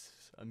Cheese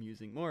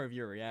amusing. More of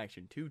your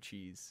reaction to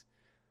Cheese,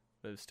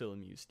 but I was still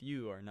amused.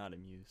 You are not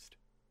amused,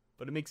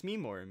 but it makes me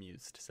more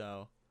amused.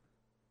 So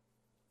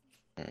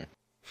I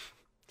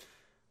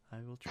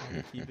will try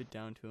to keep it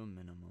down to a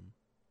minimum.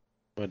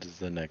 What is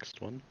the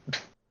next one?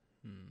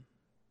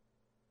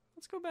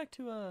 Let's go back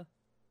to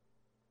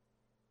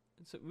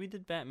So we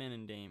did Batman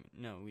and Dame.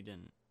 No, we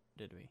didn't.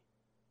 Did we?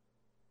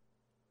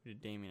 We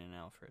did Damien and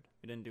Alfred.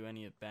 We didn't do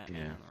any of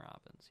Batman and the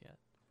Robins yet.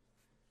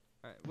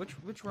 All right,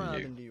 which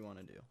Robin do you want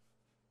to do?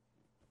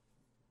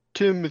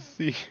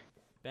 Timothy.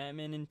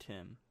 Batman and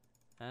Tim.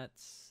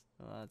 That's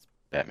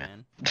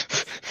Batman.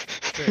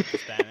 Sure,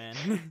 it's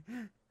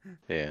Batman.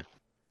 Yeah.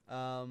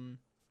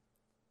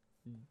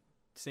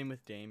 Same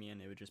with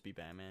Damien. It would just be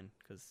Batman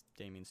because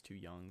Damien's too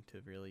young to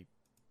really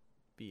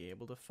be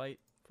able to fight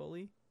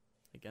fully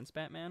against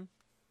Batman.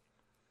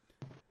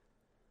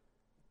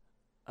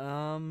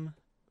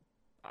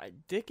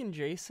 Dick and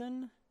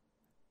Jason,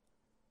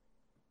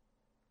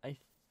 I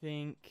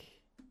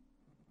think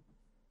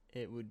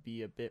it would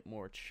be a bit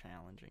more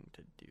challenging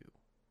to do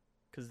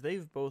because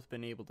they've both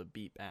been able to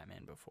beat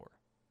Batman before.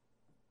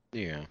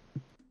 Yeah.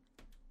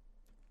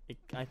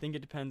 I think it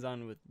depends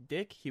on with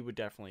Dick. He would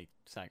definitely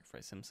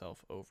sacrifice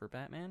himself over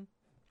Batman.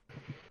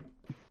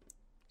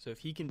 So if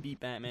he can beat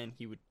Batman,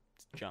 he would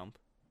jump,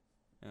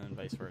 and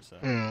vice versa.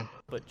 Yeah.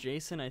 But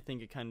Jason, I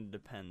think it kind of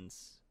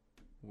depends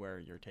where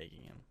you're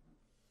taking him.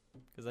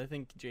 Because I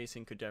think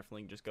Jason could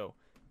definitely just go,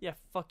 yeah,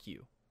 fuck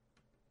you.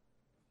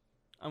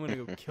 I'm going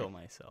to go kill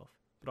myself.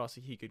 But also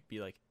he could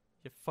be like,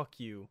 yeah, fuck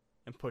you,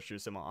 and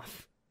pushes him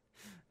off.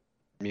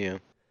 Yeah.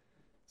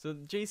 So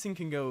Jason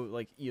can go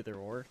like either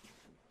or.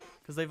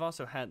 Because they've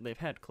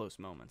had close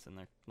moments, and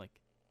they're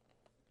like,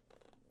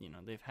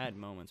 they've had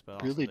moments, but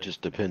also really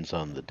just depends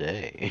on the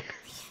day.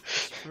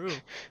 It's true.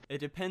 It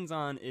depends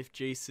on if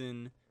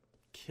Jason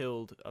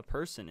killed a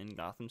person in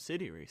Gotham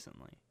City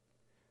recently.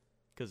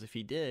 Because if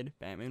he did,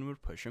 Batman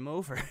would push him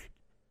over.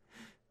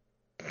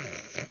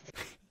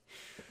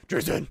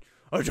 Jason,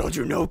 I told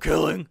you no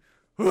killing.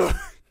 What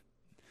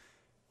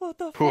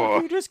the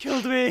fuck? You just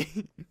killed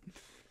me.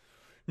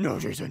 No,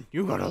 Jason,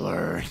 you gotta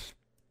learn.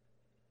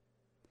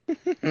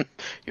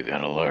 You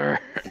gotta learn.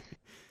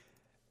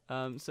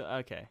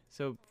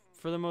 So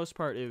for the most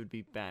part, it would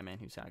be Batman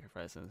who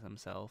sacrifices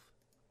himself.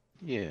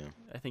 Yeah.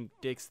 I think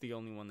Dick's the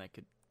only one that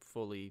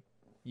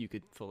you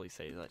could fully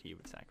say that he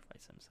would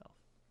sacrifice himself.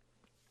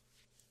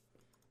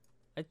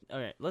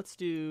 Okay, let's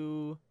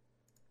do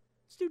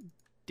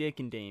Dick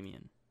and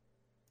Damien.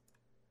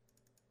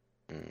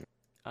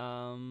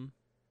 I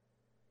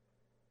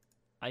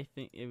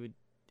think it would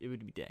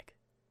be Dick.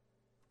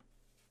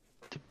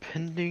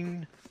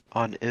 Depending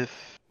on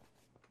if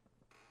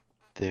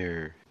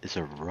there is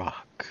a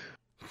rock.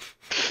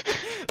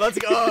 Let's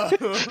go!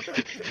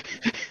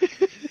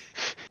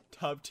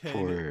 Top 10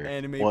 for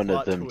anime one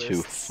plot of them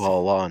twists. to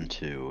fall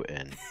onto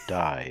and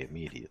die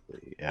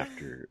immediately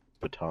after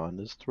baton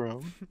is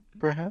thrown,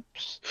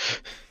 perhaps?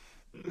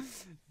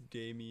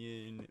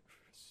 Damien,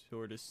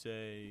 sort of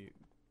say,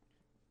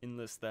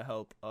 enlists the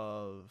help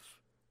of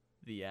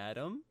the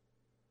Atom,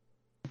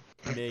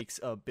 makes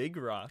a big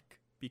rock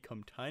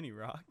become tiny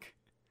rock,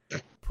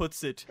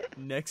 puts it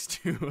next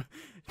to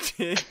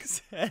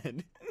Dick's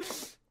head,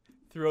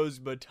 throws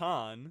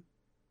baton,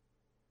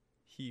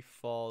 he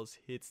falls,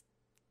 hits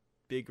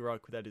big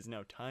rock that is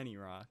now tiny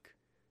rock,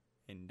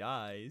 and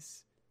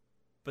dies,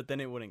 but then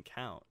it wouldn't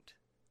count.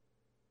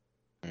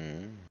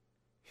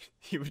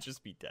 He would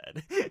just be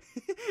dead.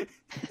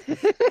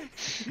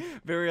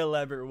 Very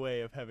elaborate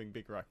way of having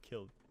Big Rock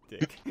kill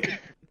Dick.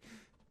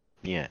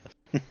 Yeah.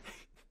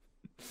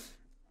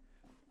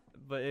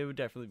 But it would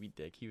definitely be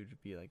Dick. He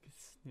would be like,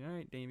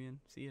 alright, Damien,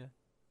 see ya,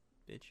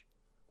 bitch.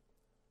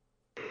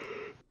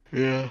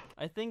 Yeah.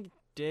 I think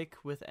Dick,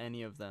 with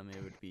any of them,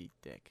 it would be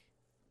Dick.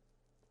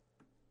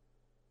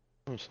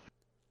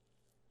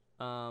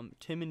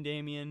 Tim and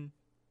Damien,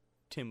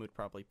 Tim would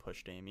probably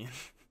push Damien.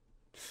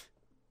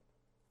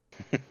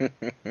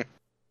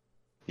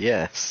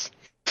 Yes.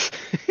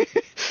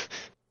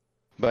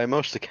 By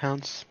most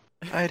accounts,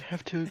 I'd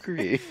have to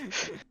agree.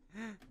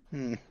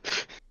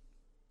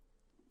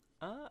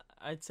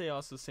 I'd say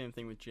also same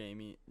thing with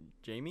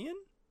Jamien?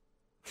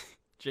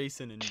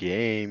 Jason and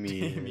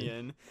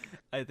Damien.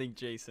 I think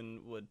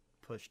Jason would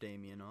push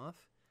Damien off.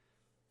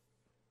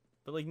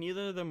 But like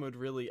neither of them would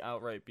really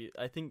outright be.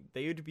 I think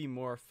they would be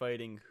more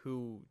fighting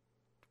who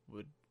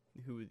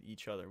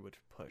each other would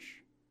push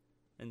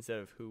instead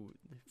of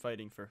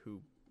fighting for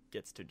who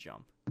gets to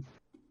jump.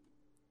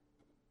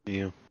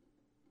 Yeah.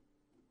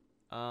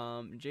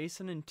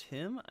 Jason and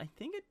Tim, I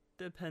think it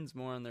depends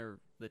more on the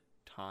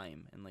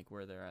time and like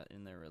where they're at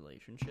in their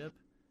relationship.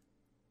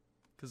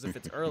 Because if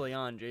it's early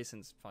on,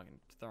 Jason's fucking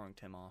throwing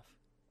Tim off.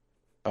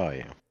 Oh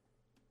yeah.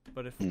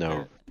 But if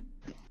no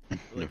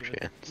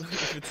chance.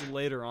 If it's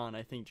later on,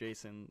 I think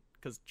Jason,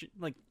 because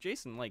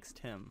Jason likes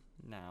Tim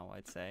now,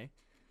 I'd say.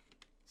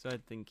 So I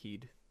think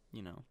he'd,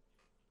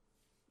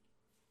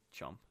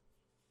 jump.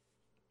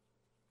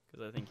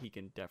 Because I think he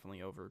can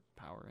definitely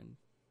overpower and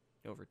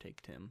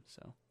overtake Tim,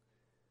 so.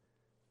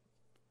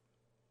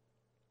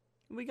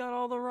 We got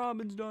all the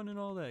Robins done and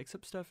all that,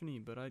 except Stephanie,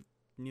 but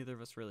neither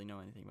of us really know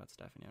anything about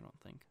Stephanie, I don't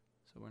think.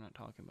 So we're not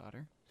talking about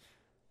her.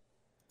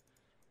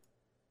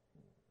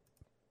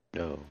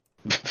 No.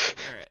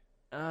 Alright.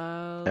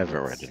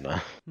 Haven't read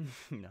enough.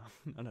 No,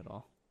 not at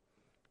all.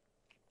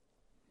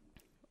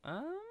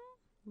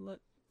 You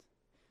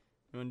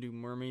want to do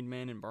Mermaid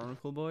Man and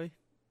Barnacle Boy?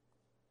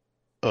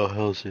 Oh,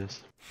 hells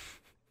yes.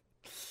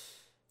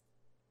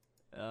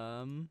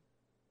 I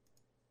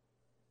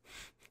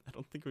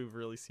don't think we've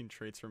really seen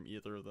traits from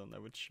either of them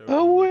that would show.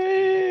 Oh,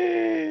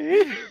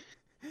 wait!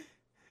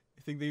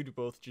 I think they'd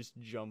both just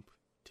jump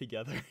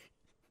together.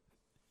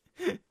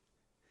 And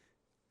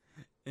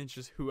it's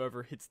just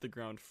whoever hits the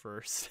ground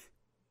first.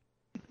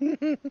 Let's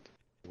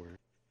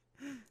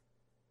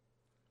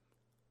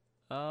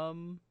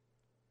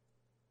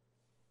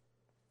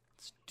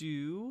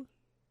do...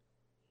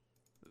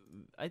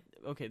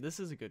 Okay, this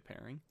is a good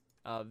pairing.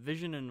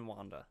 Vision and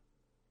Wanda.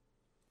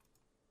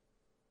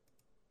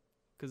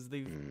 Because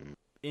they've...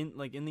 In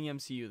the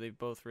MCU, they've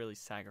both really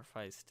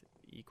sacrificed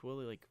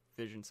equally. Like,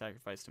 Vision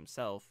sacrificed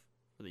himself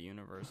for the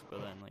universe,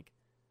 but then,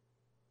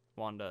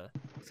 Wanda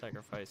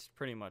sacrificed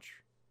pretty much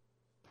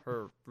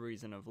her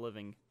reason of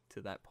living to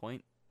that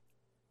point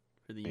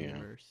for the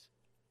universe.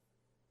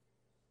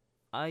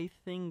 I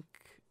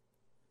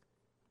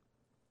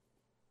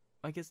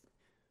guess...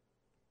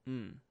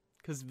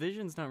 Because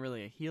Vision's not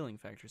really a healing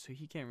factor, so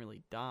he can't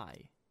really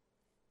die,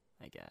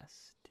 I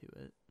guess, to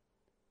it.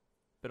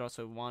 But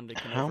also, Wanda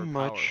can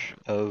overpower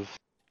him.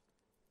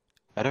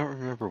 I don't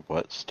remember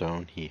what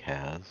stone he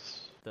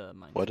has. The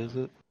Mind What Stone. is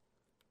it?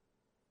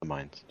 The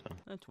Mind Stone.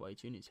 That's why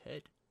it's in his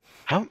head.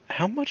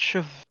 How much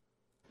of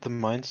the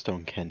Mind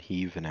Stone can he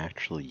even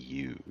actually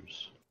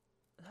use?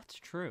 That's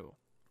true.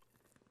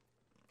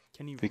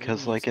 Can he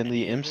Because, really in the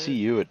use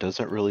any of MCU, it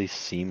doesn't really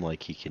seem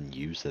like he can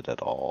use it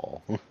at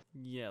all.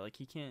 Yeah,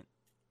 he can't,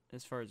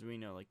 as far as we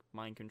know,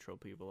 mind control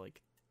people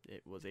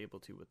it was able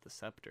to with the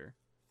scepter.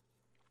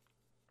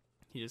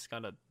 He just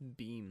got a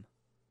beam,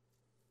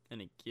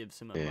 and it gives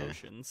him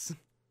emotions.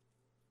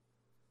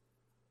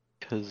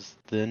 Because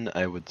then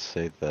I would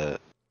say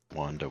that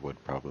Wanda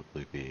would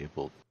probably be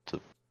able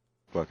to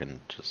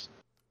fucking just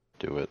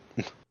do it.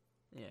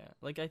 Yeah,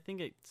 I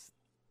think it's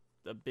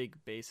a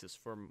big basis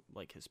for,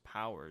 his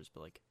powers,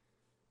 but,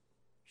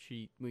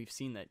 we've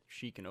seen that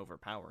she can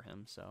overpower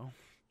him, so...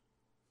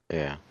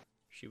 Yeah.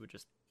 She would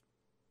just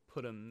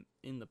put him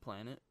in the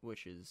planet,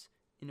 which is,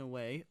 in a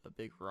way, a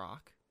big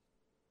rock.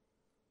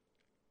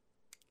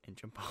 And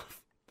jump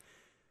off.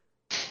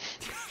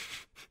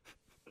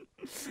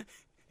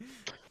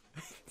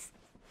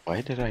 Why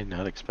did I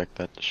not expect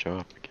that to show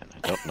up again? I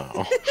don't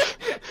know.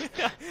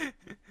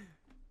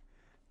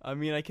 I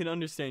mean, I can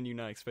understand you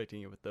not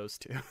expecting it with those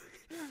two.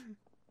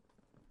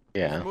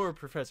 Yeah. There's more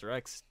Professor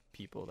X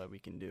people that we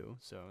can do,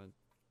 so...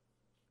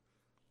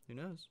 Who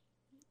knows?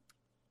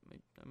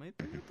 I might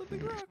pick up the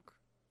big rock.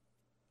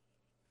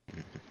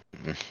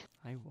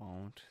 I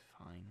won't.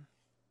 Fine.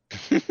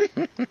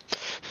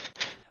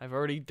 I've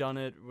already done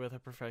it with a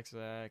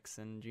Professor X,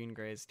 and Jean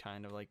Grey's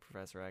kind of like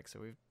Professor X, so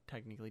we've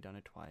technically done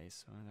it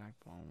twice, so I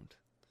won't.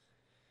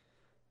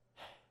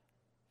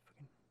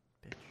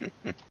 Fucking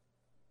bitch.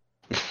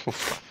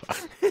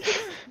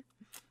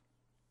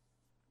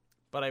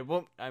 But I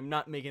won't. I'm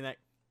not making that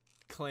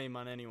claim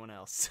on anyone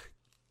else.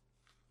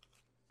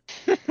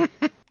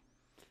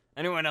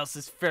 Anyone else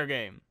is fair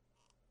game.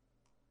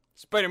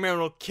 Spider-Man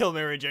will kill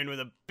Mary Jane with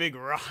a big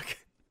rock.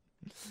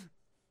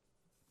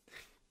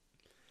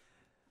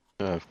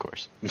 Of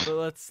course. So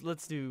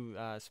let's do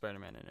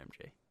Spider-Man and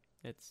MJ.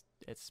 It's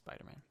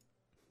Spider-Man.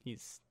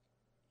 He's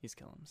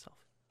killing himself.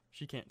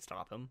 She can't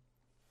stop him.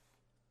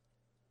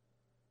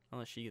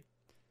 Unless she...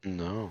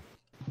 No.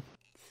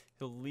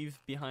 He'll leave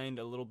behind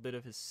a little bit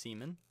of his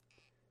semen.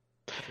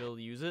 She'll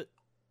use it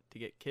to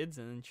get kids,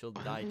 and then she'll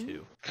die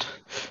too.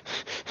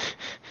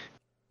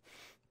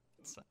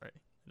 Sorry,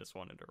 I just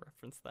wanted to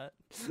reference that.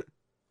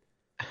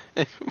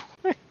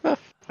 What the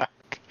fuck?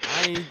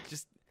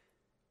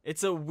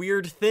 It's a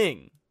weird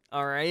thing,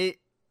 alright?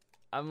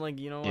 I'm like,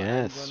 you know what?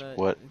 Yes,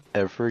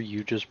 whatever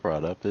you just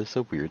brought up is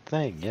a weird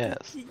thing,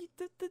 yes.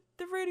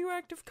 The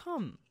radioactive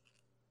cum.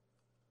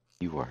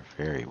 You are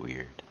very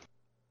weird.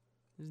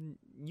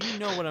 You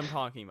know what I'm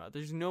talking about.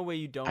 There's no way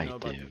you don't know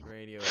about the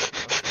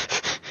radioactive.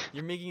 Okay.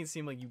 You're making it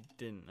seem like you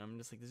didn't. I'm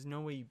just like, there's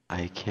no way you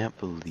I can't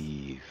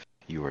believe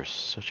you are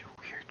such a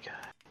weird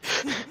guy.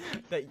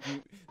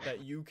 that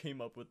you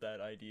came up with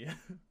that idea.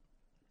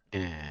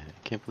 Yeah,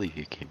 I can't believe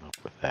you came up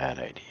with that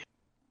idea.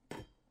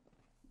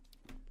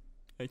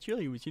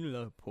 Actually, we seen a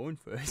lot of porn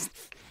first.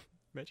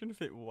 Imagine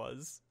if it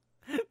was.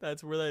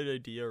 That's where that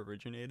idea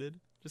originated,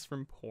 just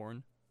from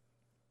porn.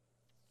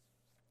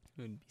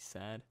 It would be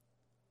sad.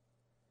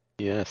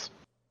 Yes.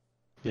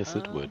 Yes,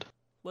 it would.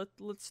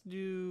 Let's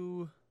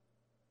do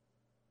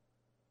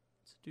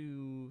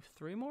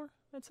 3 more,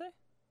 I'd say.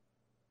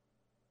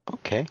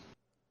 Okay.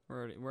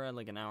 We're at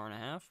like an hour and a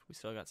half. We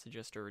still got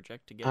suggest or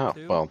reject to get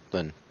to. Oh, well,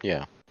 then,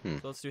 yeah. So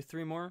let's do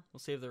 3 more. We'll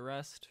save the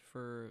rest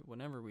for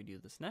whenever we do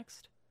this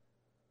next.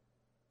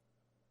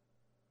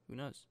 Who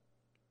knows?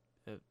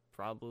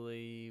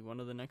 Probably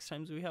one of the next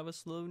times we have a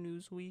slow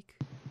news week.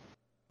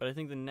 But I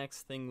think the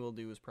next thing we'll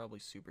do is probably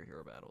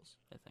superhero battles,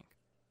 I think.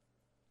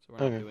 So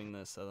we're not doing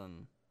this other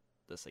than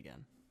this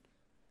again.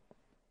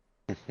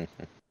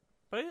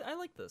 But I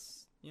like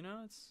this. You know,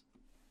 it's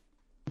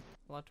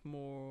a lot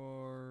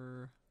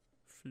more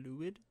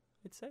fluid,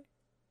 I'd say.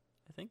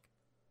 I think.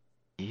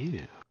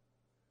 Yeah.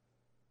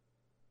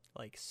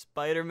 Like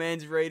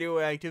Spider-Man's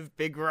radioactive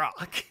big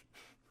rock.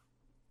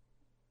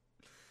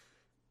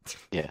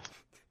 Yeah.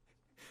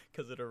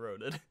 Because it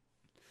eroded.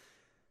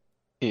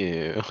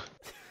 Ew.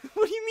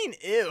 What do you mean,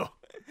 ew?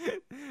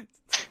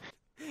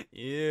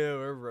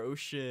 Ew,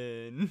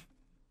 erosion.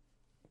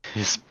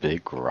 His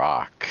big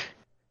rock.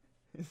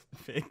 His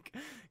big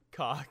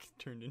cock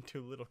turned into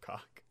a little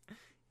cock.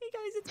 Hey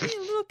guys, it's me,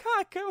 a little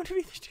cock. I want to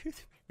be the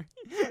tooth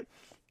fairy.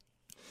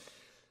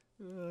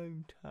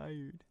 I'm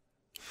tired.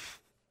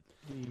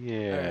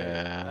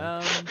 Yeah.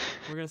 Right.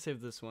 We're gonna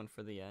save this one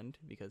for the end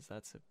because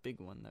that's a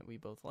big one that we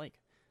both like.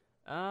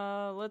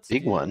 Let's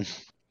big one.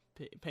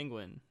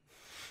 Penguin.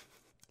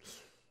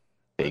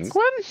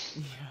 Penguin?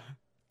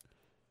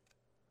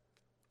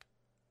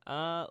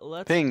 Yeah.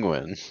 Let's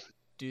Penguin.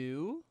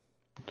 Do.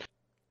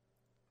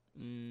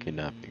 Okay,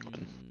 not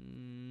penguin.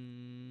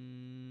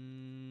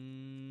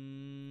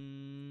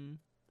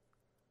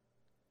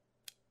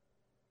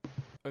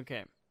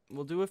 Okay,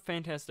 we'll do a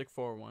Fantastic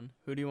Four one.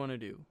 Who do you want to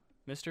do?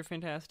 Mr.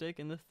 Fantastic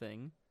and the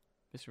Thing,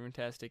 Mr.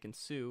 Fantastic and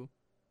Sue,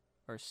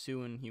 or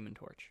Sue and Human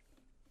Torch?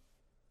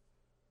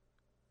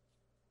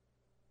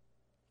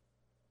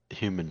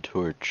 Human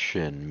Torch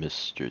and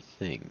Mr.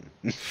 Thing.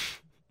 What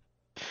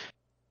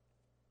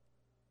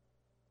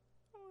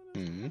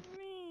does that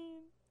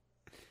mean?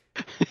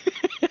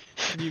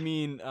 You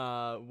mean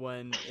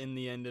when in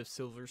the end of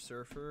Silver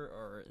Surfer,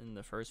 or in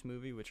the first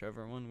movie,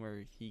 whichever one,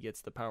 where he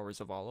gets the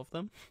powers of all of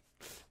them?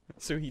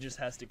 So he just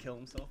has to kill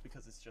himself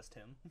because it's just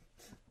him?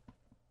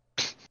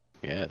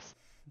 Yes.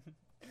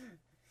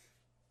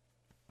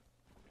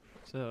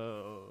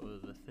 So,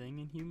 the Thing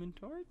and Human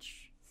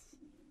Torch? Is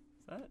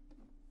that?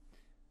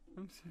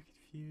 I'm so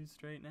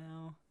confused right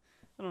now.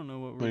 I don't know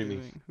what we're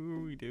doing. Who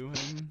are we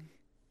doing?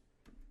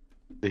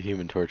 The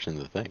Human Torch and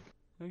the Thing.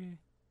 Okay.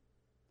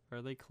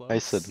 Are they close? I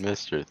said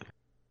Mr. Thing.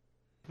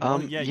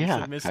 Well, yeah, you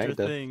said Mr.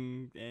 Kinda.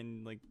 Thing,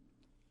 and like,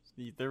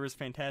 there was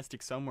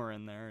Fantastic somewhere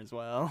in there as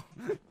well.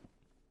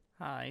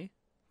 Hi.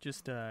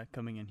 Just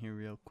coming in here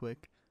real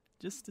quick,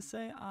 just to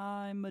say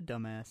I'm a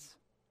dumbass.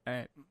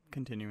 Alright,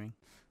 continuing.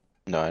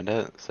 No, I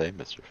didn't say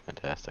Mr.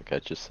 Fantastic. I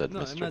just said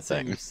No, Mr. I'm not Thing.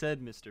 saying you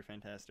said Mr.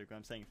 Fantastic.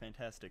 I'm saying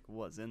Fantastic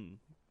was in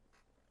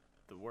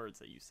the words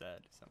that you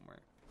said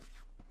somewhere.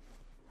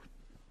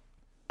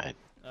 I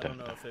don't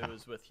know if it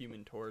was with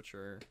Human Torch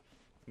or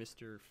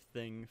Mr.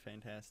 Thing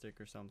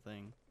Fantastic or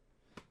something.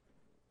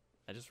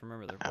 I just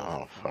remember there was. I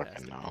don't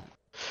fucking know.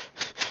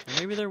 Or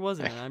maybe there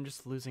wasn't, and I'm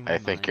just losing my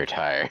mind. I think you're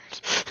tired.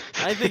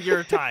 I think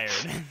you're tired.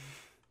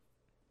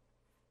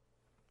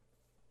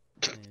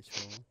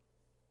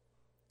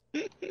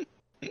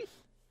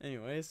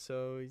 Anyway,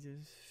 so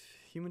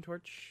Human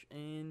Torch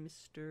and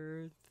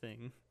Mr.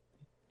 Thing.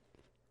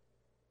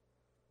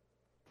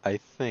 I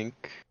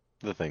think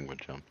the Thing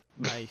would jump.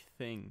 My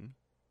thing.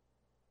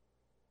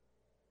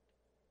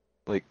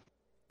 Like,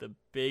 the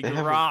big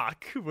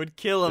rock would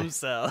kill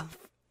himself.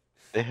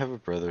 They have a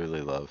brotherly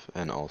love,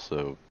 and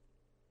also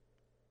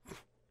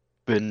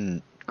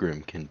Ben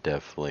Grimm can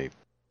definitely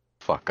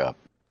fuck up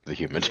the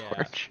Human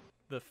Torch.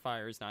 The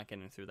fire's not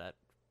getting through that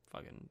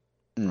fucking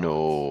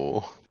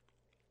No,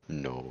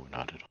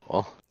 not at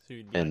all. So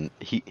and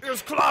he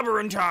it's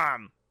clobbering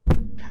time.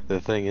 The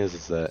thing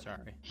is that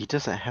he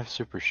doesn't have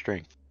super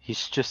strength.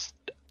 He's just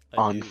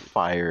on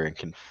fire and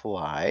can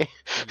fly.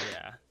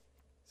 Yeah.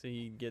 So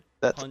you'd get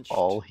That's punched.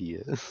 all he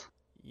is.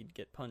 You'd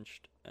get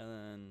punched, and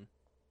then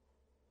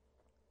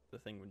the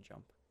Thing would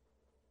jump.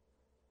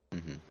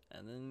 Mm-hmm.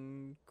 And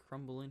then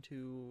crumble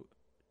into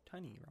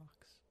tiny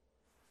rocks.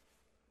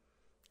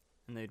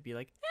 And they'd be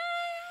like,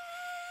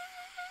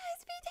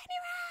 it's me, tiny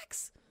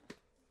rocks!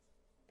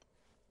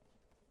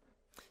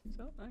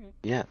 So, okay.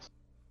 Yes.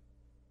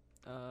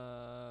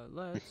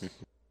 Let's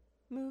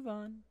move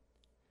on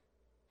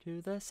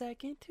to the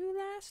second to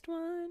last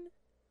one.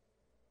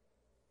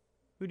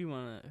 Who do you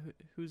want to...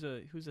 Who's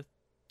a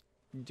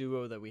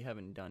duo that we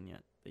haven't done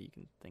yet that you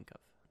can think of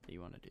that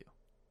you want to do?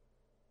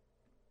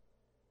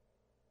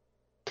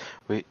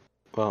 Wait,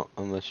 Well,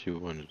 unless you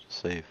wanted to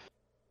save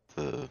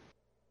the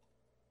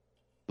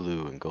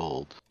blue and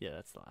gold. Yeah,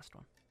 that's the last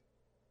one.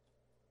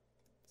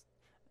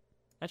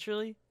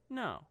 Actually,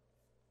 no.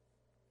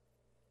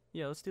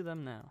 Yeah, let's do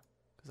them now.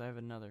 Because I have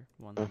another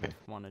one that I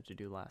wanted to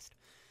do last.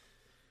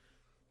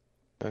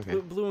 Okay.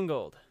 Blue and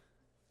gold.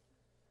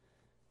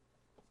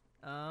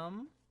 I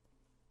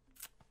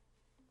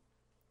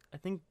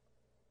think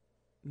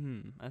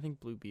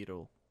Blue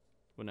Beetle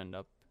would end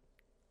up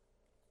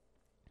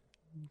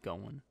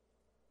going.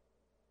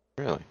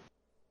 Really?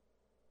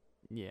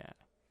 Yeah.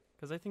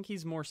 Because I think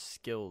he's more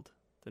skilled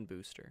than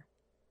Booster.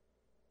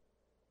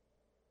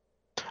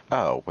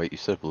 Oh, wait, you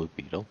said Blue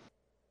Beetle?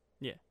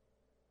 Yeah.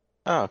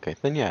 Oh, okay.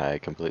 Then yeah, I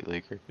completely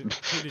agree. Who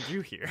did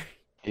you hear?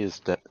 He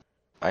is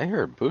I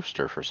heard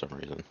Booster for some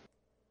reason.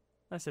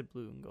 I said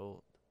blue and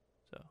gold,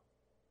 so.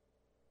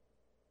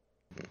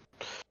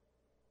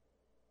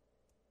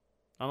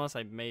 Unless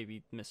I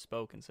maybe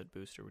misspoke and said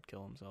Booster would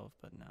kill himself,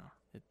 but no,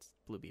 it's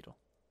Blue Beetle.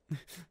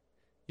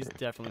 He's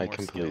definitely more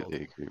skilled. I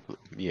completely agree.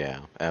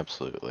 Yeah,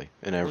 absolutely.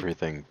 In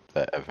everything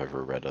that I've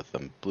ever read of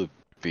them, Blue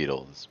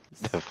Beetle is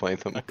definitely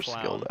the more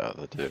skilled out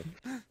of the two.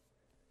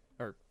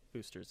 Or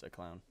Booster's a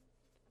clown.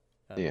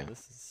 Yeah.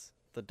 This is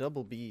the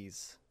double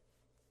Bs.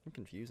 They're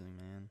confusing,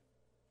 man.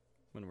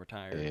 When we're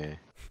tired.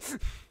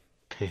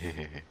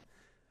 Yeah.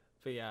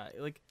 But yeah,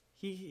 like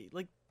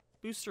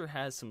Booster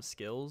has some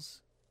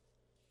skills,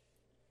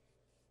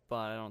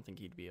 but I don't think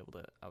he'd be able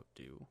to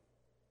outdo.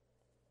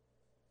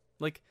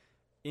 Like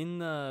in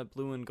the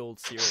Blue and Gold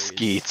series,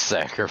 Skeet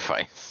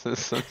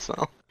sacrifices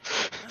himself.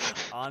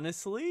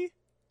 Honestly,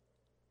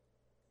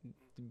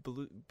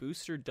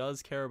 Booster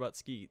does care about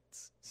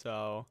Skeets,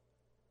 so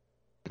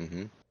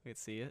I could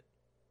see it.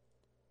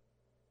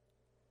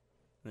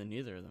 And then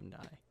neither of them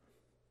die.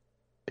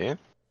 Yeah.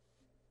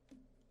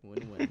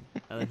 Win-win.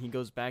 And then he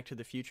goes back to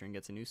the future and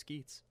gets a new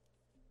Skeets.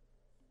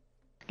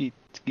 Skeet,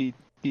 skeet,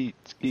 skeet,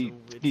 skeet,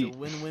 It's a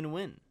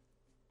win-win-win.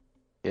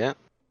 Yeah.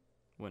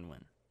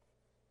 Win-win.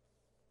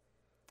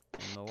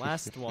 And the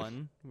last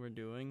one we're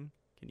doing,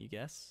 can you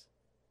guess?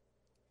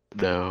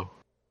 No.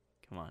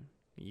 Come on.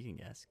 You can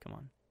guess. Come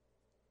on.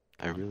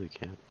 I really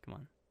can't. Come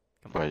on.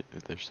 But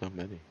there's so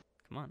many.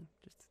 Come on.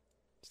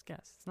 Just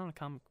guess. It's not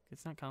comic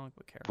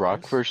book characters.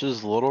 Rock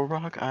versus Little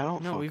Rock? I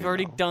don't know. No, we've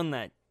already done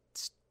that.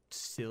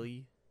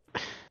 Silly.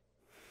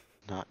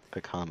 Not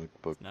a comic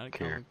book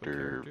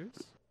character.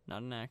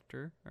 Not an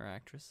actor or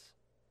actress.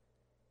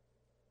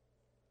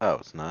 Oh,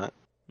 it's not?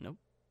 Nope.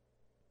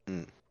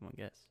 Mm. Come on,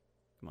 guess.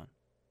 Come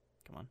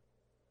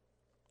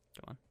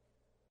on.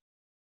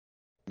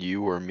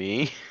 You or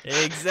me?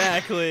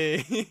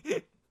 Exactly.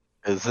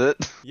 Is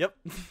it? Yep.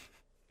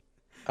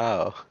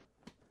 Oh.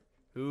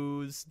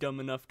 Who's dumb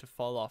enough to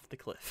fall off the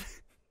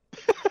cliff?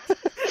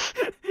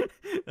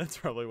 That's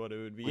probably what it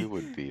would be. We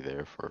would be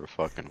there for a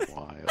fucking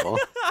while.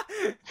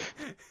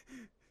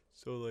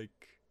 So, like,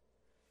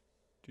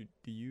 do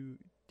you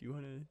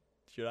want to,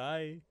 should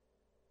I,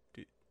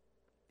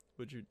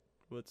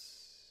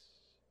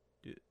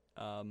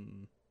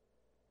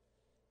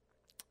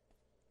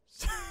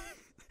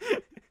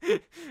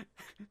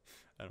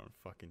 I don't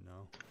fucking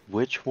know.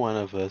 Which one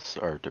of us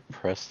are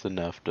depressed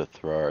enough to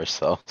throw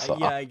ourselves off?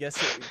 Yeah, I guess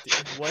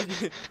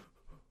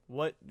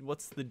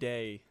what's the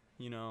day,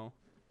 you know?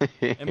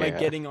 Am I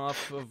getting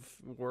off of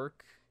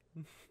work?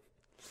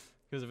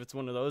 Because if it's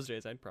one of those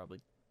days, I'd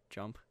probably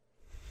jump.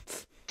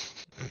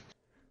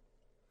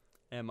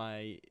 Am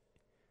I?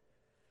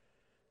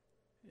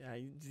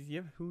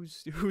 Yeah.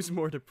 Who's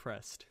more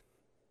depressed?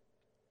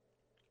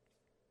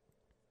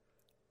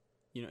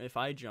 You know, if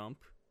I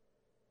jump,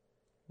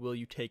 will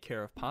you take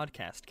care of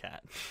Podcast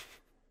Cat?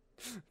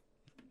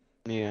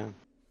 Yeah.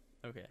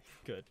 Okay.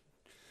 Good.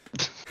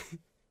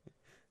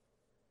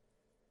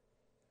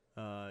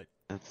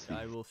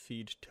 I will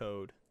feed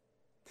Toad.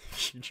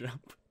 You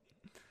jump.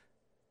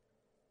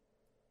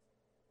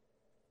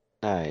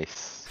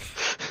 Nice.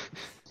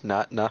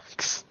 Not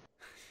Nux.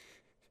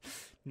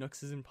 Nux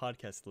isn't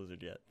Podcast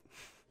Lizard yet.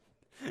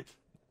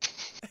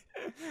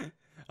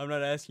 I'm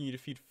not asking you to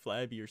feed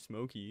Flabby or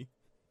Smokey.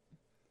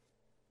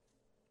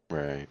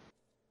 Right.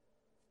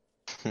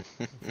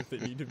 They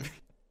need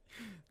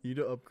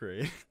to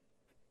upgrade.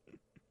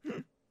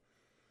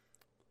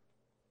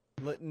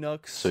 Let Nux.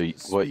 So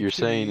what you're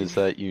saying is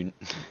that you...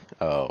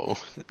 Oh.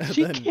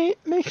 She can't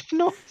make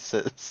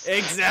noises.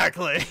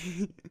 Exactly.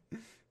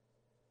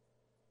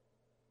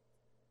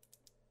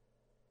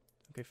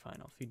 Okay, fine.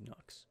 I'll feed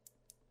Nux.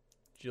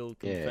 Jill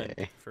can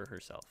fend for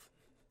herself.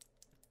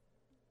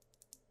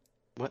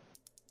 What?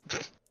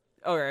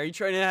 Oh, are you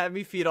trying to have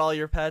me feed all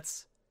your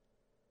pets?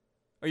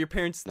 Are your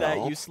parents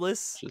that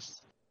useless?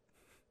 Just...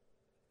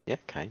 Yeah,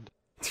 kind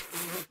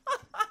of.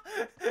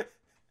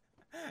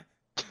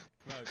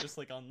 Wow, just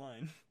like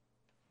online.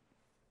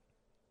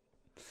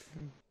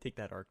 Take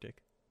that,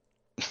 Arctic.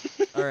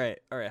 Alright,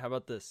 how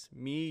about this?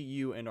 Me,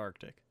 you, and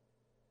Arctic.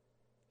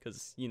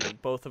 Because, you know,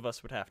 both of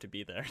us would have to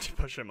be there to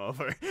push him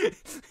over.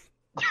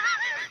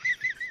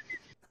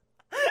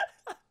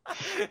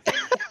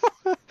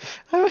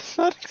 I was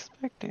not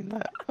expecting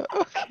that, but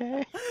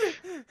okay.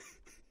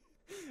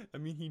 I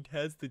mean, he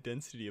has the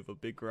density of a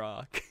big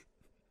rock.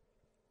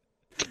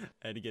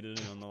 I had to get it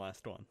in on the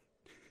last one.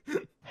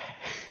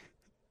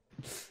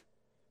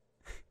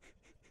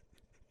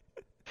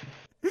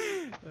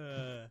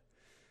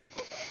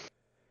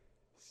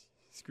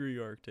 Screw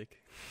you,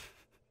 Arctic.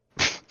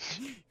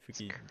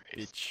 Fucking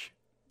bitch.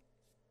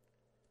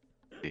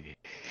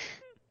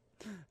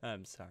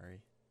 I'm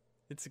sorry.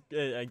 It's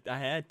I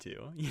had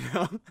to, you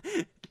know.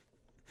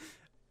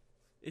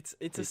 It's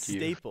a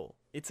staple.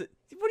 What do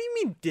you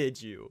mean?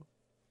 Did you?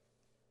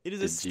 It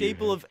is a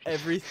staple of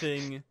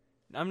everything.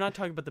 I'm not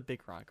talking about the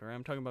big rock, or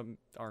I'm talking about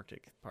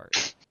Arctic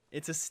part.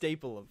 It's a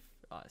staple of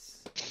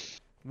us.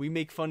 We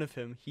make fun of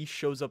him. He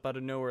shows up out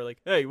of nowhere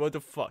like, "Hey, what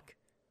the fuck?"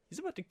 He's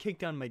about to kick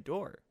down my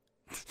door.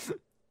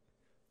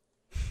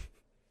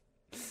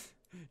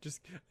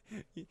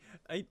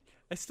 I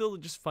still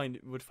just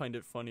would find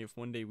it funny if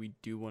one day we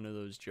do one of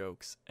those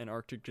jokes and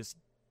Arctic just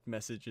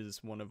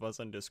messages one of us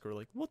on Discord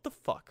like, "What the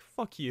fuck?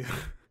 Fuck you."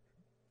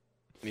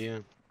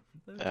 Yeah,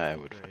 I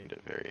would find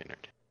it very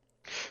entertaining.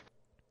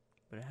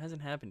 But it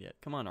hasn't happened yet.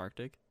 Come on,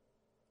 Arctic.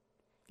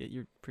 Get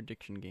your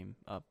prediction game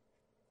up.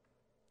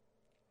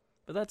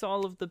 But that's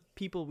all of the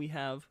people we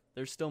have.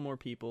 There's still more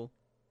people.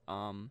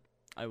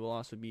 I will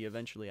also be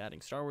eventually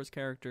adding Star Wars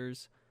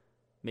characters.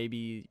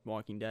 Maybe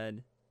Walking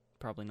Dead.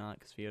 Probably not,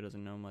 because Theo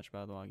doesn't know much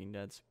about The Walking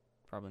Dead.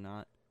 Probably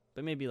not.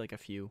 But maybe like a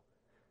few.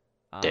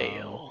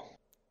 Dale.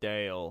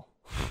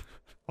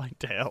 Why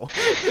Dale?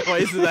 Why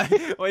is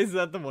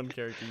that the one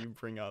character you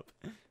bring up?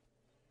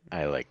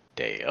 I like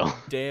Dale.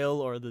 Dale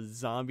or the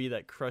zombie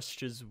that crushed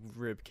his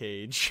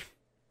ribcage.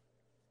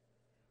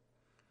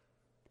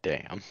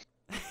 Damn.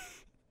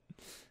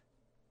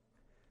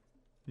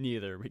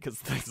 Neither, because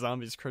the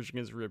zombie's crushing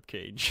his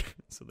ribcage,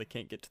 so they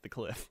can't get to the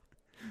cliff.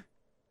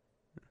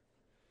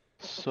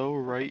 So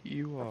right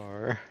you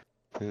are.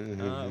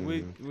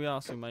 We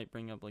also might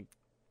bring up like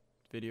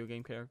video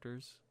game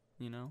characters,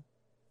 you know?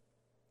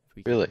 If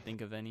we can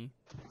think of any.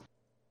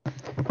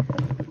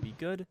 That would be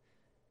good.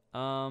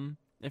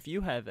 If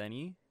you have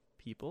any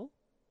people.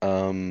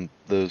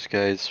 Those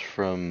guys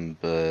from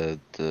that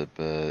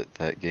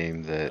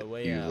game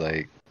that you out.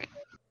 like.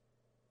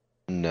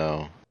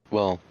 No.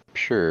 Well,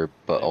 sure,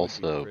 but that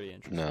also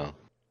no.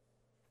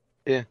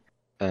 Yeah.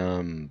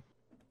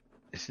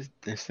 Is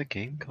the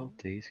game called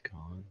Days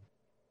Gone?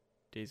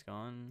 Days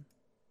Gone?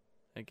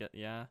 I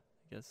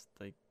guess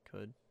they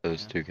could.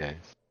 Those two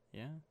guys.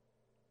 Yeah.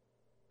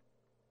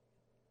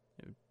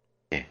 It would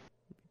be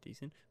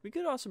decent. We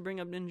could also bring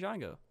up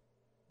Ninjago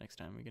next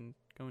time. We can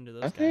go into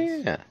those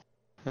guys. Yeah,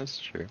 that's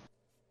true.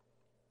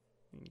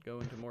 We can go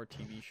into more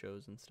TV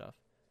shows and stuff.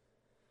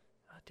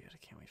 Oh, dude, I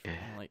can't wait for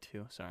Dying Light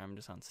 2. Sorry, I'm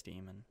just on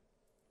Steam and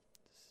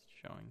it's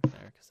showing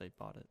there because I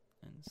bought it.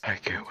 And I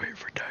can't wait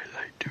for Dying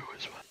Light 2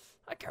 as well.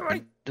 I can't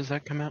wait. Does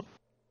that come out?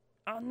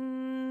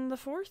 On the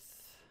 4th.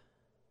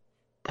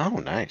 Oh,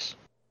 nice.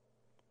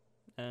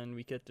 And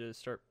we get to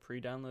start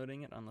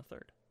pre-downloading it on the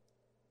 3rd.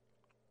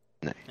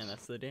 Nice. And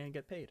that's the day I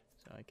get paid.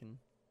 So I can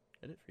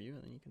get it for you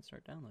and then you can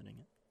start downloading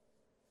it.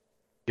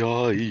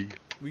 Yay.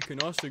 We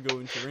can also go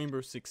into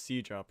Rainbow Six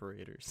Siege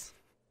operators.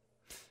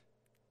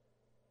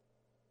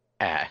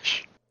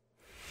 Ash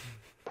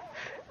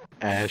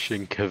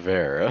and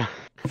Caveira.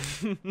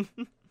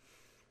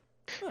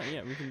 Oh,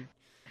 yeah, we can...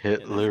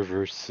 Hitler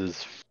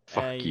versus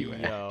fuck you,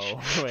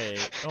 Ash.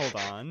 Wait, hold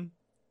on.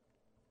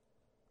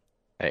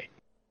 Hey.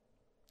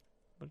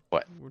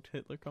 What? Where'd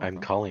Hitler come I'm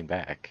from? calling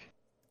back.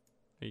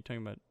 Are you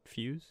talking about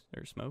Fuse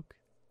or Smoke?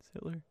 Is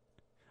Hitler?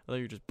 I thought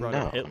you just brought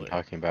up Hitler. I'm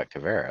talking about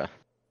Caveira.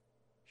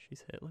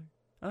 She's Hitler?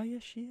 Oh,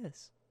 yes, she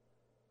is.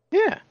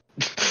 Yeah.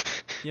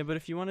 Yeah, but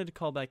if you wanted to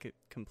call back it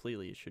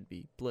completely, it should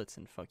be Blitz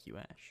and fuck you,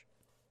 Ash.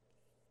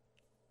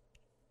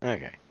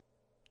 Okay.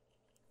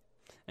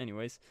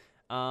 Anyways,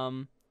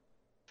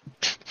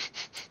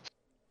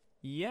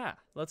 yeah,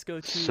 let's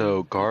go to...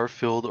 So,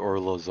 Garfield or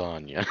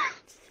lasagna?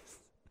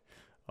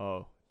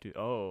 Oh, dude,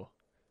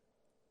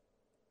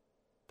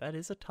 that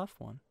is a tough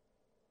one.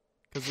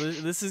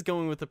 Because this is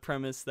going with the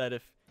premise that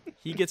if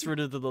he gets rid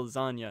of the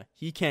lasagna,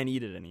 he can't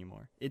eat it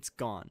anymore. It's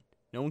gone.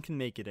 No one can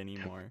make it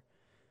anymore.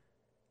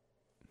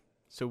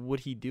 So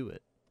would he do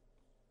it?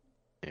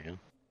 Yeah.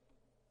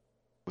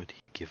 Would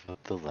he give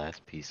up the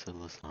last piece of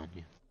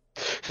lasagna?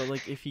 But,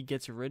 like, if he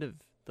gets rid of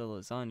the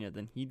lasagna,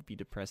 then he'd be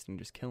depressed and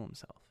just kill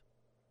himself.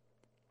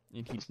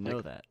 And he'd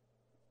know that.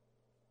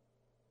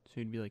 So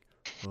he'd be like,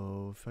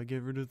 oh, if I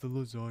get rid of the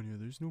lasagna,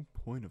 there's no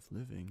point of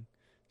living.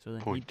 So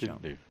then he'd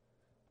jump. And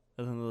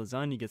then the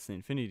lasagna gets the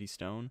Infinity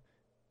Stone,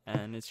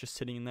 and it's just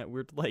sitting in that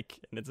weird lake.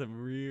 And it's a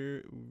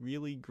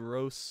really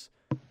gross,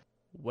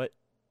 wet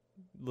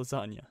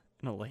lasagna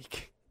in a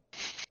lake.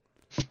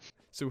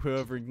 So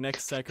whoever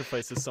next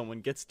sacrifices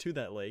someone gets to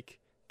that lake,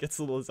 gets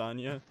the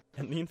lasagna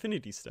and the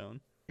Infinity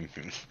Stone.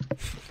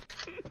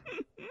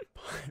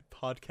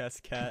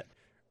 Podcast cat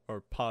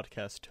or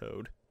podcast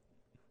toad.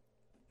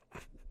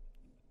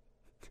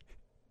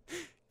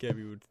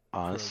 Gabby would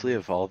honestly,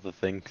 of all the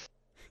things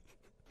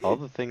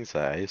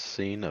that I've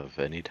seen of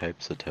any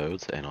types of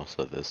toads, and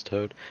also this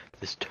toad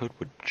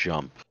would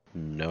jump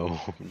no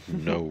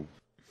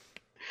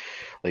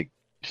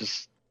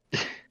just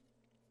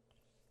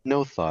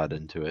no thought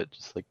into it.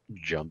 Just like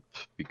jump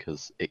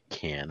because it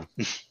can.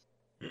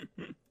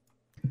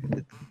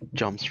 It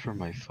jumps from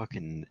my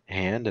fucking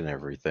hand and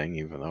everything,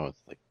 even though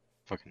it's like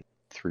fucking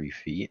 3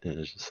 feet, and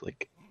it's just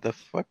like, the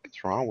fuck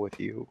is wrong with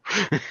you?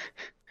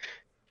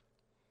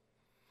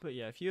 But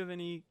yeah, if you have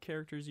any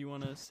characters you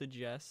want to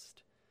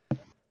suggest,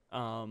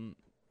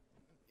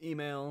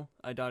 email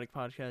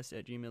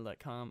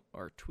idoticpodcast@gmail.com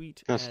or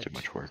tweet That's at too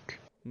much work.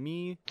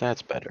 me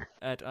That's better.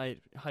 at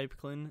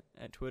hypeclin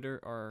at Twitter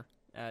or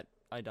at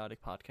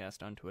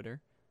idoticpodcast on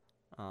Twitter.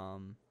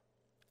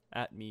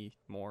 At me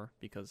more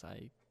because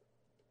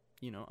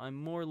I'm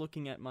more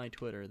looking at my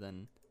Twitter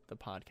than the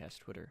podcast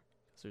Twitter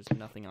because there's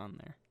nothing on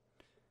there.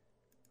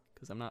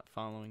 Because I'm not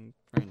following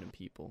random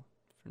people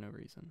for no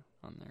reason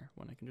on there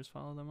when I can just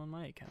follow them on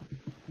my account.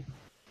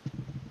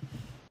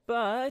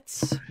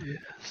 But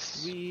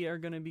Yes. we are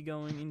going to be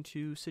going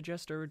into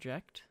Suggest or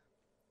Reject.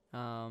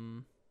 I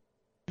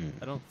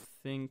don't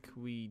think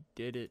we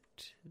did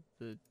it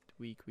the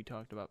week we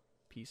talked about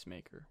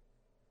Peacemaker.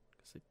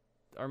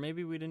 Or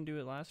maybe we didn't do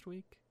it last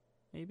week?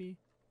 Maybe?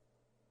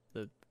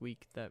 The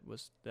week that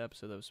was the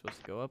episode that was supposed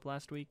to go up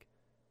last week.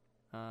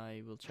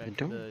 I will check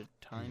the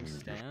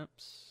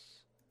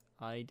timestamps.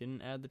 I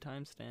didn't add the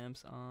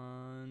timestamps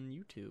on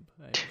YouTube,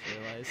 I just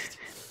realized.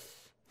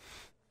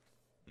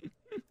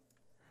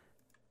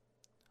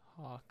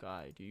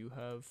 Hawkeye, do you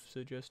have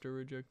Suggest or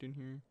Reject in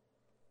here?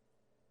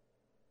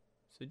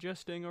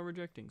 Suggesting or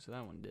rejecting, so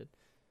that one did.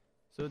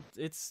 So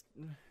it's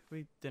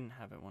we didn't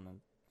have it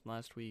one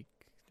last week,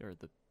 or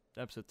the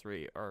episode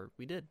 3, or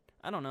we did.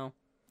 I don't know.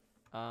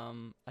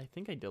 I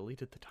think I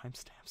deleted the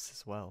timestamps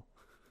as well.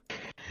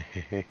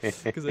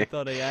 Because I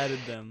thought I added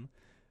them.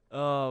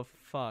 Oh,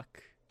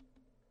 fuck.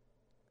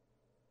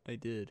 I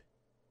did.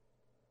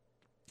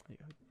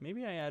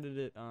 Maybe I added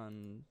it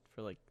on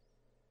for, like,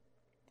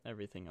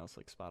 everything else,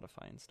 like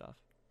Spotify and stuff.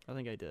 I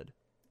think I did.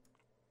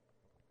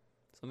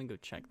 So let me go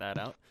check that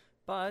out.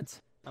 But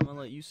I'm going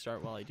to let you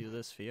start while I do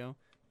this, Theo.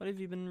 What have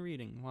you been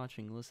reading,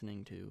 watching,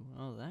 listening to?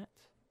 All that?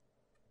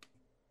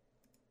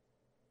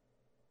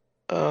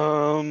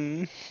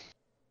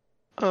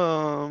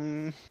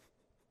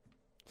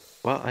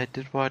 Well, I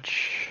did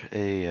watch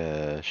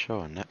a show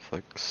on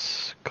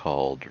Netflix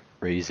called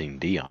Raising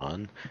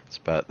Dion. It's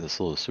about this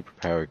little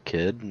superpowered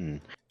kid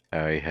and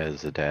how he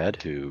has a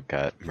dad who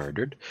got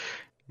murdered.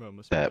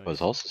 That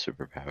was also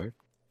superpowered.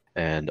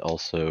 And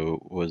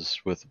also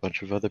was with a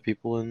bunch of other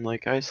people in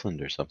like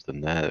Iceland or something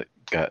that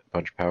got a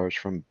bunch of powers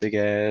from big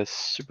ass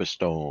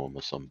superstorm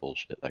or some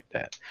bullshit like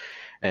that.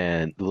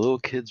 And the little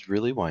kid's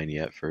really whiny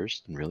at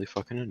first and really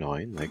fucking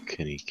annoying,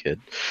 like any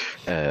kid.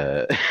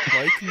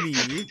 Like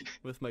me,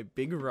 with my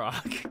big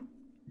rock.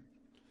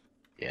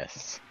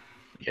 Yes.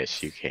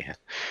 Yes, you can.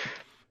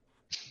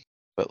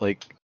 But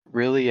like,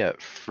 really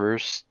at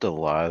first, a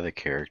lot of the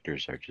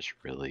characters are just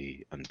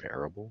really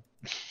unbearable.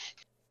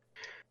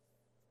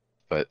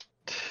 But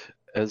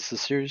as the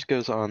series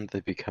goes on, they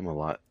become a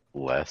lot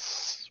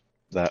less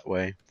that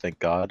way, thank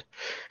God.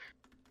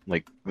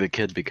 Like, the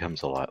kid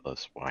becomes a lot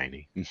less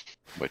whiny,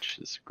 which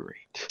is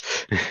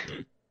great.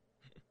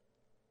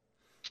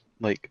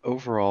 Like,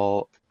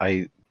 overall,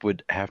 I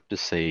would have to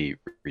say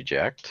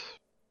reject,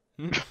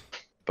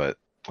 but,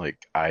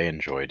 like, I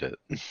enjoyed it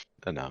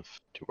enough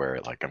to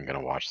where, like, I'm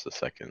gonna watch the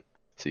second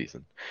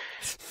season.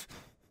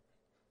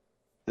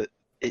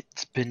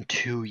 It's been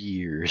 2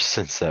 years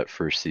since that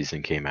first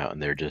season came out,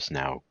 and they're just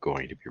now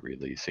going to be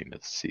releasing the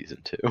season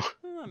 2.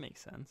 Well, that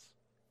makes sense.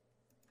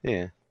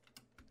 Yeah.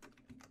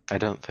 I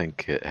don't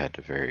think it had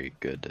a very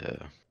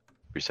good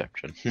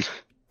reception.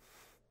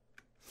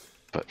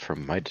 But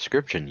from my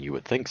description, you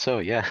would think so,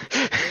 yeah.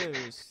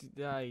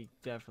 I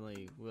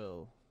definitely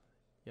will.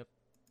 Yep.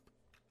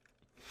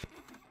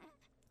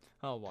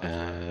 I'll watch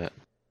that.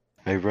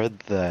 I read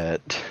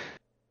that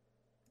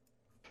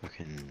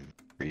fucking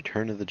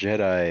Return of the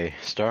Jedi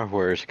Star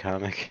Wars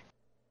comic.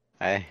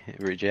 I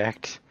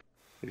reject.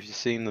 If you've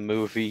seen the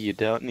movie, you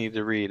don't need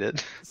to read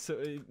it. So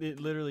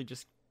it literally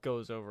just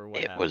goes over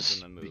what happens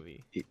in the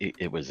movie.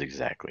 It was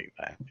exactly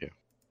that, yeah.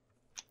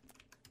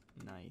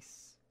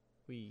 Nice.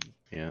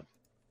 Yeah.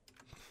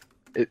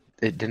 It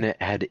didn't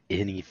add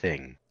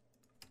anything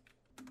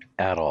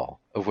at all,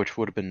 of which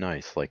would have been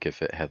nice, like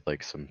if it had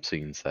like some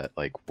scenes that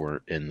like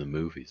weren't in the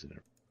movies and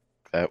everything.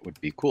 That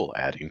would be cool,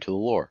 adding to the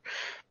lore.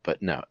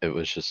 But no, it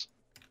was just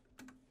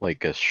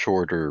like a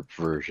shorter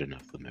version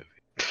of the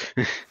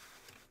movie.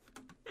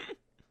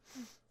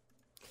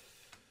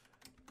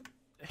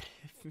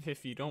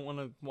 If you don't want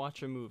to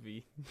watch a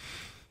movie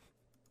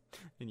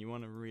and you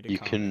want to read a you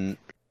comic. can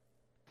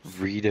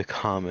read a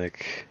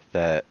comic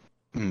that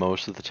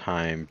most of the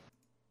time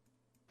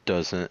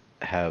doesn't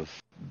have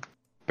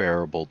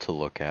bearable to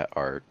look at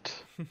art,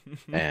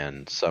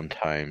 and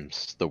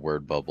sometimes the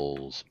word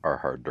bubbles are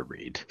hard to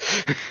read.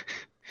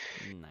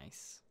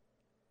 Nice.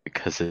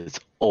 Because it's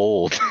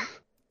old.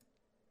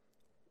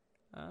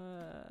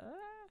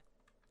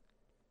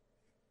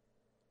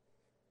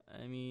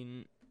 I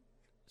mean,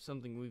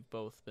 something we've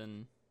both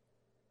been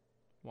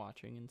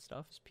watching and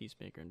stuff is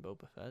Peacemaker and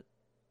Boba Fett.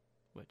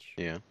 which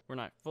Yeah. we're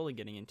not fully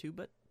getting into,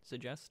 but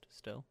suggest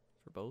still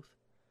for both.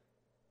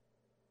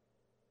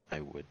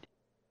 I would.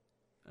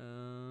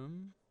 I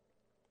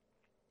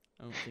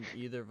don't think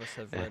either of us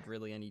have read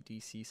really any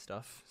DC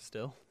stuff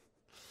still.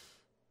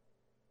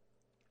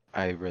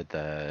 I read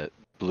that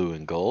Blue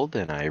and Gold,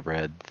 and I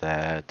read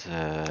that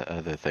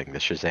other thing, the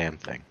Shazam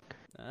thing.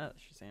 The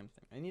Shazam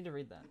thing. I need to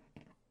read that.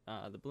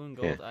 The Blue and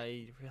Gold,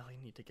 I really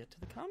need to get to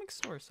the comic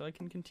store so I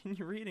can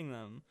continue reading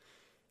them.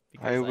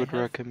 I would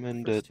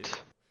recommend it.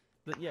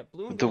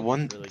 Blue and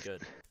Gold is really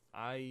good.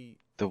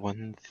 The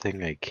one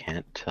thing I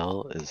can't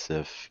tell is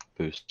if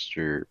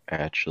Booster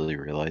actually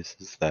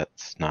realizes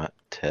that's not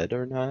Ted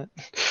or not.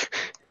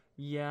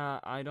 Yeah,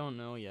 I don't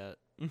know yet.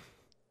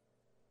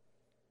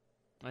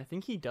 I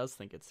think he does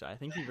think it's Ted. I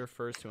think he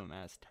refers to him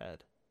as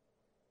Ted.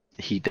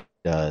 He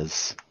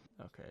does.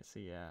 Okay, so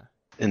yeah.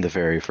 In the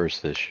very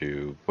first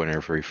issue,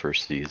 whenever he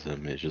first sees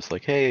him, it's just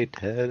like, hey,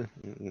 Ted.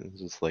 It's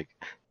just like,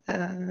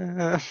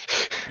 I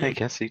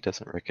guess he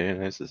doesn't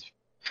recognize his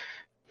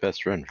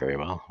best friend very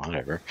well.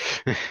 Whatever.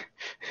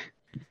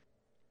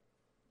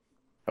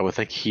 I would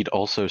think he'd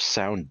also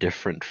sound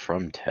different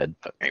from Ted,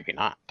 but maybe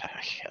not.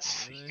 I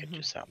guess he could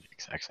just sound the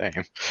exact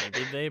same.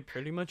 Maybe they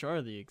pretty much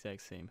are the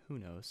exact same. Who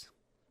knows?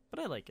 But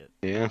I like it.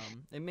 Yeah.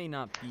 It may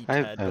not be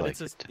Ted, but like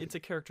it's a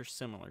character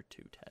similar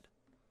to Ted.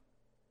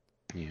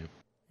 Yeah.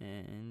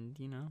 And,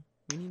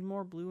 we need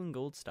more Blue and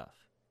Gold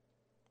stuff.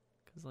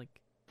 Because,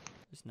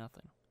 there's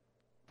nothing.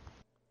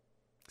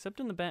 Except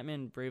in the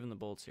Batman Brave and the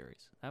Bold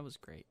series. That was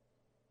great.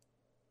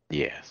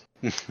 Yes.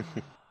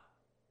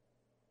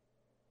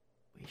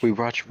 We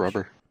watched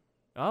Rubber.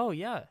 Oh,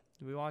 yeah.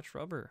 We watched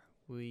Rubber.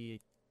 We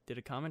did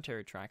a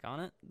commentary track on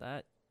it.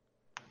 That,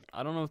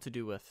 I don't know what to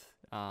do with.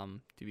 To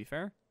be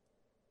fair,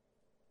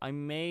 I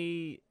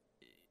may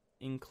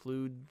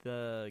include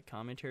the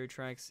commentary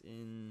tracks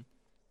in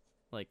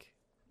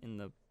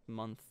the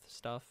month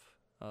stuff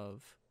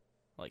of,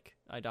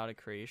 Idotic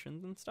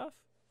creations and stuff.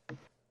 If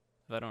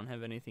I don't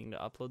have anything to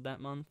upload that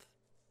month,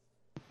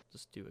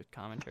 just do a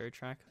commentary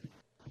track.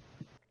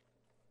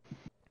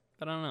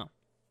 But I don't know.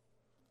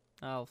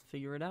 I'll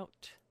figure it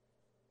out.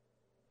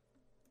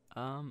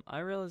 I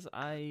realize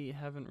I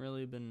haven't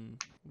really been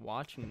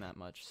watching that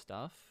much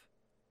stuff.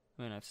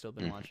 I mean, I've still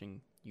been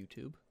watching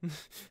YouTube,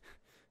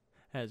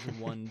 as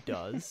one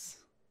does.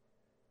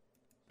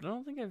 But I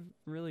don't think I've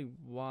really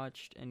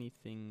watched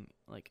anything,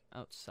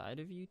 outside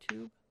of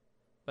YouTube.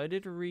 But I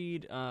did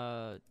read,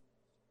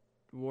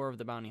 War of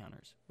the Bounty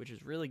Hunters, which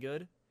is really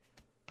good.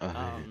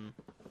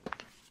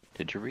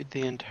 Did you read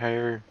the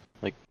entire,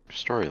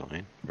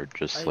 storyline? Or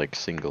just,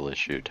 single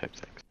issue type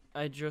things?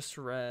 I just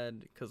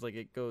read, because,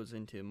 it goes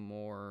into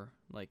more,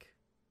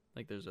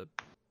 there's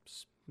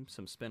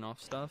some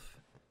spin-off stuff.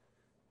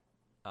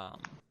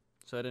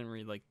 So I didn't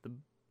read, the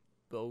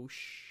Bausch,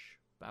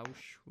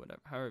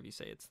 whatever, however you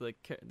say it. It's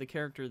the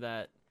character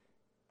that...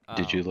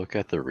 Did you look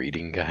at the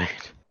reading guide?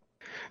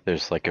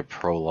 There's, a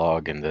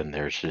prologue, and then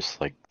there's just,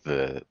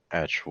 the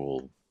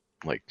actual,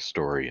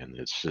 story, and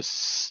it's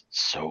just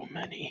so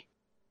many.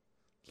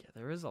 Yeah,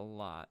 there is a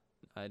lot.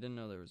 I didn't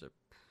know there was a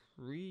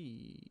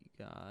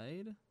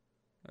pre-guide.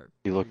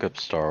 You look up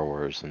Star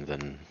Wars, and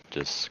then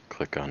just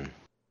click on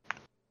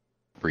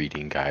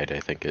reading guide. I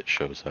think it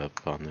shows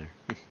up on there.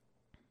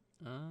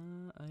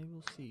 I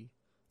will see.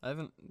 I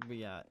haven't... But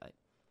yeah,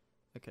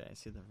 okay, I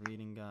see the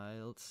reading guide.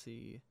 Let's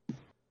see.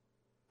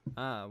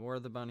 War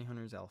of the Bounty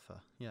Hunters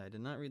Alpha. Yeah, I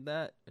did not read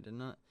that. I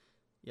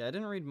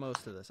didn't read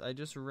most of this. I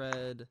just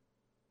read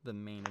the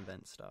main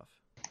event stuff.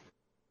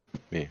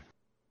 Yeah.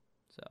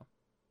 So,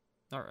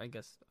 or I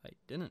guess I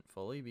didn't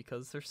fully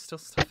because there's still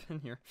stuff in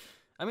here.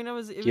 I mean,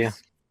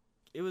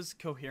 it was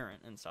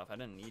coherent and stuff. I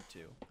didn't need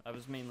to. I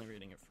was mainly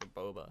reading it for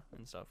Boba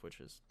and stuff, which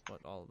is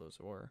what all of those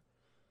were.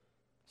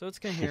 So it's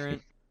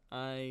coherent.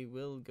 I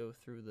will go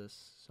through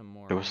this some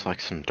more. There was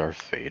some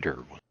Darth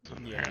Vader ones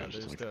in there. Yeah,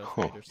 there's Darth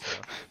Vader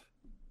stuff.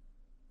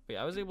 But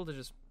yeah, I was able to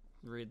just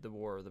read the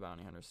War of the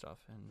Bounty Hunter stuff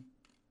and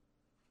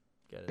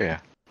get it. Yeah.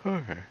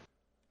 Okay.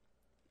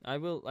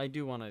 I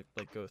do want to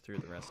go through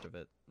the rest of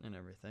it and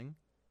everything.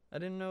 I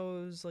didn't know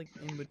it was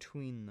in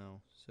between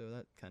though, so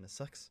that kind of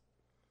sucks.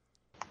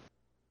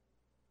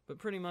 But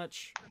pretty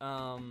much,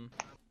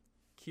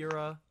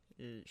 Kira,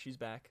 she's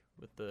back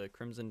with the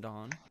Crimson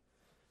Dawn.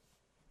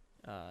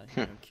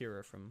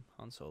 Kira from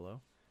Han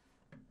Solo.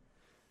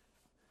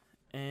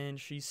 And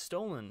she's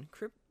stolen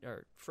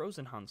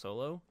frozen Han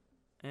Solo,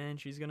 and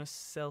she's gonna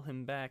sell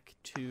him back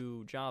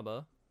to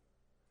Jabba.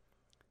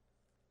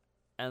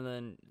 And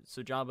then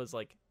so Jabba's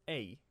like,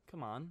 "Hey,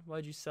 come on,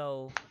 why'd you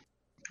sell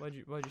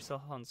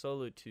Han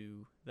Solo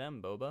to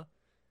them, Boba?"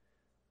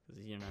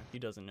 Because he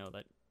doesn't know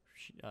that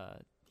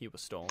he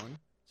was stolen.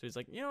 So he's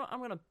like, I'm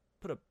gonna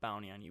put a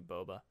bounty on you,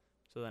 Boba.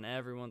 So then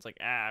everyone's like,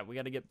 we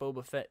gotta get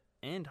Boba Fett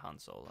and Han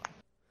Solo,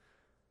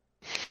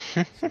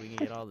 so we can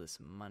get all this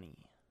money.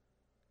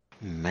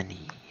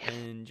 Money.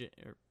 And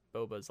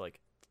Boba's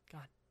like,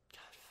 God,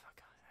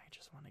 fuck, I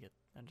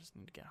just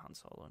need to get Han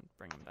Solo and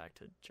bring him back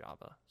to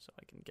Jabba so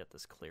I can get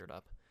this cleared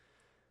up.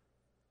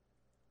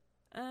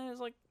 And he's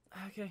like,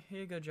 okay,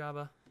 here you go,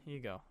 Jabba. Here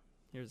you go.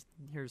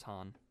 Here's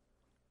Han.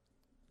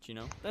 Do you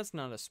know? That's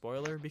not a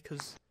spoiler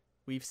because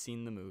we've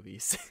seen the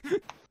movies.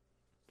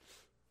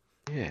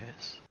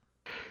 Yes.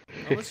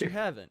 Unless you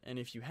haven't, and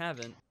if you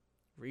haven't,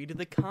 read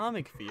the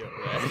comic Theo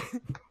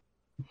read.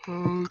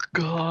 Oh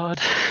God.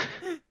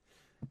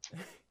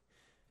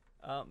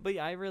 But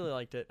yeah, I really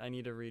liked it. I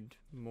need to read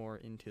more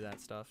into that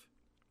stuff.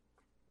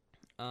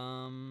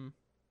 I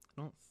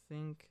don't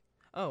think.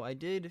 Oh, I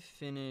did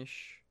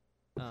finish.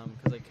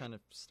 Because I kind of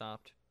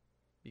stopped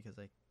because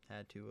I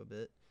had to a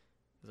bit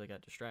because I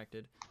got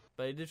distracted.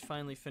 But I did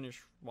finally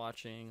finish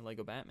watching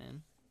Lego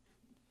Batman.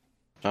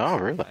 Oh,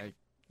 really? I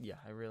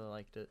really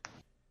liked it.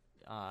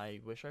 I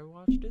wish I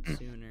watched it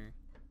sooner.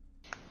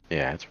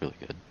 Yeah, it's really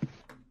good.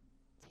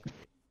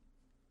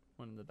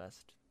 One of the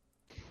best.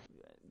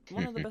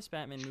 One of the best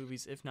Batman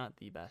movies, if not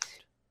the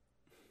best.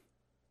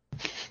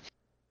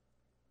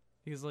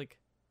 Because, like,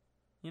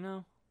 you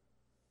know.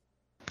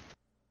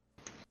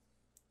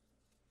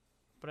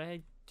 But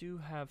I do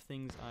have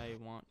things I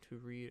want to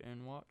read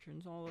and watch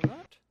and all of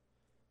that.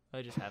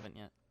 I just haven't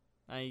yet.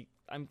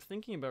 I'm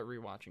thinking about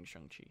rewatching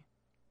Shang-Chi.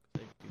 I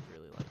do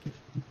really like it.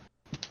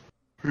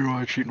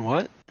 Rewatching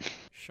what?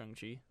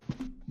 Shang-Chi.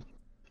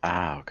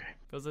 Ah, okay.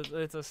 Because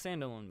it's a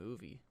standalone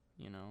movie,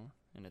 you know?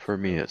 And it's For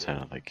me, really it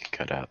sounded like it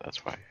cut out.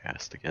 That's why I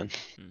asked again.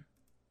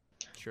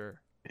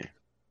 Sure. Yeah.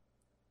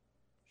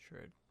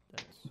 Sure,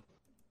 that's...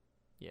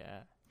 Yeah.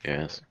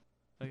 Yes.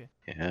 Sure. Okay.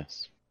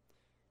 Yes.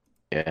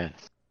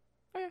 Yes.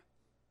 Okay.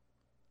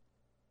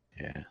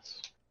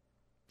 Yes.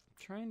 I'm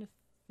trying to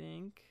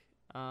think.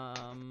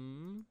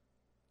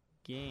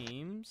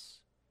 Games.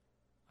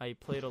 I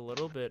played a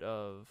little bit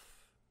of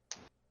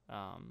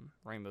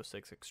Rainbow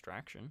Six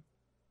Extraction.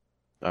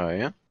 Oh,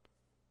 yeah?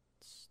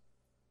 It's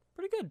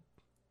pretty good.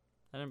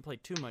 I didn't play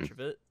too much of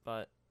it,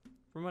 but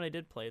from what I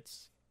did play, it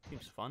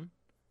seems fun.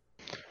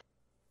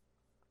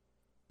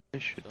 I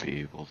should be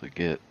able to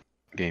get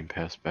Game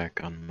Pass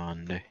back on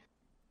Monday.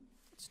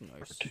 It's nice.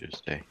 Or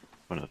Tuesday.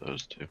 One of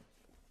those two.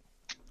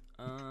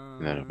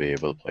 And then I'll be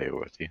able to play it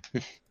with you.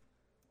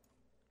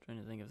 Trying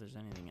to think if there's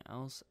anything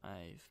else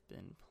I've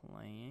been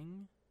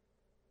playing.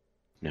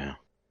 No.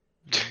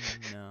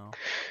 No.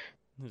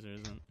 There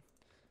isn't.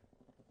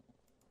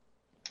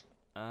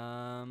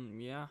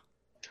 Yeah.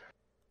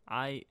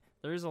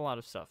 There is a lot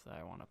of stuff that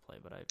I want to play,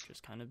 but I've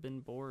just kind of been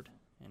bored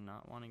and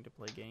not wanting to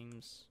play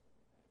games.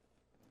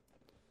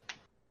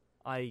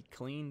 I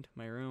cleaned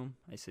my room.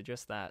 I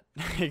suggest that.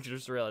 I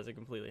just realized I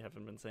completely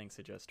haven't been saying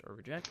suggest or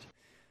reject.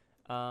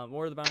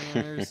 More of the Bounty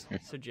Hunters,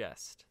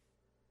 suggest.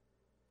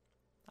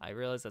 I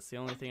realize that's the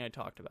only thing I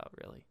talked about,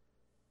 really.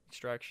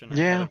 Extraction, I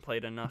haven't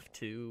played enough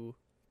to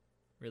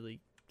really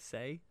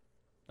say.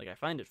 Like, I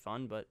find it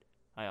fun, but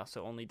I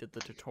also only did the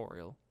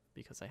tutorial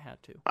because I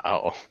had to.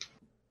 Oh.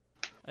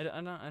 I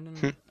don't know. I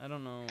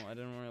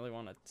didn't really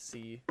want to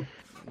see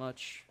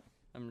much.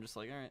 I'm just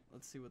like, alright,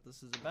 let's see what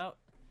this is about.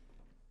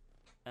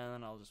 And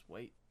then I'll just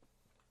wait.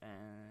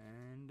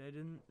 And I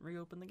didn't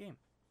reopen the game.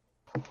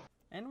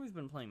 And we've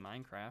been playing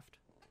Minecraft.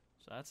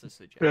 So that's a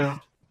suggest. Yeah.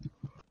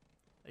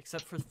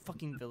 Except for the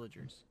fucking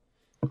villagers.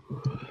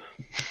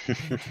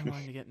 They're too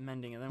long to get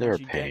mending. And then once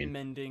you get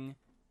mending,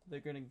 they're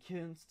going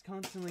to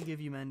constantly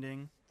give you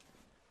mending.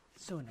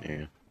 So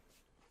annoying.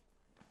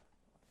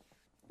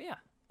 Yeah.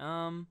 But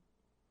yeah.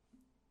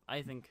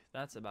 I think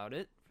that's about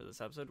it for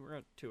this episode. We're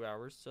at 2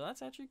 hours, so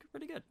that's actually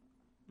pretty good.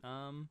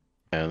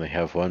 I only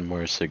have one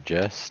more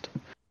suggest.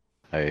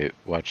 I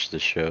watched a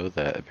show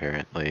that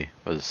apparently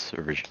was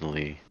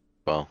originally,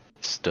 well,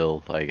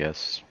 still, I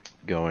guess,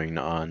 going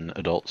on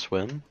Adult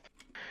Swim.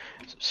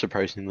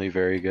 Surprisingly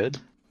very good.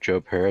 Joe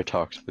Pera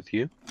Talks With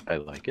You. I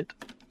like it.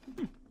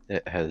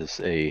 It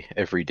has a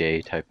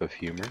everyday type of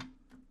humor,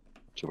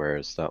 to where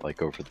it's not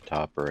like over the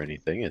top or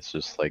anything. It's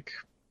just like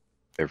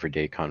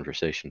everyday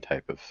conversation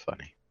type of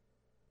funny.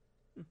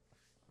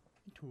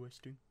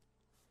 Interesting.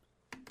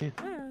 Yeah.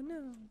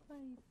 No,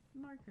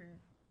 marker.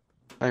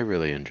 I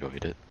really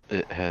enjoyed it.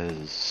 It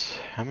has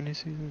how many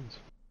seasons?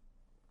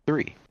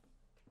 3.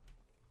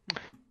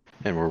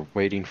 And we're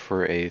waiting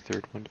for a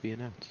 3rd one to be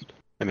announced.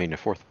 I mean, a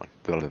 4th one.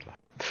 Blah, blah, blah.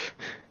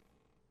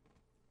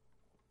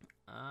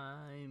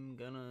 I'm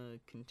gonna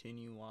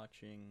continue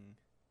watching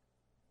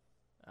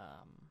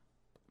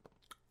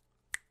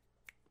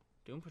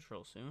Doom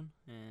Patrol soon,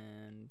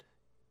 and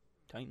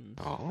Titans,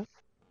 Oh.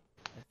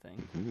 I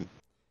think.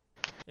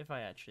 If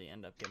I actually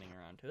end up getting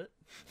around to it.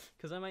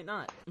 Because I might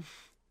not.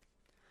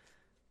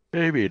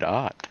 Maybe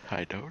not.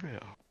 I don't know.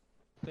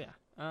 But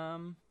yeah.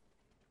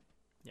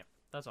 Yeah,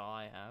 that's all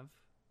I have.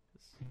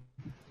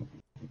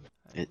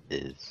 It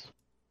is.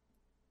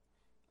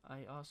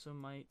 I also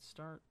might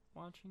start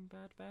watching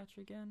Bad Batch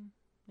again,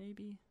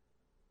 maybe.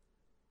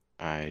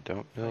 I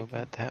don't know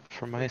about that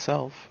for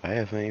myself. I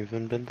haven't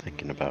even been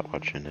thinking about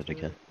watching it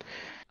again.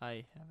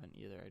 I haven't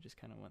either. I just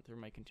kind of went through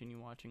my continue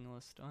watching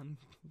list on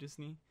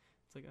Disney.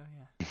 It's like, oh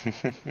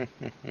yeah.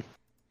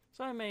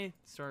 So I may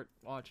start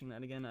watching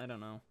that again. I don't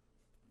know.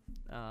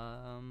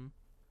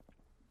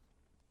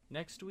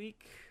 Next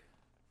week,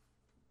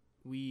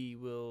 we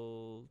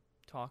will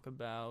talk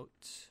about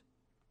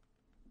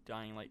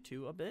Dying Light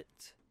 2 a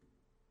bit.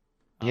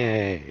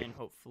 Yay! And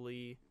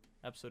hopefully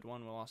episode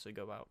 1 will also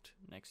go out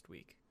next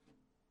week.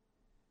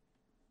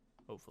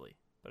 Hopefully.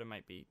 But it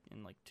might be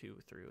in like 2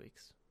 or 3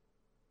 weeks.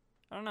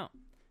 I don't know.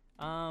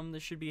 There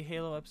should be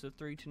Halo episode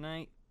 3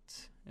 tonight,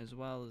 as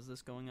well as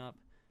this going up.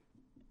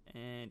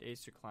 And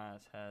Acer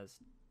Class has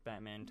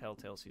Batman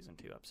Telltale Season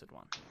 2 episode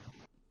 1.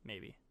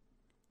 Maybe.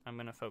 I'm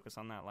going to focus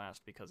on that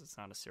last because it's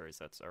not a series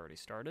that's already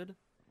started.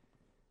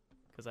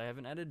 Because I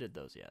haven't edited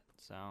those yet,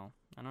 so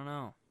I don't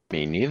know.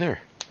 Me neither.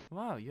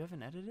 Wow, you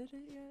haven't edited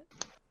it yet?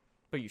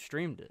 But you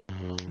streamed it.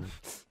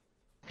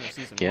 For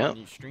Season 1,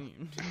 you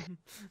streamed.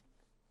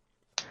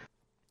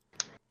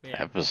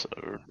 Yeah.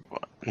 Episode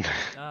 1.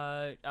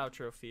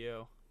 Outro,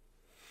 Theo.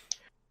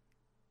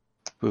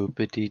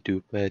 Boopity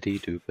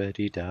doopity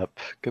doopity dop.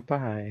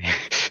 Goodbye.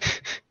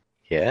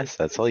 Yes,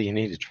 that's all you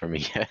needed from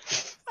me,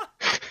 yes.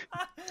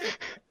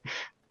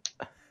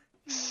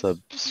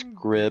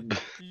 Subscribe.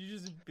 Did you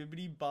just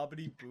bibbity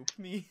bobbity boop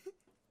me?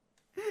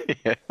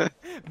 Yeah.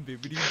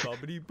 Bibbity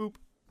bobbity boop.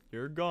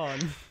 You're gone.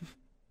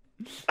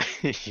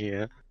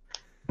 Yeah.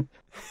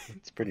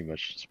 That's pretty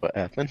much just what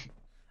happened.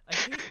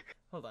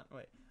 Hold on,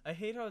 wait. I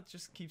hate how it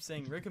just keeps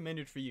saying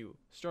recommended for you.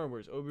 Star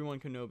Wars, Obi-Wan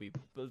Kenobi.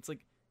 But it's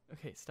like,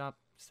 okay, stop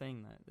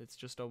saying that. It's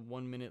just a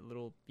 1-minute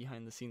little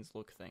behind the scenes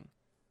look thing.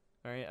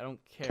 Alright, I don't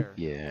care.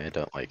 Yeah, I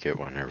don't like it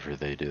whenever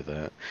they do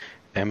that.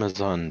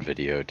 Amazon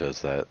Video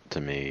does that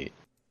to me,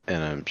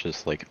 and I'm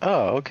just like,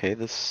 oh, okay,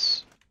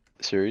 this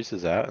series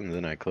is out, and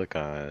then I click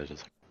on it, it's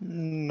just like,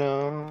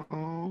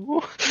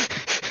 no.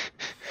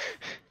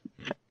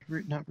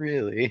 Not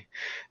really.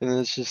 And then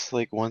it's just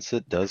like, once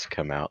it does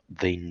come out,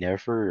 they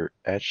never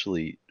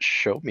actually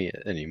show me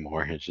it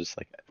anymore. It's just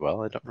like,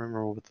 well, I don't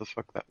remember what the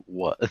fuck that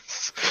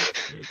was.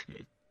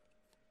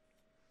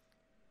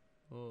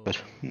 Oh.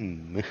 But,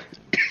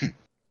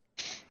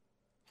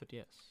 But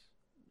yes,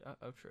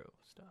 outro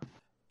stuff.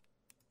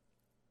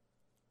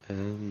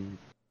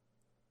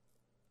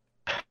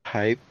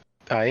 Hype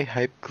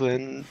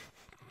Glenn.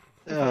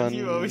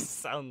 You always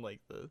sound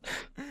like this.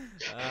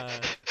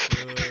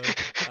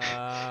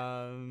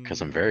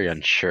 Because I'm very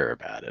unsure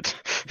about it.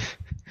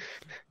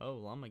 Oh,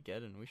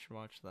 Llamageddon. We should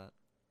watch that.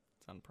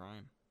 It's on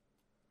Prime.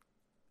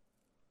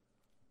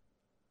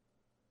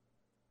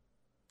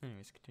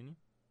 Anyways, continue.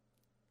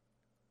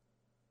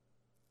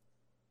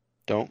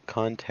 Don't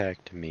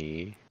contact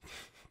me.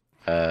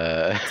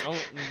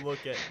 Don't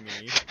look at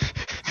me.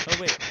 Oh,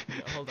 wait.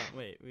 Hold on.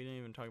 Wait. We didn't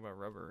even talk about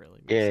Rubber,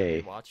 really. We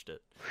said we watched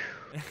it.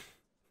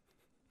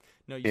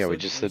 No, we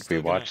just said we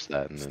watched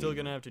that. And still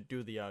gonna have to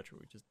do the outro.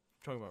 We just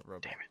talk about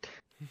Rubber. Damn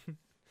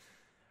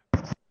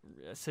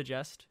it.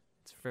 Suggest.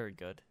 It's very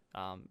good.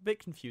 Bit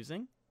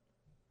confusing.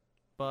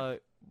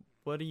 But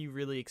what are you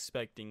really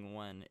expecting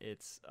when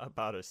it's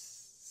about a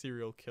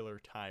serial killer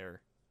tire?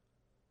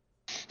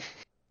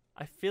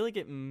 I feel like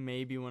it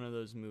may be one of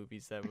those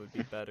movies that would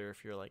be better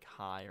if you're like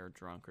high or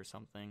drunk or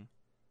something,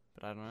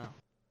 but I don't know.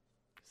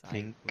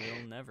 I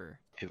will never.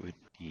 It would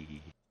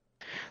be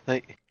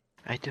like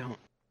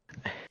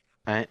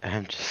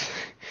I'm just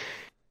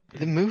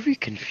the movie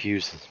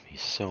confuses me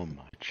so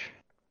much.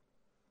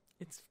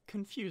 It's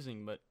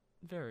confusing, but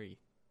very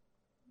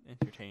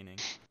entertaining.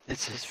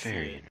 It's just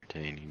very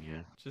entertaining,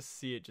 yeah. Just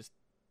see it just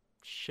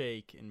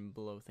shake and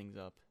blow things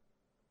up.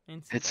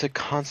 And it's a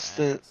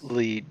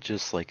constantly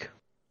just like,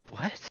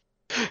 what?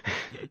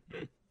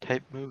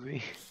 type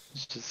movie.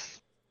 It's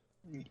just,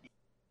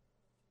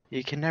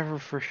 you can never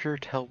for sure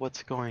tell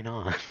what's going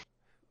on.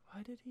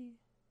 Why did he?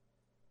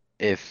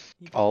 If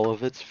all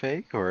of it's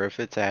fake, or if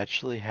it's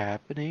actually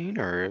happening,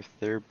 or if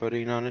they're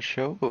putting on a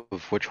show,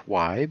 of which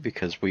why,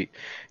 because we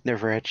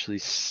never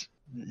actually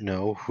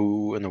know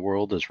who in the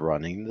world is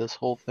running this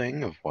whole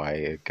thing, of why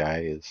a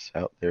guy is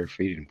out there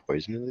feeding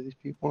poison to these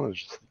people.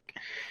 It's just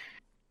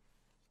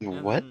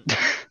like, what?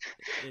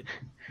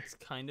 It's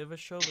kind of a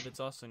show, but it's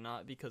also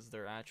not, because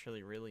they're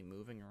actually really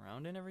moving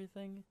around and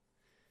everything.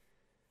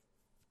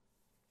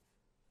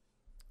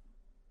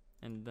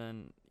 And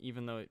then,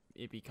 even though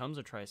it becomes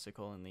a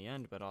tricycle in the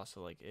end, but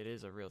also, like, it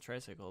is a real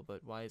tricycle,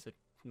 but why is it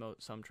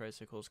some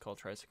tricycles called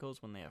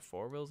tricycles when they have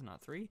 4 wheels,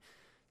 not 3?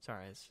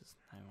 Sorry, it's just,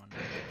 I wanted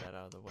to get that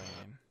out of the way.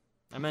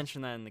 I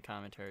mentioned that in the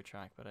commentary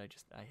track, but I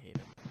hate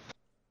it.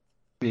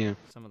 Yeah.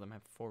 Some of them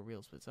have 4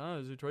 wheels, but it's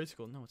a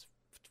tricycle. No,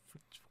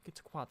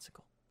 it's a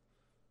quadcycle.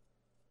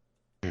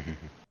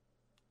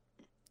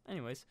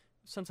 Anyways,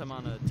 since I'm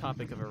on a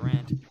topic of a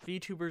rant,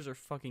 VTubers are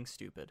fucking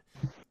stupid.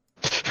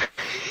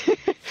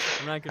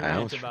 I'm not gonna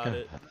rant about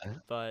it,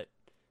 but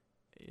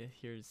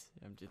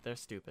they're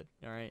stupid.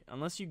 All right,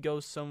 unless you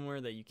go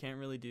somewhere that you can't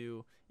really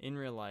do in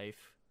real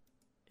life,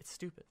 it's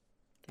stupid.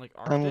 Like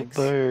Arctics. I'm a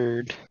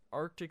bird.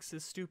 Arctics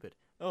is stupid.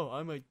 Oh,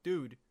 I'm a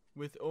dude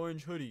with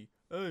orange hoodie.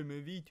 I'm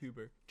a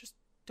VTuber. Just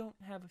don't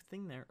have a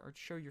thing there or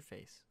show your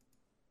face.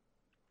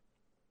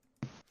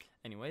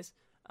 Anyways,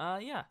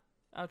 yeah,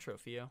 outro,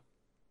 Theo.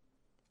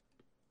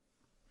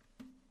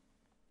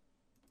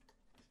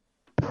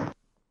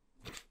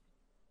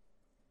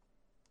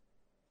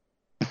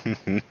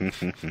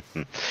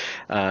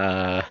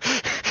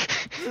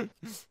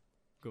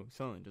 Going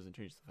silent doesn't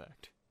change the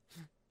fact.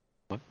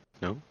 What?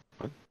 No?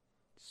 What?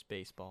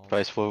 Spaceballs.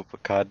 Vice4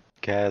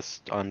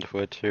 podcast on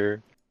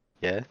Twitter.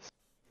 Yes.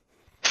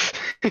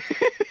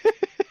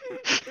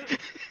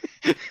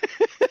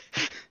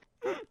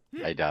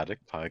 Idotic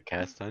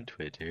podcast on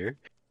Twitter.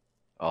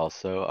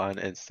 Also on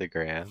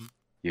Instagram.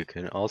 You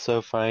can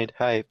also find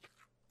Hype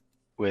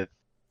with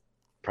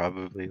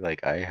probably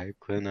like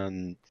iHypeClin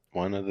on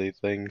one of the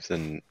things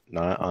and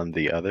not on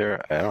the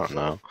other. I don't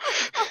know.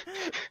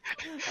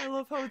 I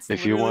love how it's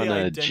if you want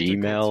to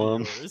Gmail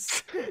them.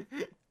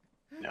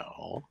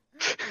 No.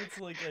 It's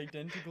like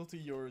identical to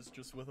yours,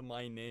 just with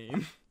my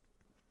name.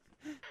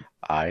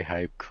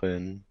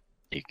 iHypeClin.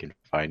 You can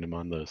find him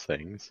on those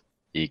things.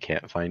 You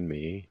can't find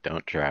me.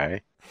 Don't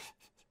try.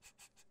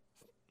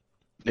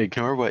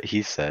 Ignore what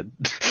he said.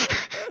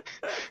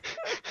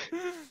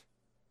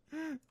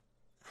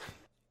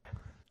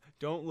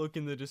 Don't look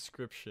in the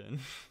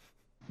description.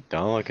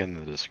 Don't look in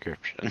the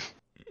description.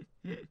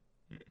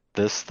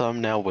 This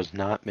thumbnail was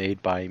not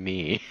made by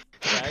me.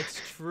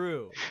 That's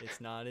true. It's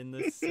not in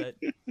the set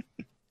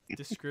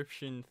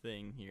description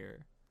thing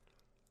here.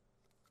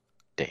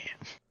 Damn.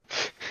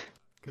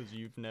 Because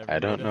you've never. I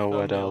don't know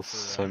what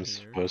else I'm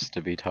supposed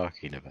to be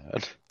talking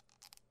about.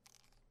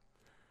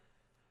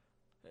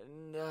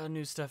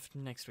 New stuff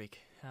next week.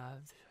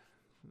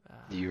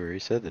 You already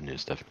said the new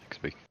stuff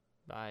next week.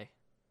 Bye.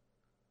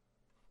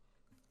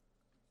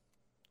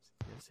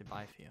 I gotta say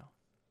bye, Theo.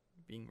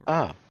 Being rude.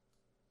 Ah.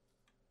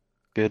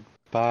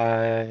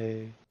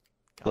 Goodbye,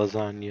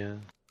 lasagna.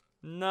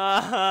 No,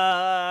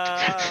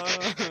 I'm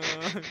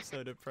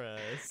so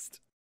depressed.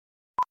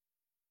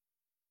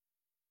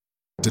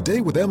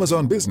 Today with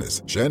Amazon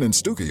Business, Shannon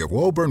Stuckey of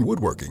Walburn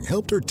Woodworking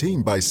helped her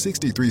team buy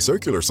 63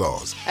 circular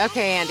saws.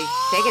 Okay, Andy,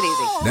 take it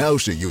easy. Now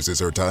she uses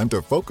her time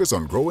to focus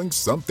on growing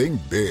something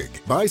big.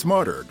 Buy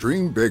smarter,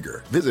 dream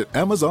bigger. Visit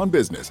Amazon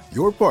Business,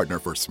 your partner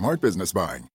for smart business buying.